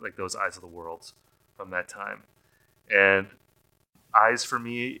 Like those Eyes of the Worlds from that time. And Eyes for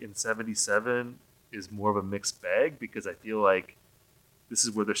me in 77 is more of a mixed bag, because I feel like this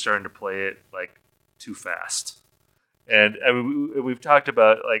is where they're starting to play it too fast. And I mean, we've talked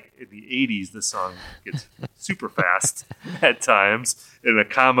about in the 80s, this song gets super fast at times in a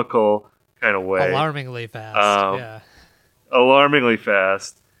comical kind of way. Alarmingly fast. Yeah. Alarmingly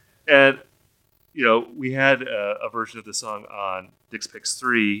fast. And, we had a version of the song on Dick's Picks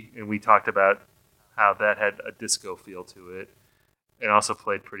 3, and we talked about how that had a disco feel to it and also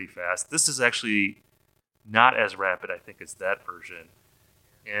played pretty fast. This is actually not as rapid, I think, as that version.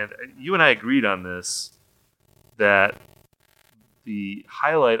 And you and I agreed on this, that the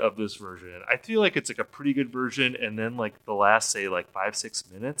highlight of this version, I feel like it's a pretty good version, and then the last, say,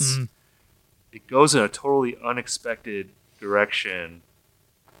 5-6 minutes, it goes in a totally unexpected direction,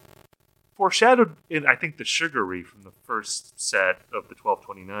 foreshadowed in, I think, the Sugary from the first set of the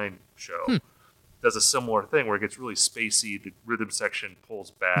 1229 show. Does a similar thing where it gets really spacey, the rhythm section pulls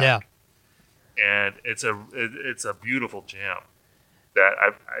back. Yeah. And it's a beautiful jam that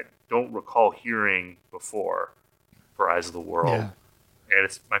I don't recall hearing before for Eyes of the World. Yeah. And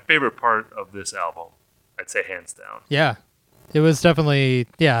it's my favorite part of this album, I'd say, hands down. Yeah. It was definitely,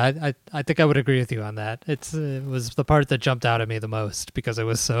 I think I would agree with you on that. It was the part that jumped out at me the most, because it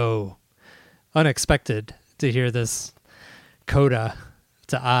was so unexpected to hear this coda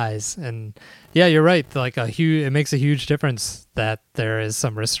to Eyes. And yeah, you're right. It makes a huge difference that there is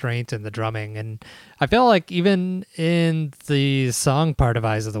some restraint in the drumming. And I feel like even in the song part of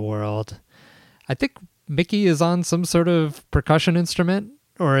Eyes of the World, I think Mickey is on some sort of percussion instrument,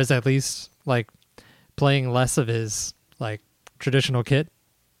 or is at least playing less of his traditional kit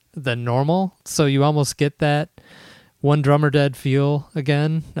than normal. So you almost get that One Drummer Dead feel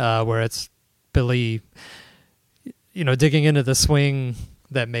again, where it's Billy, digging into the swing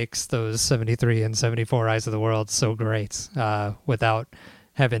that makes those 73 and 74 Eyes of the World so great, without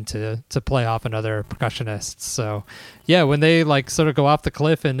having to play off another percussionist. So yeah, when they sort of go off the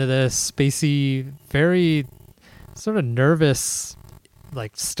cliff into this spacey, very sort of nervous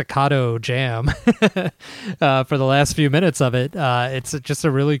staccato jam for the last few minutes of it, it's just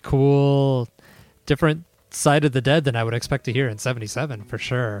a really cool, different side of the Dead than I would expect to hear in 77 for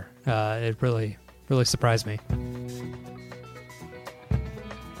sure. It really really surprised me.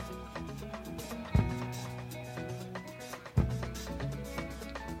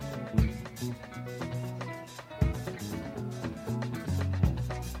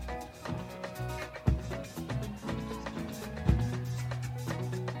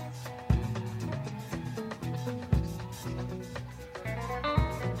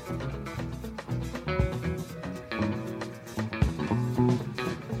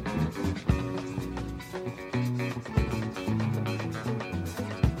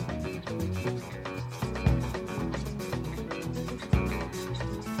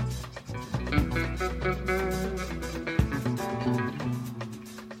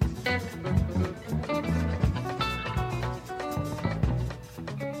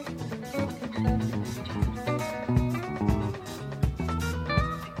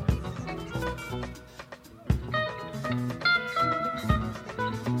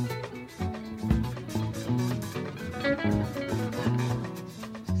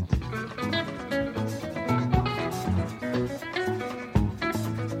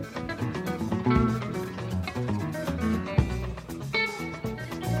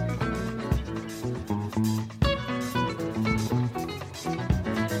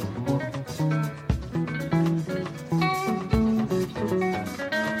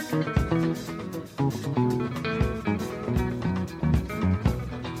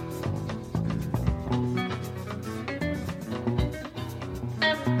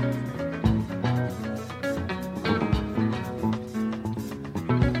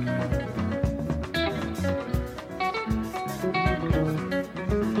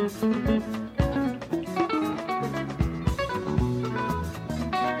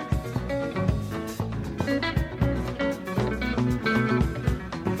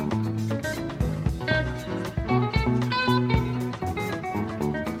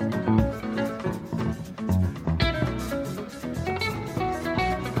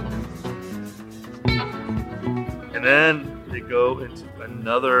 And then they go into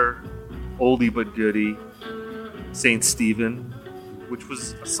another oldie but goodie, Saint Stephen, which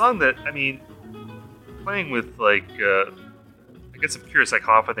was a song that, I mean, playing with, like, I guess I'm curious like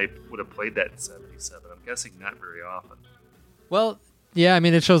how often they would have played that in 77. I'm guessing not very often. Well, yeah, I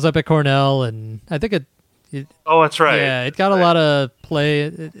mean, it shows up at Cornell, and I think it oh, that's right. Yeah, it got a lot of play.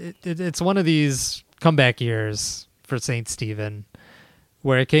 It's one of these comeback years for Saint Stephen,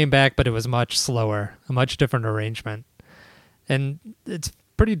 where it came back, but it was much slower, a much different arrangement. And it's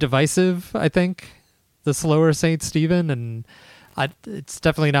pretty divisive, I think, the slower Saint Stephen, and it's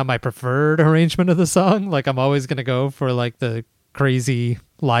definitely not my preferred arrangement of the song. Like, I'm always going to go for, like, the crazy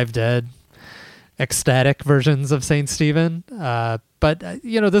Live Dead, ecstatic versions of Saint Stephen. But,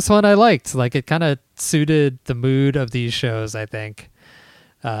 you know, this one I liked. Like, it kind of suited the mood of these shows, I think.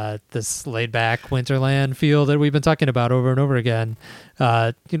 This laid-back Winterland feel that we've been talking about over and over again.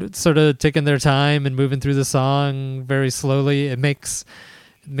 You know, sort of taking their time and moving through the song very slowly. It makes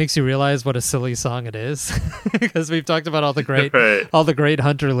you realize what a silly song it is, because we've talked about all the great all the great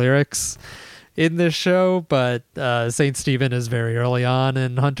Hunter lyrics in this show, but Saint Stephen is very early on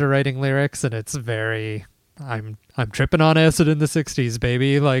in Hunter writing lyrics, and it's very I'm tripping on acid in the 60s,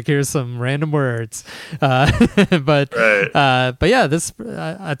 baby. Like, here's some random words. But yeah,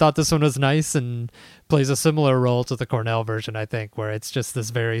 I thought this one was nice and plays a similar role to the Cornell version, I think, where it's just this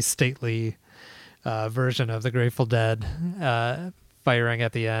very stately version of the Grateful Dead firing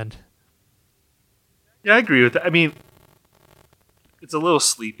at the end. Yeah, I agree with that. I mean, it's a little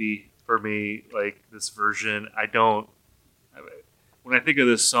sleepy for me, like, this version. When I think of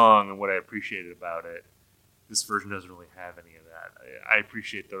this song and what I appreciated about it, this version doesn't really have any of that. I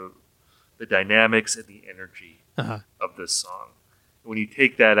appreciate the dynamics and the energy of this song. When you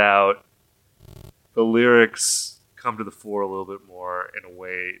take that out, the lyrics come to the fore a little bit more in a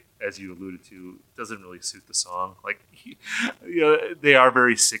way, as you alluded to, doesn't really suit the song. Like, you know, they are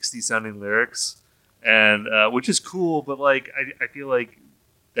very 60s sounding lyrics, and which is cool, but like I feel like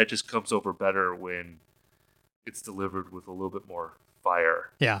that just comes over better when it's delivered with a little bit more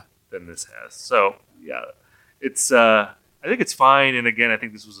fire than this has. So yeah, it's I think it's fine, and again, I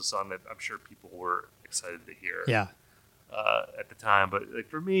think this was a song that I'm sure people were excited to hear at the time, but like,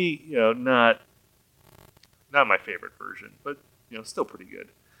 for me, you know, not my favorite version, but, you know, still pretty good.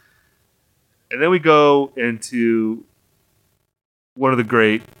 And then we go into one of the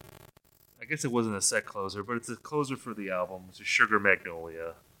great, I guess it wasn't a set closer, but it's a closer for the album, which is Sugar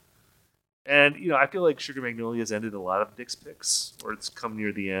Magnolia. And, you know, I feel like Sugar Magnolia has ended a lot of Dick's Picks, or it's come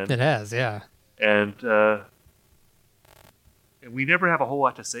near the end. It has, yeah. And we never have a whole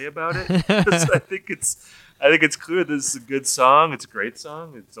lot to say about it. I think it's clear this is a good song. It's a great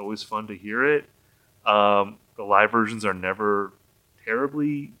song. It's always fun to hear it. The live versions are never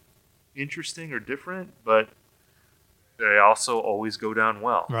terribly interesting or different, but they also always go down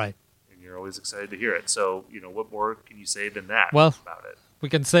well. Right. And you're always excited to hear it. So, what more can you say than that about it? We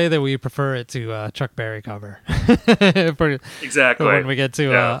can say that we prefer it to Chuck Berry cover. Exactly. When we get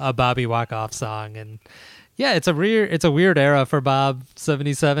to a Bobby walk-off song. And yeah, it's a weird era for Bob,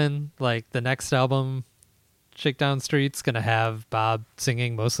 77. Like the next album, Shakedown Street's going to have Bob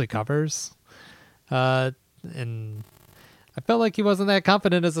singing mostly covers. And I felt like he wasn't that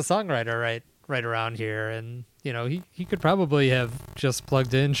confident as a songwriter right around here. And, he could probably have just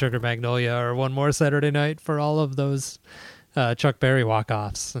plugged in Sugar Magnolia or One More Saturday Night for all of those Chuck Berry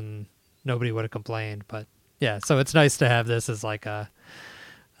walk-offs, and nobody would have complained. But yeah, so it's nice to have this as like a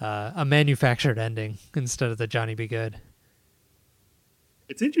manufactured ending instead of the Johnny B. Good.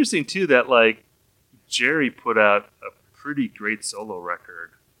 It's interesting too that like Jerry put out a pretty great solo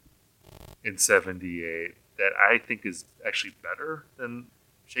record in '78 that I think is actually better than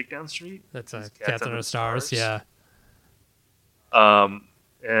Shakedown Street. That's Cats Under the Stars, yeah. And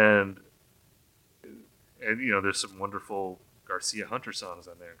there's some wonderful Garcia Hunter songs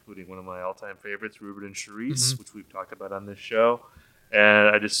on there, including one of my all-time favorites, Ruben and Charisse, which we've talked about on this show. And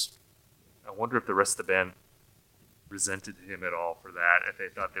I wonder if the rest of the band resented him at all for that, if they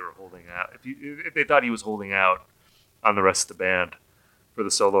thought they were holding out, if they thought he was holding out on the rest of the band for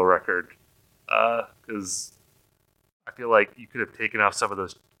the solo record, because I feel like you could have taken off some of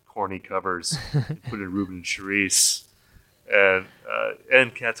those corny covers and put in Ruben and Charisse.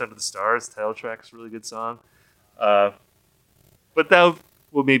 And Cats Under the Stars, title track's a really good song. But that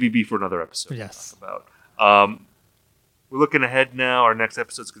will maybe be for another episode. Yes. To talk about. We're looking ahead now. Our next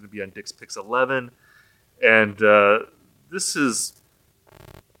episode is going to be on Dick's Picks 11. And this is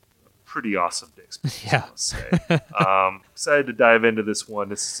a pretty awesome Dick's Picks, yeah. I must say. Excited to dive into this one.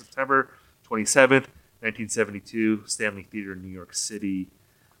 This is September 27th, 1972, Stanley Theater in New York City.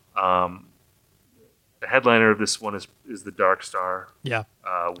 The headliner of this one is the Dark Star. Yeah.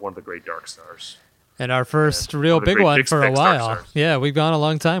 One of the great Dark Stars. And our first real big one for a while. Yeah, we've gone a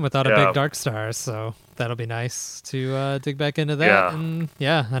long time without a big Dark Star, so that'll be nice to dig back into that.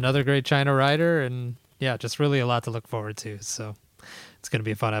 Yeah. And another great China Rider, and just really a lot to look forward to. So it's going to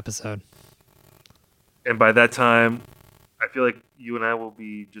be a fun episode. And by that time, I feel like you and I will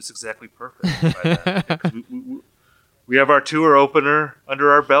be just exactly perfect. By that. We have our tour opener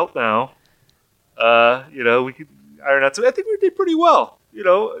under our belt now. We could iron out. So I think we did pretty well. We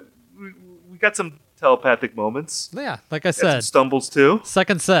got some telepathic moments. Yeah, like I said, some stumbles too.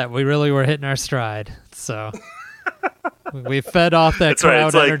 Second set, we really were hitting our stride. So we fed off that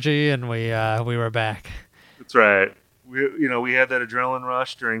crowd energy, and we were back. That's right. We had that adrenaline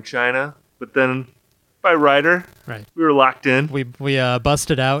rush during China, but then by Rider, right, we were locked in. We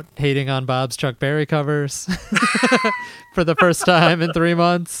busted out hating on Bob's Chuck Berry covers for the first time in 3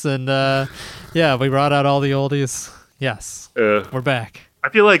 months, and we brought out all the oldies. Yes, we're back. I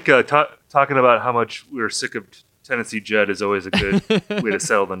feel like talking about how much we were sick of Tennessee Jet is always a good way to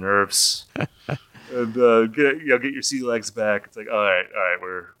settle the nerves. And get your sea legs back. It's like, all right,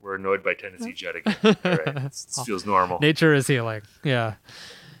 we're annoyed by Tennessee Jet again. All right, it feels normal. Nature is healing. Yeah.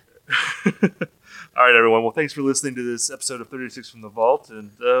 All right, everyone. Well, thanks for listening to this episode of 36 from the Vault,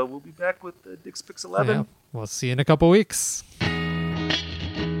 and we'll be back with Dick's Picks 11. Yeah, we'll see you in a couple weeks.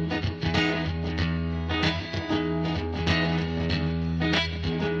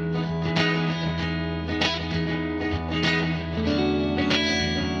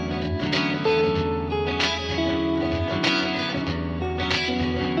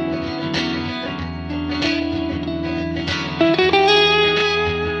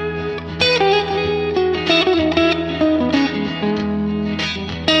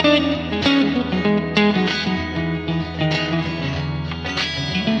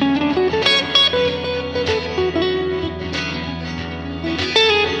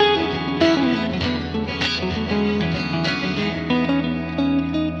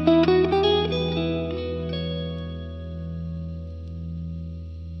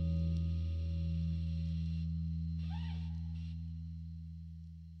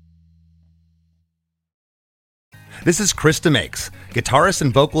 This is Krista Makes, guitarist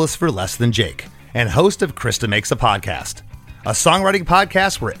and vocalist for Less Than Jake, and host of Krista Makes a Podcast, a songwriting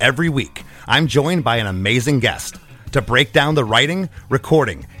podcast where every week I'm joined by an amazing guest to break down the writing,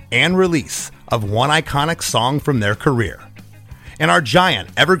 recording, and release of one iconic song from their career. In our giant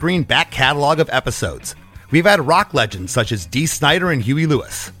evergreen back catalog of episodes, we've had rock legends such as Dee Snider and Huey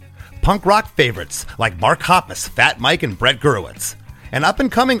Lewis, punk rock favorites like Mark Hoppus, Fat Mike, and Brett Gurewitz, and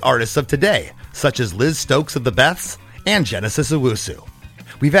up-and-coming artists of today such as Liz Stokes of the Beths and Genesis Owusu.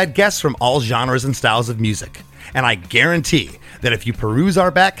 We've had guests from all genres and styles of music, and I guarantee that if you peruse our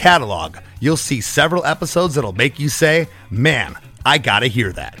back catalog, you'll see several episodes that'll make you say, man, I gotta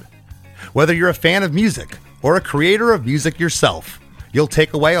hear that. Whether you're a fan of music or a creator of music yourself, you'll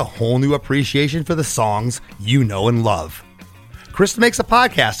take away a whole new appreciation for the songs you know and love. Krista Makes a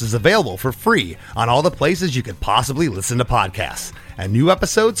Podcast is available for free on all the places you could possibly listen to podcasts, and new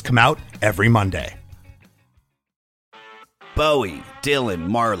episodes come out every Monday. Bowie, Dylan,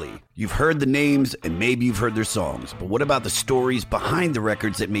 Marley. You've heard the names and maybe you've heard their songs, but what about the stories behind the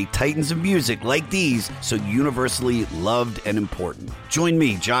records that made titans of music like these so universally loved and important? Join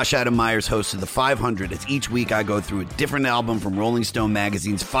me, Josh Adam Myers, host of The 500, as each week I go through a different album from Rolling Stone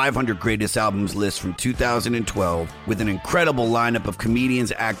magazine's 500 Greatest Albums list from 2012 with an incredible lineup of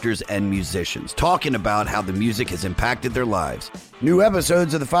comedians, actors, and musicians talking about how the music has impacted their lives. New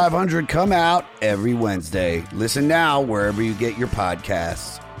episodes of The 500 come out every Wednesday. Listen now wherever you get your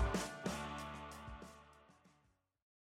podcasts.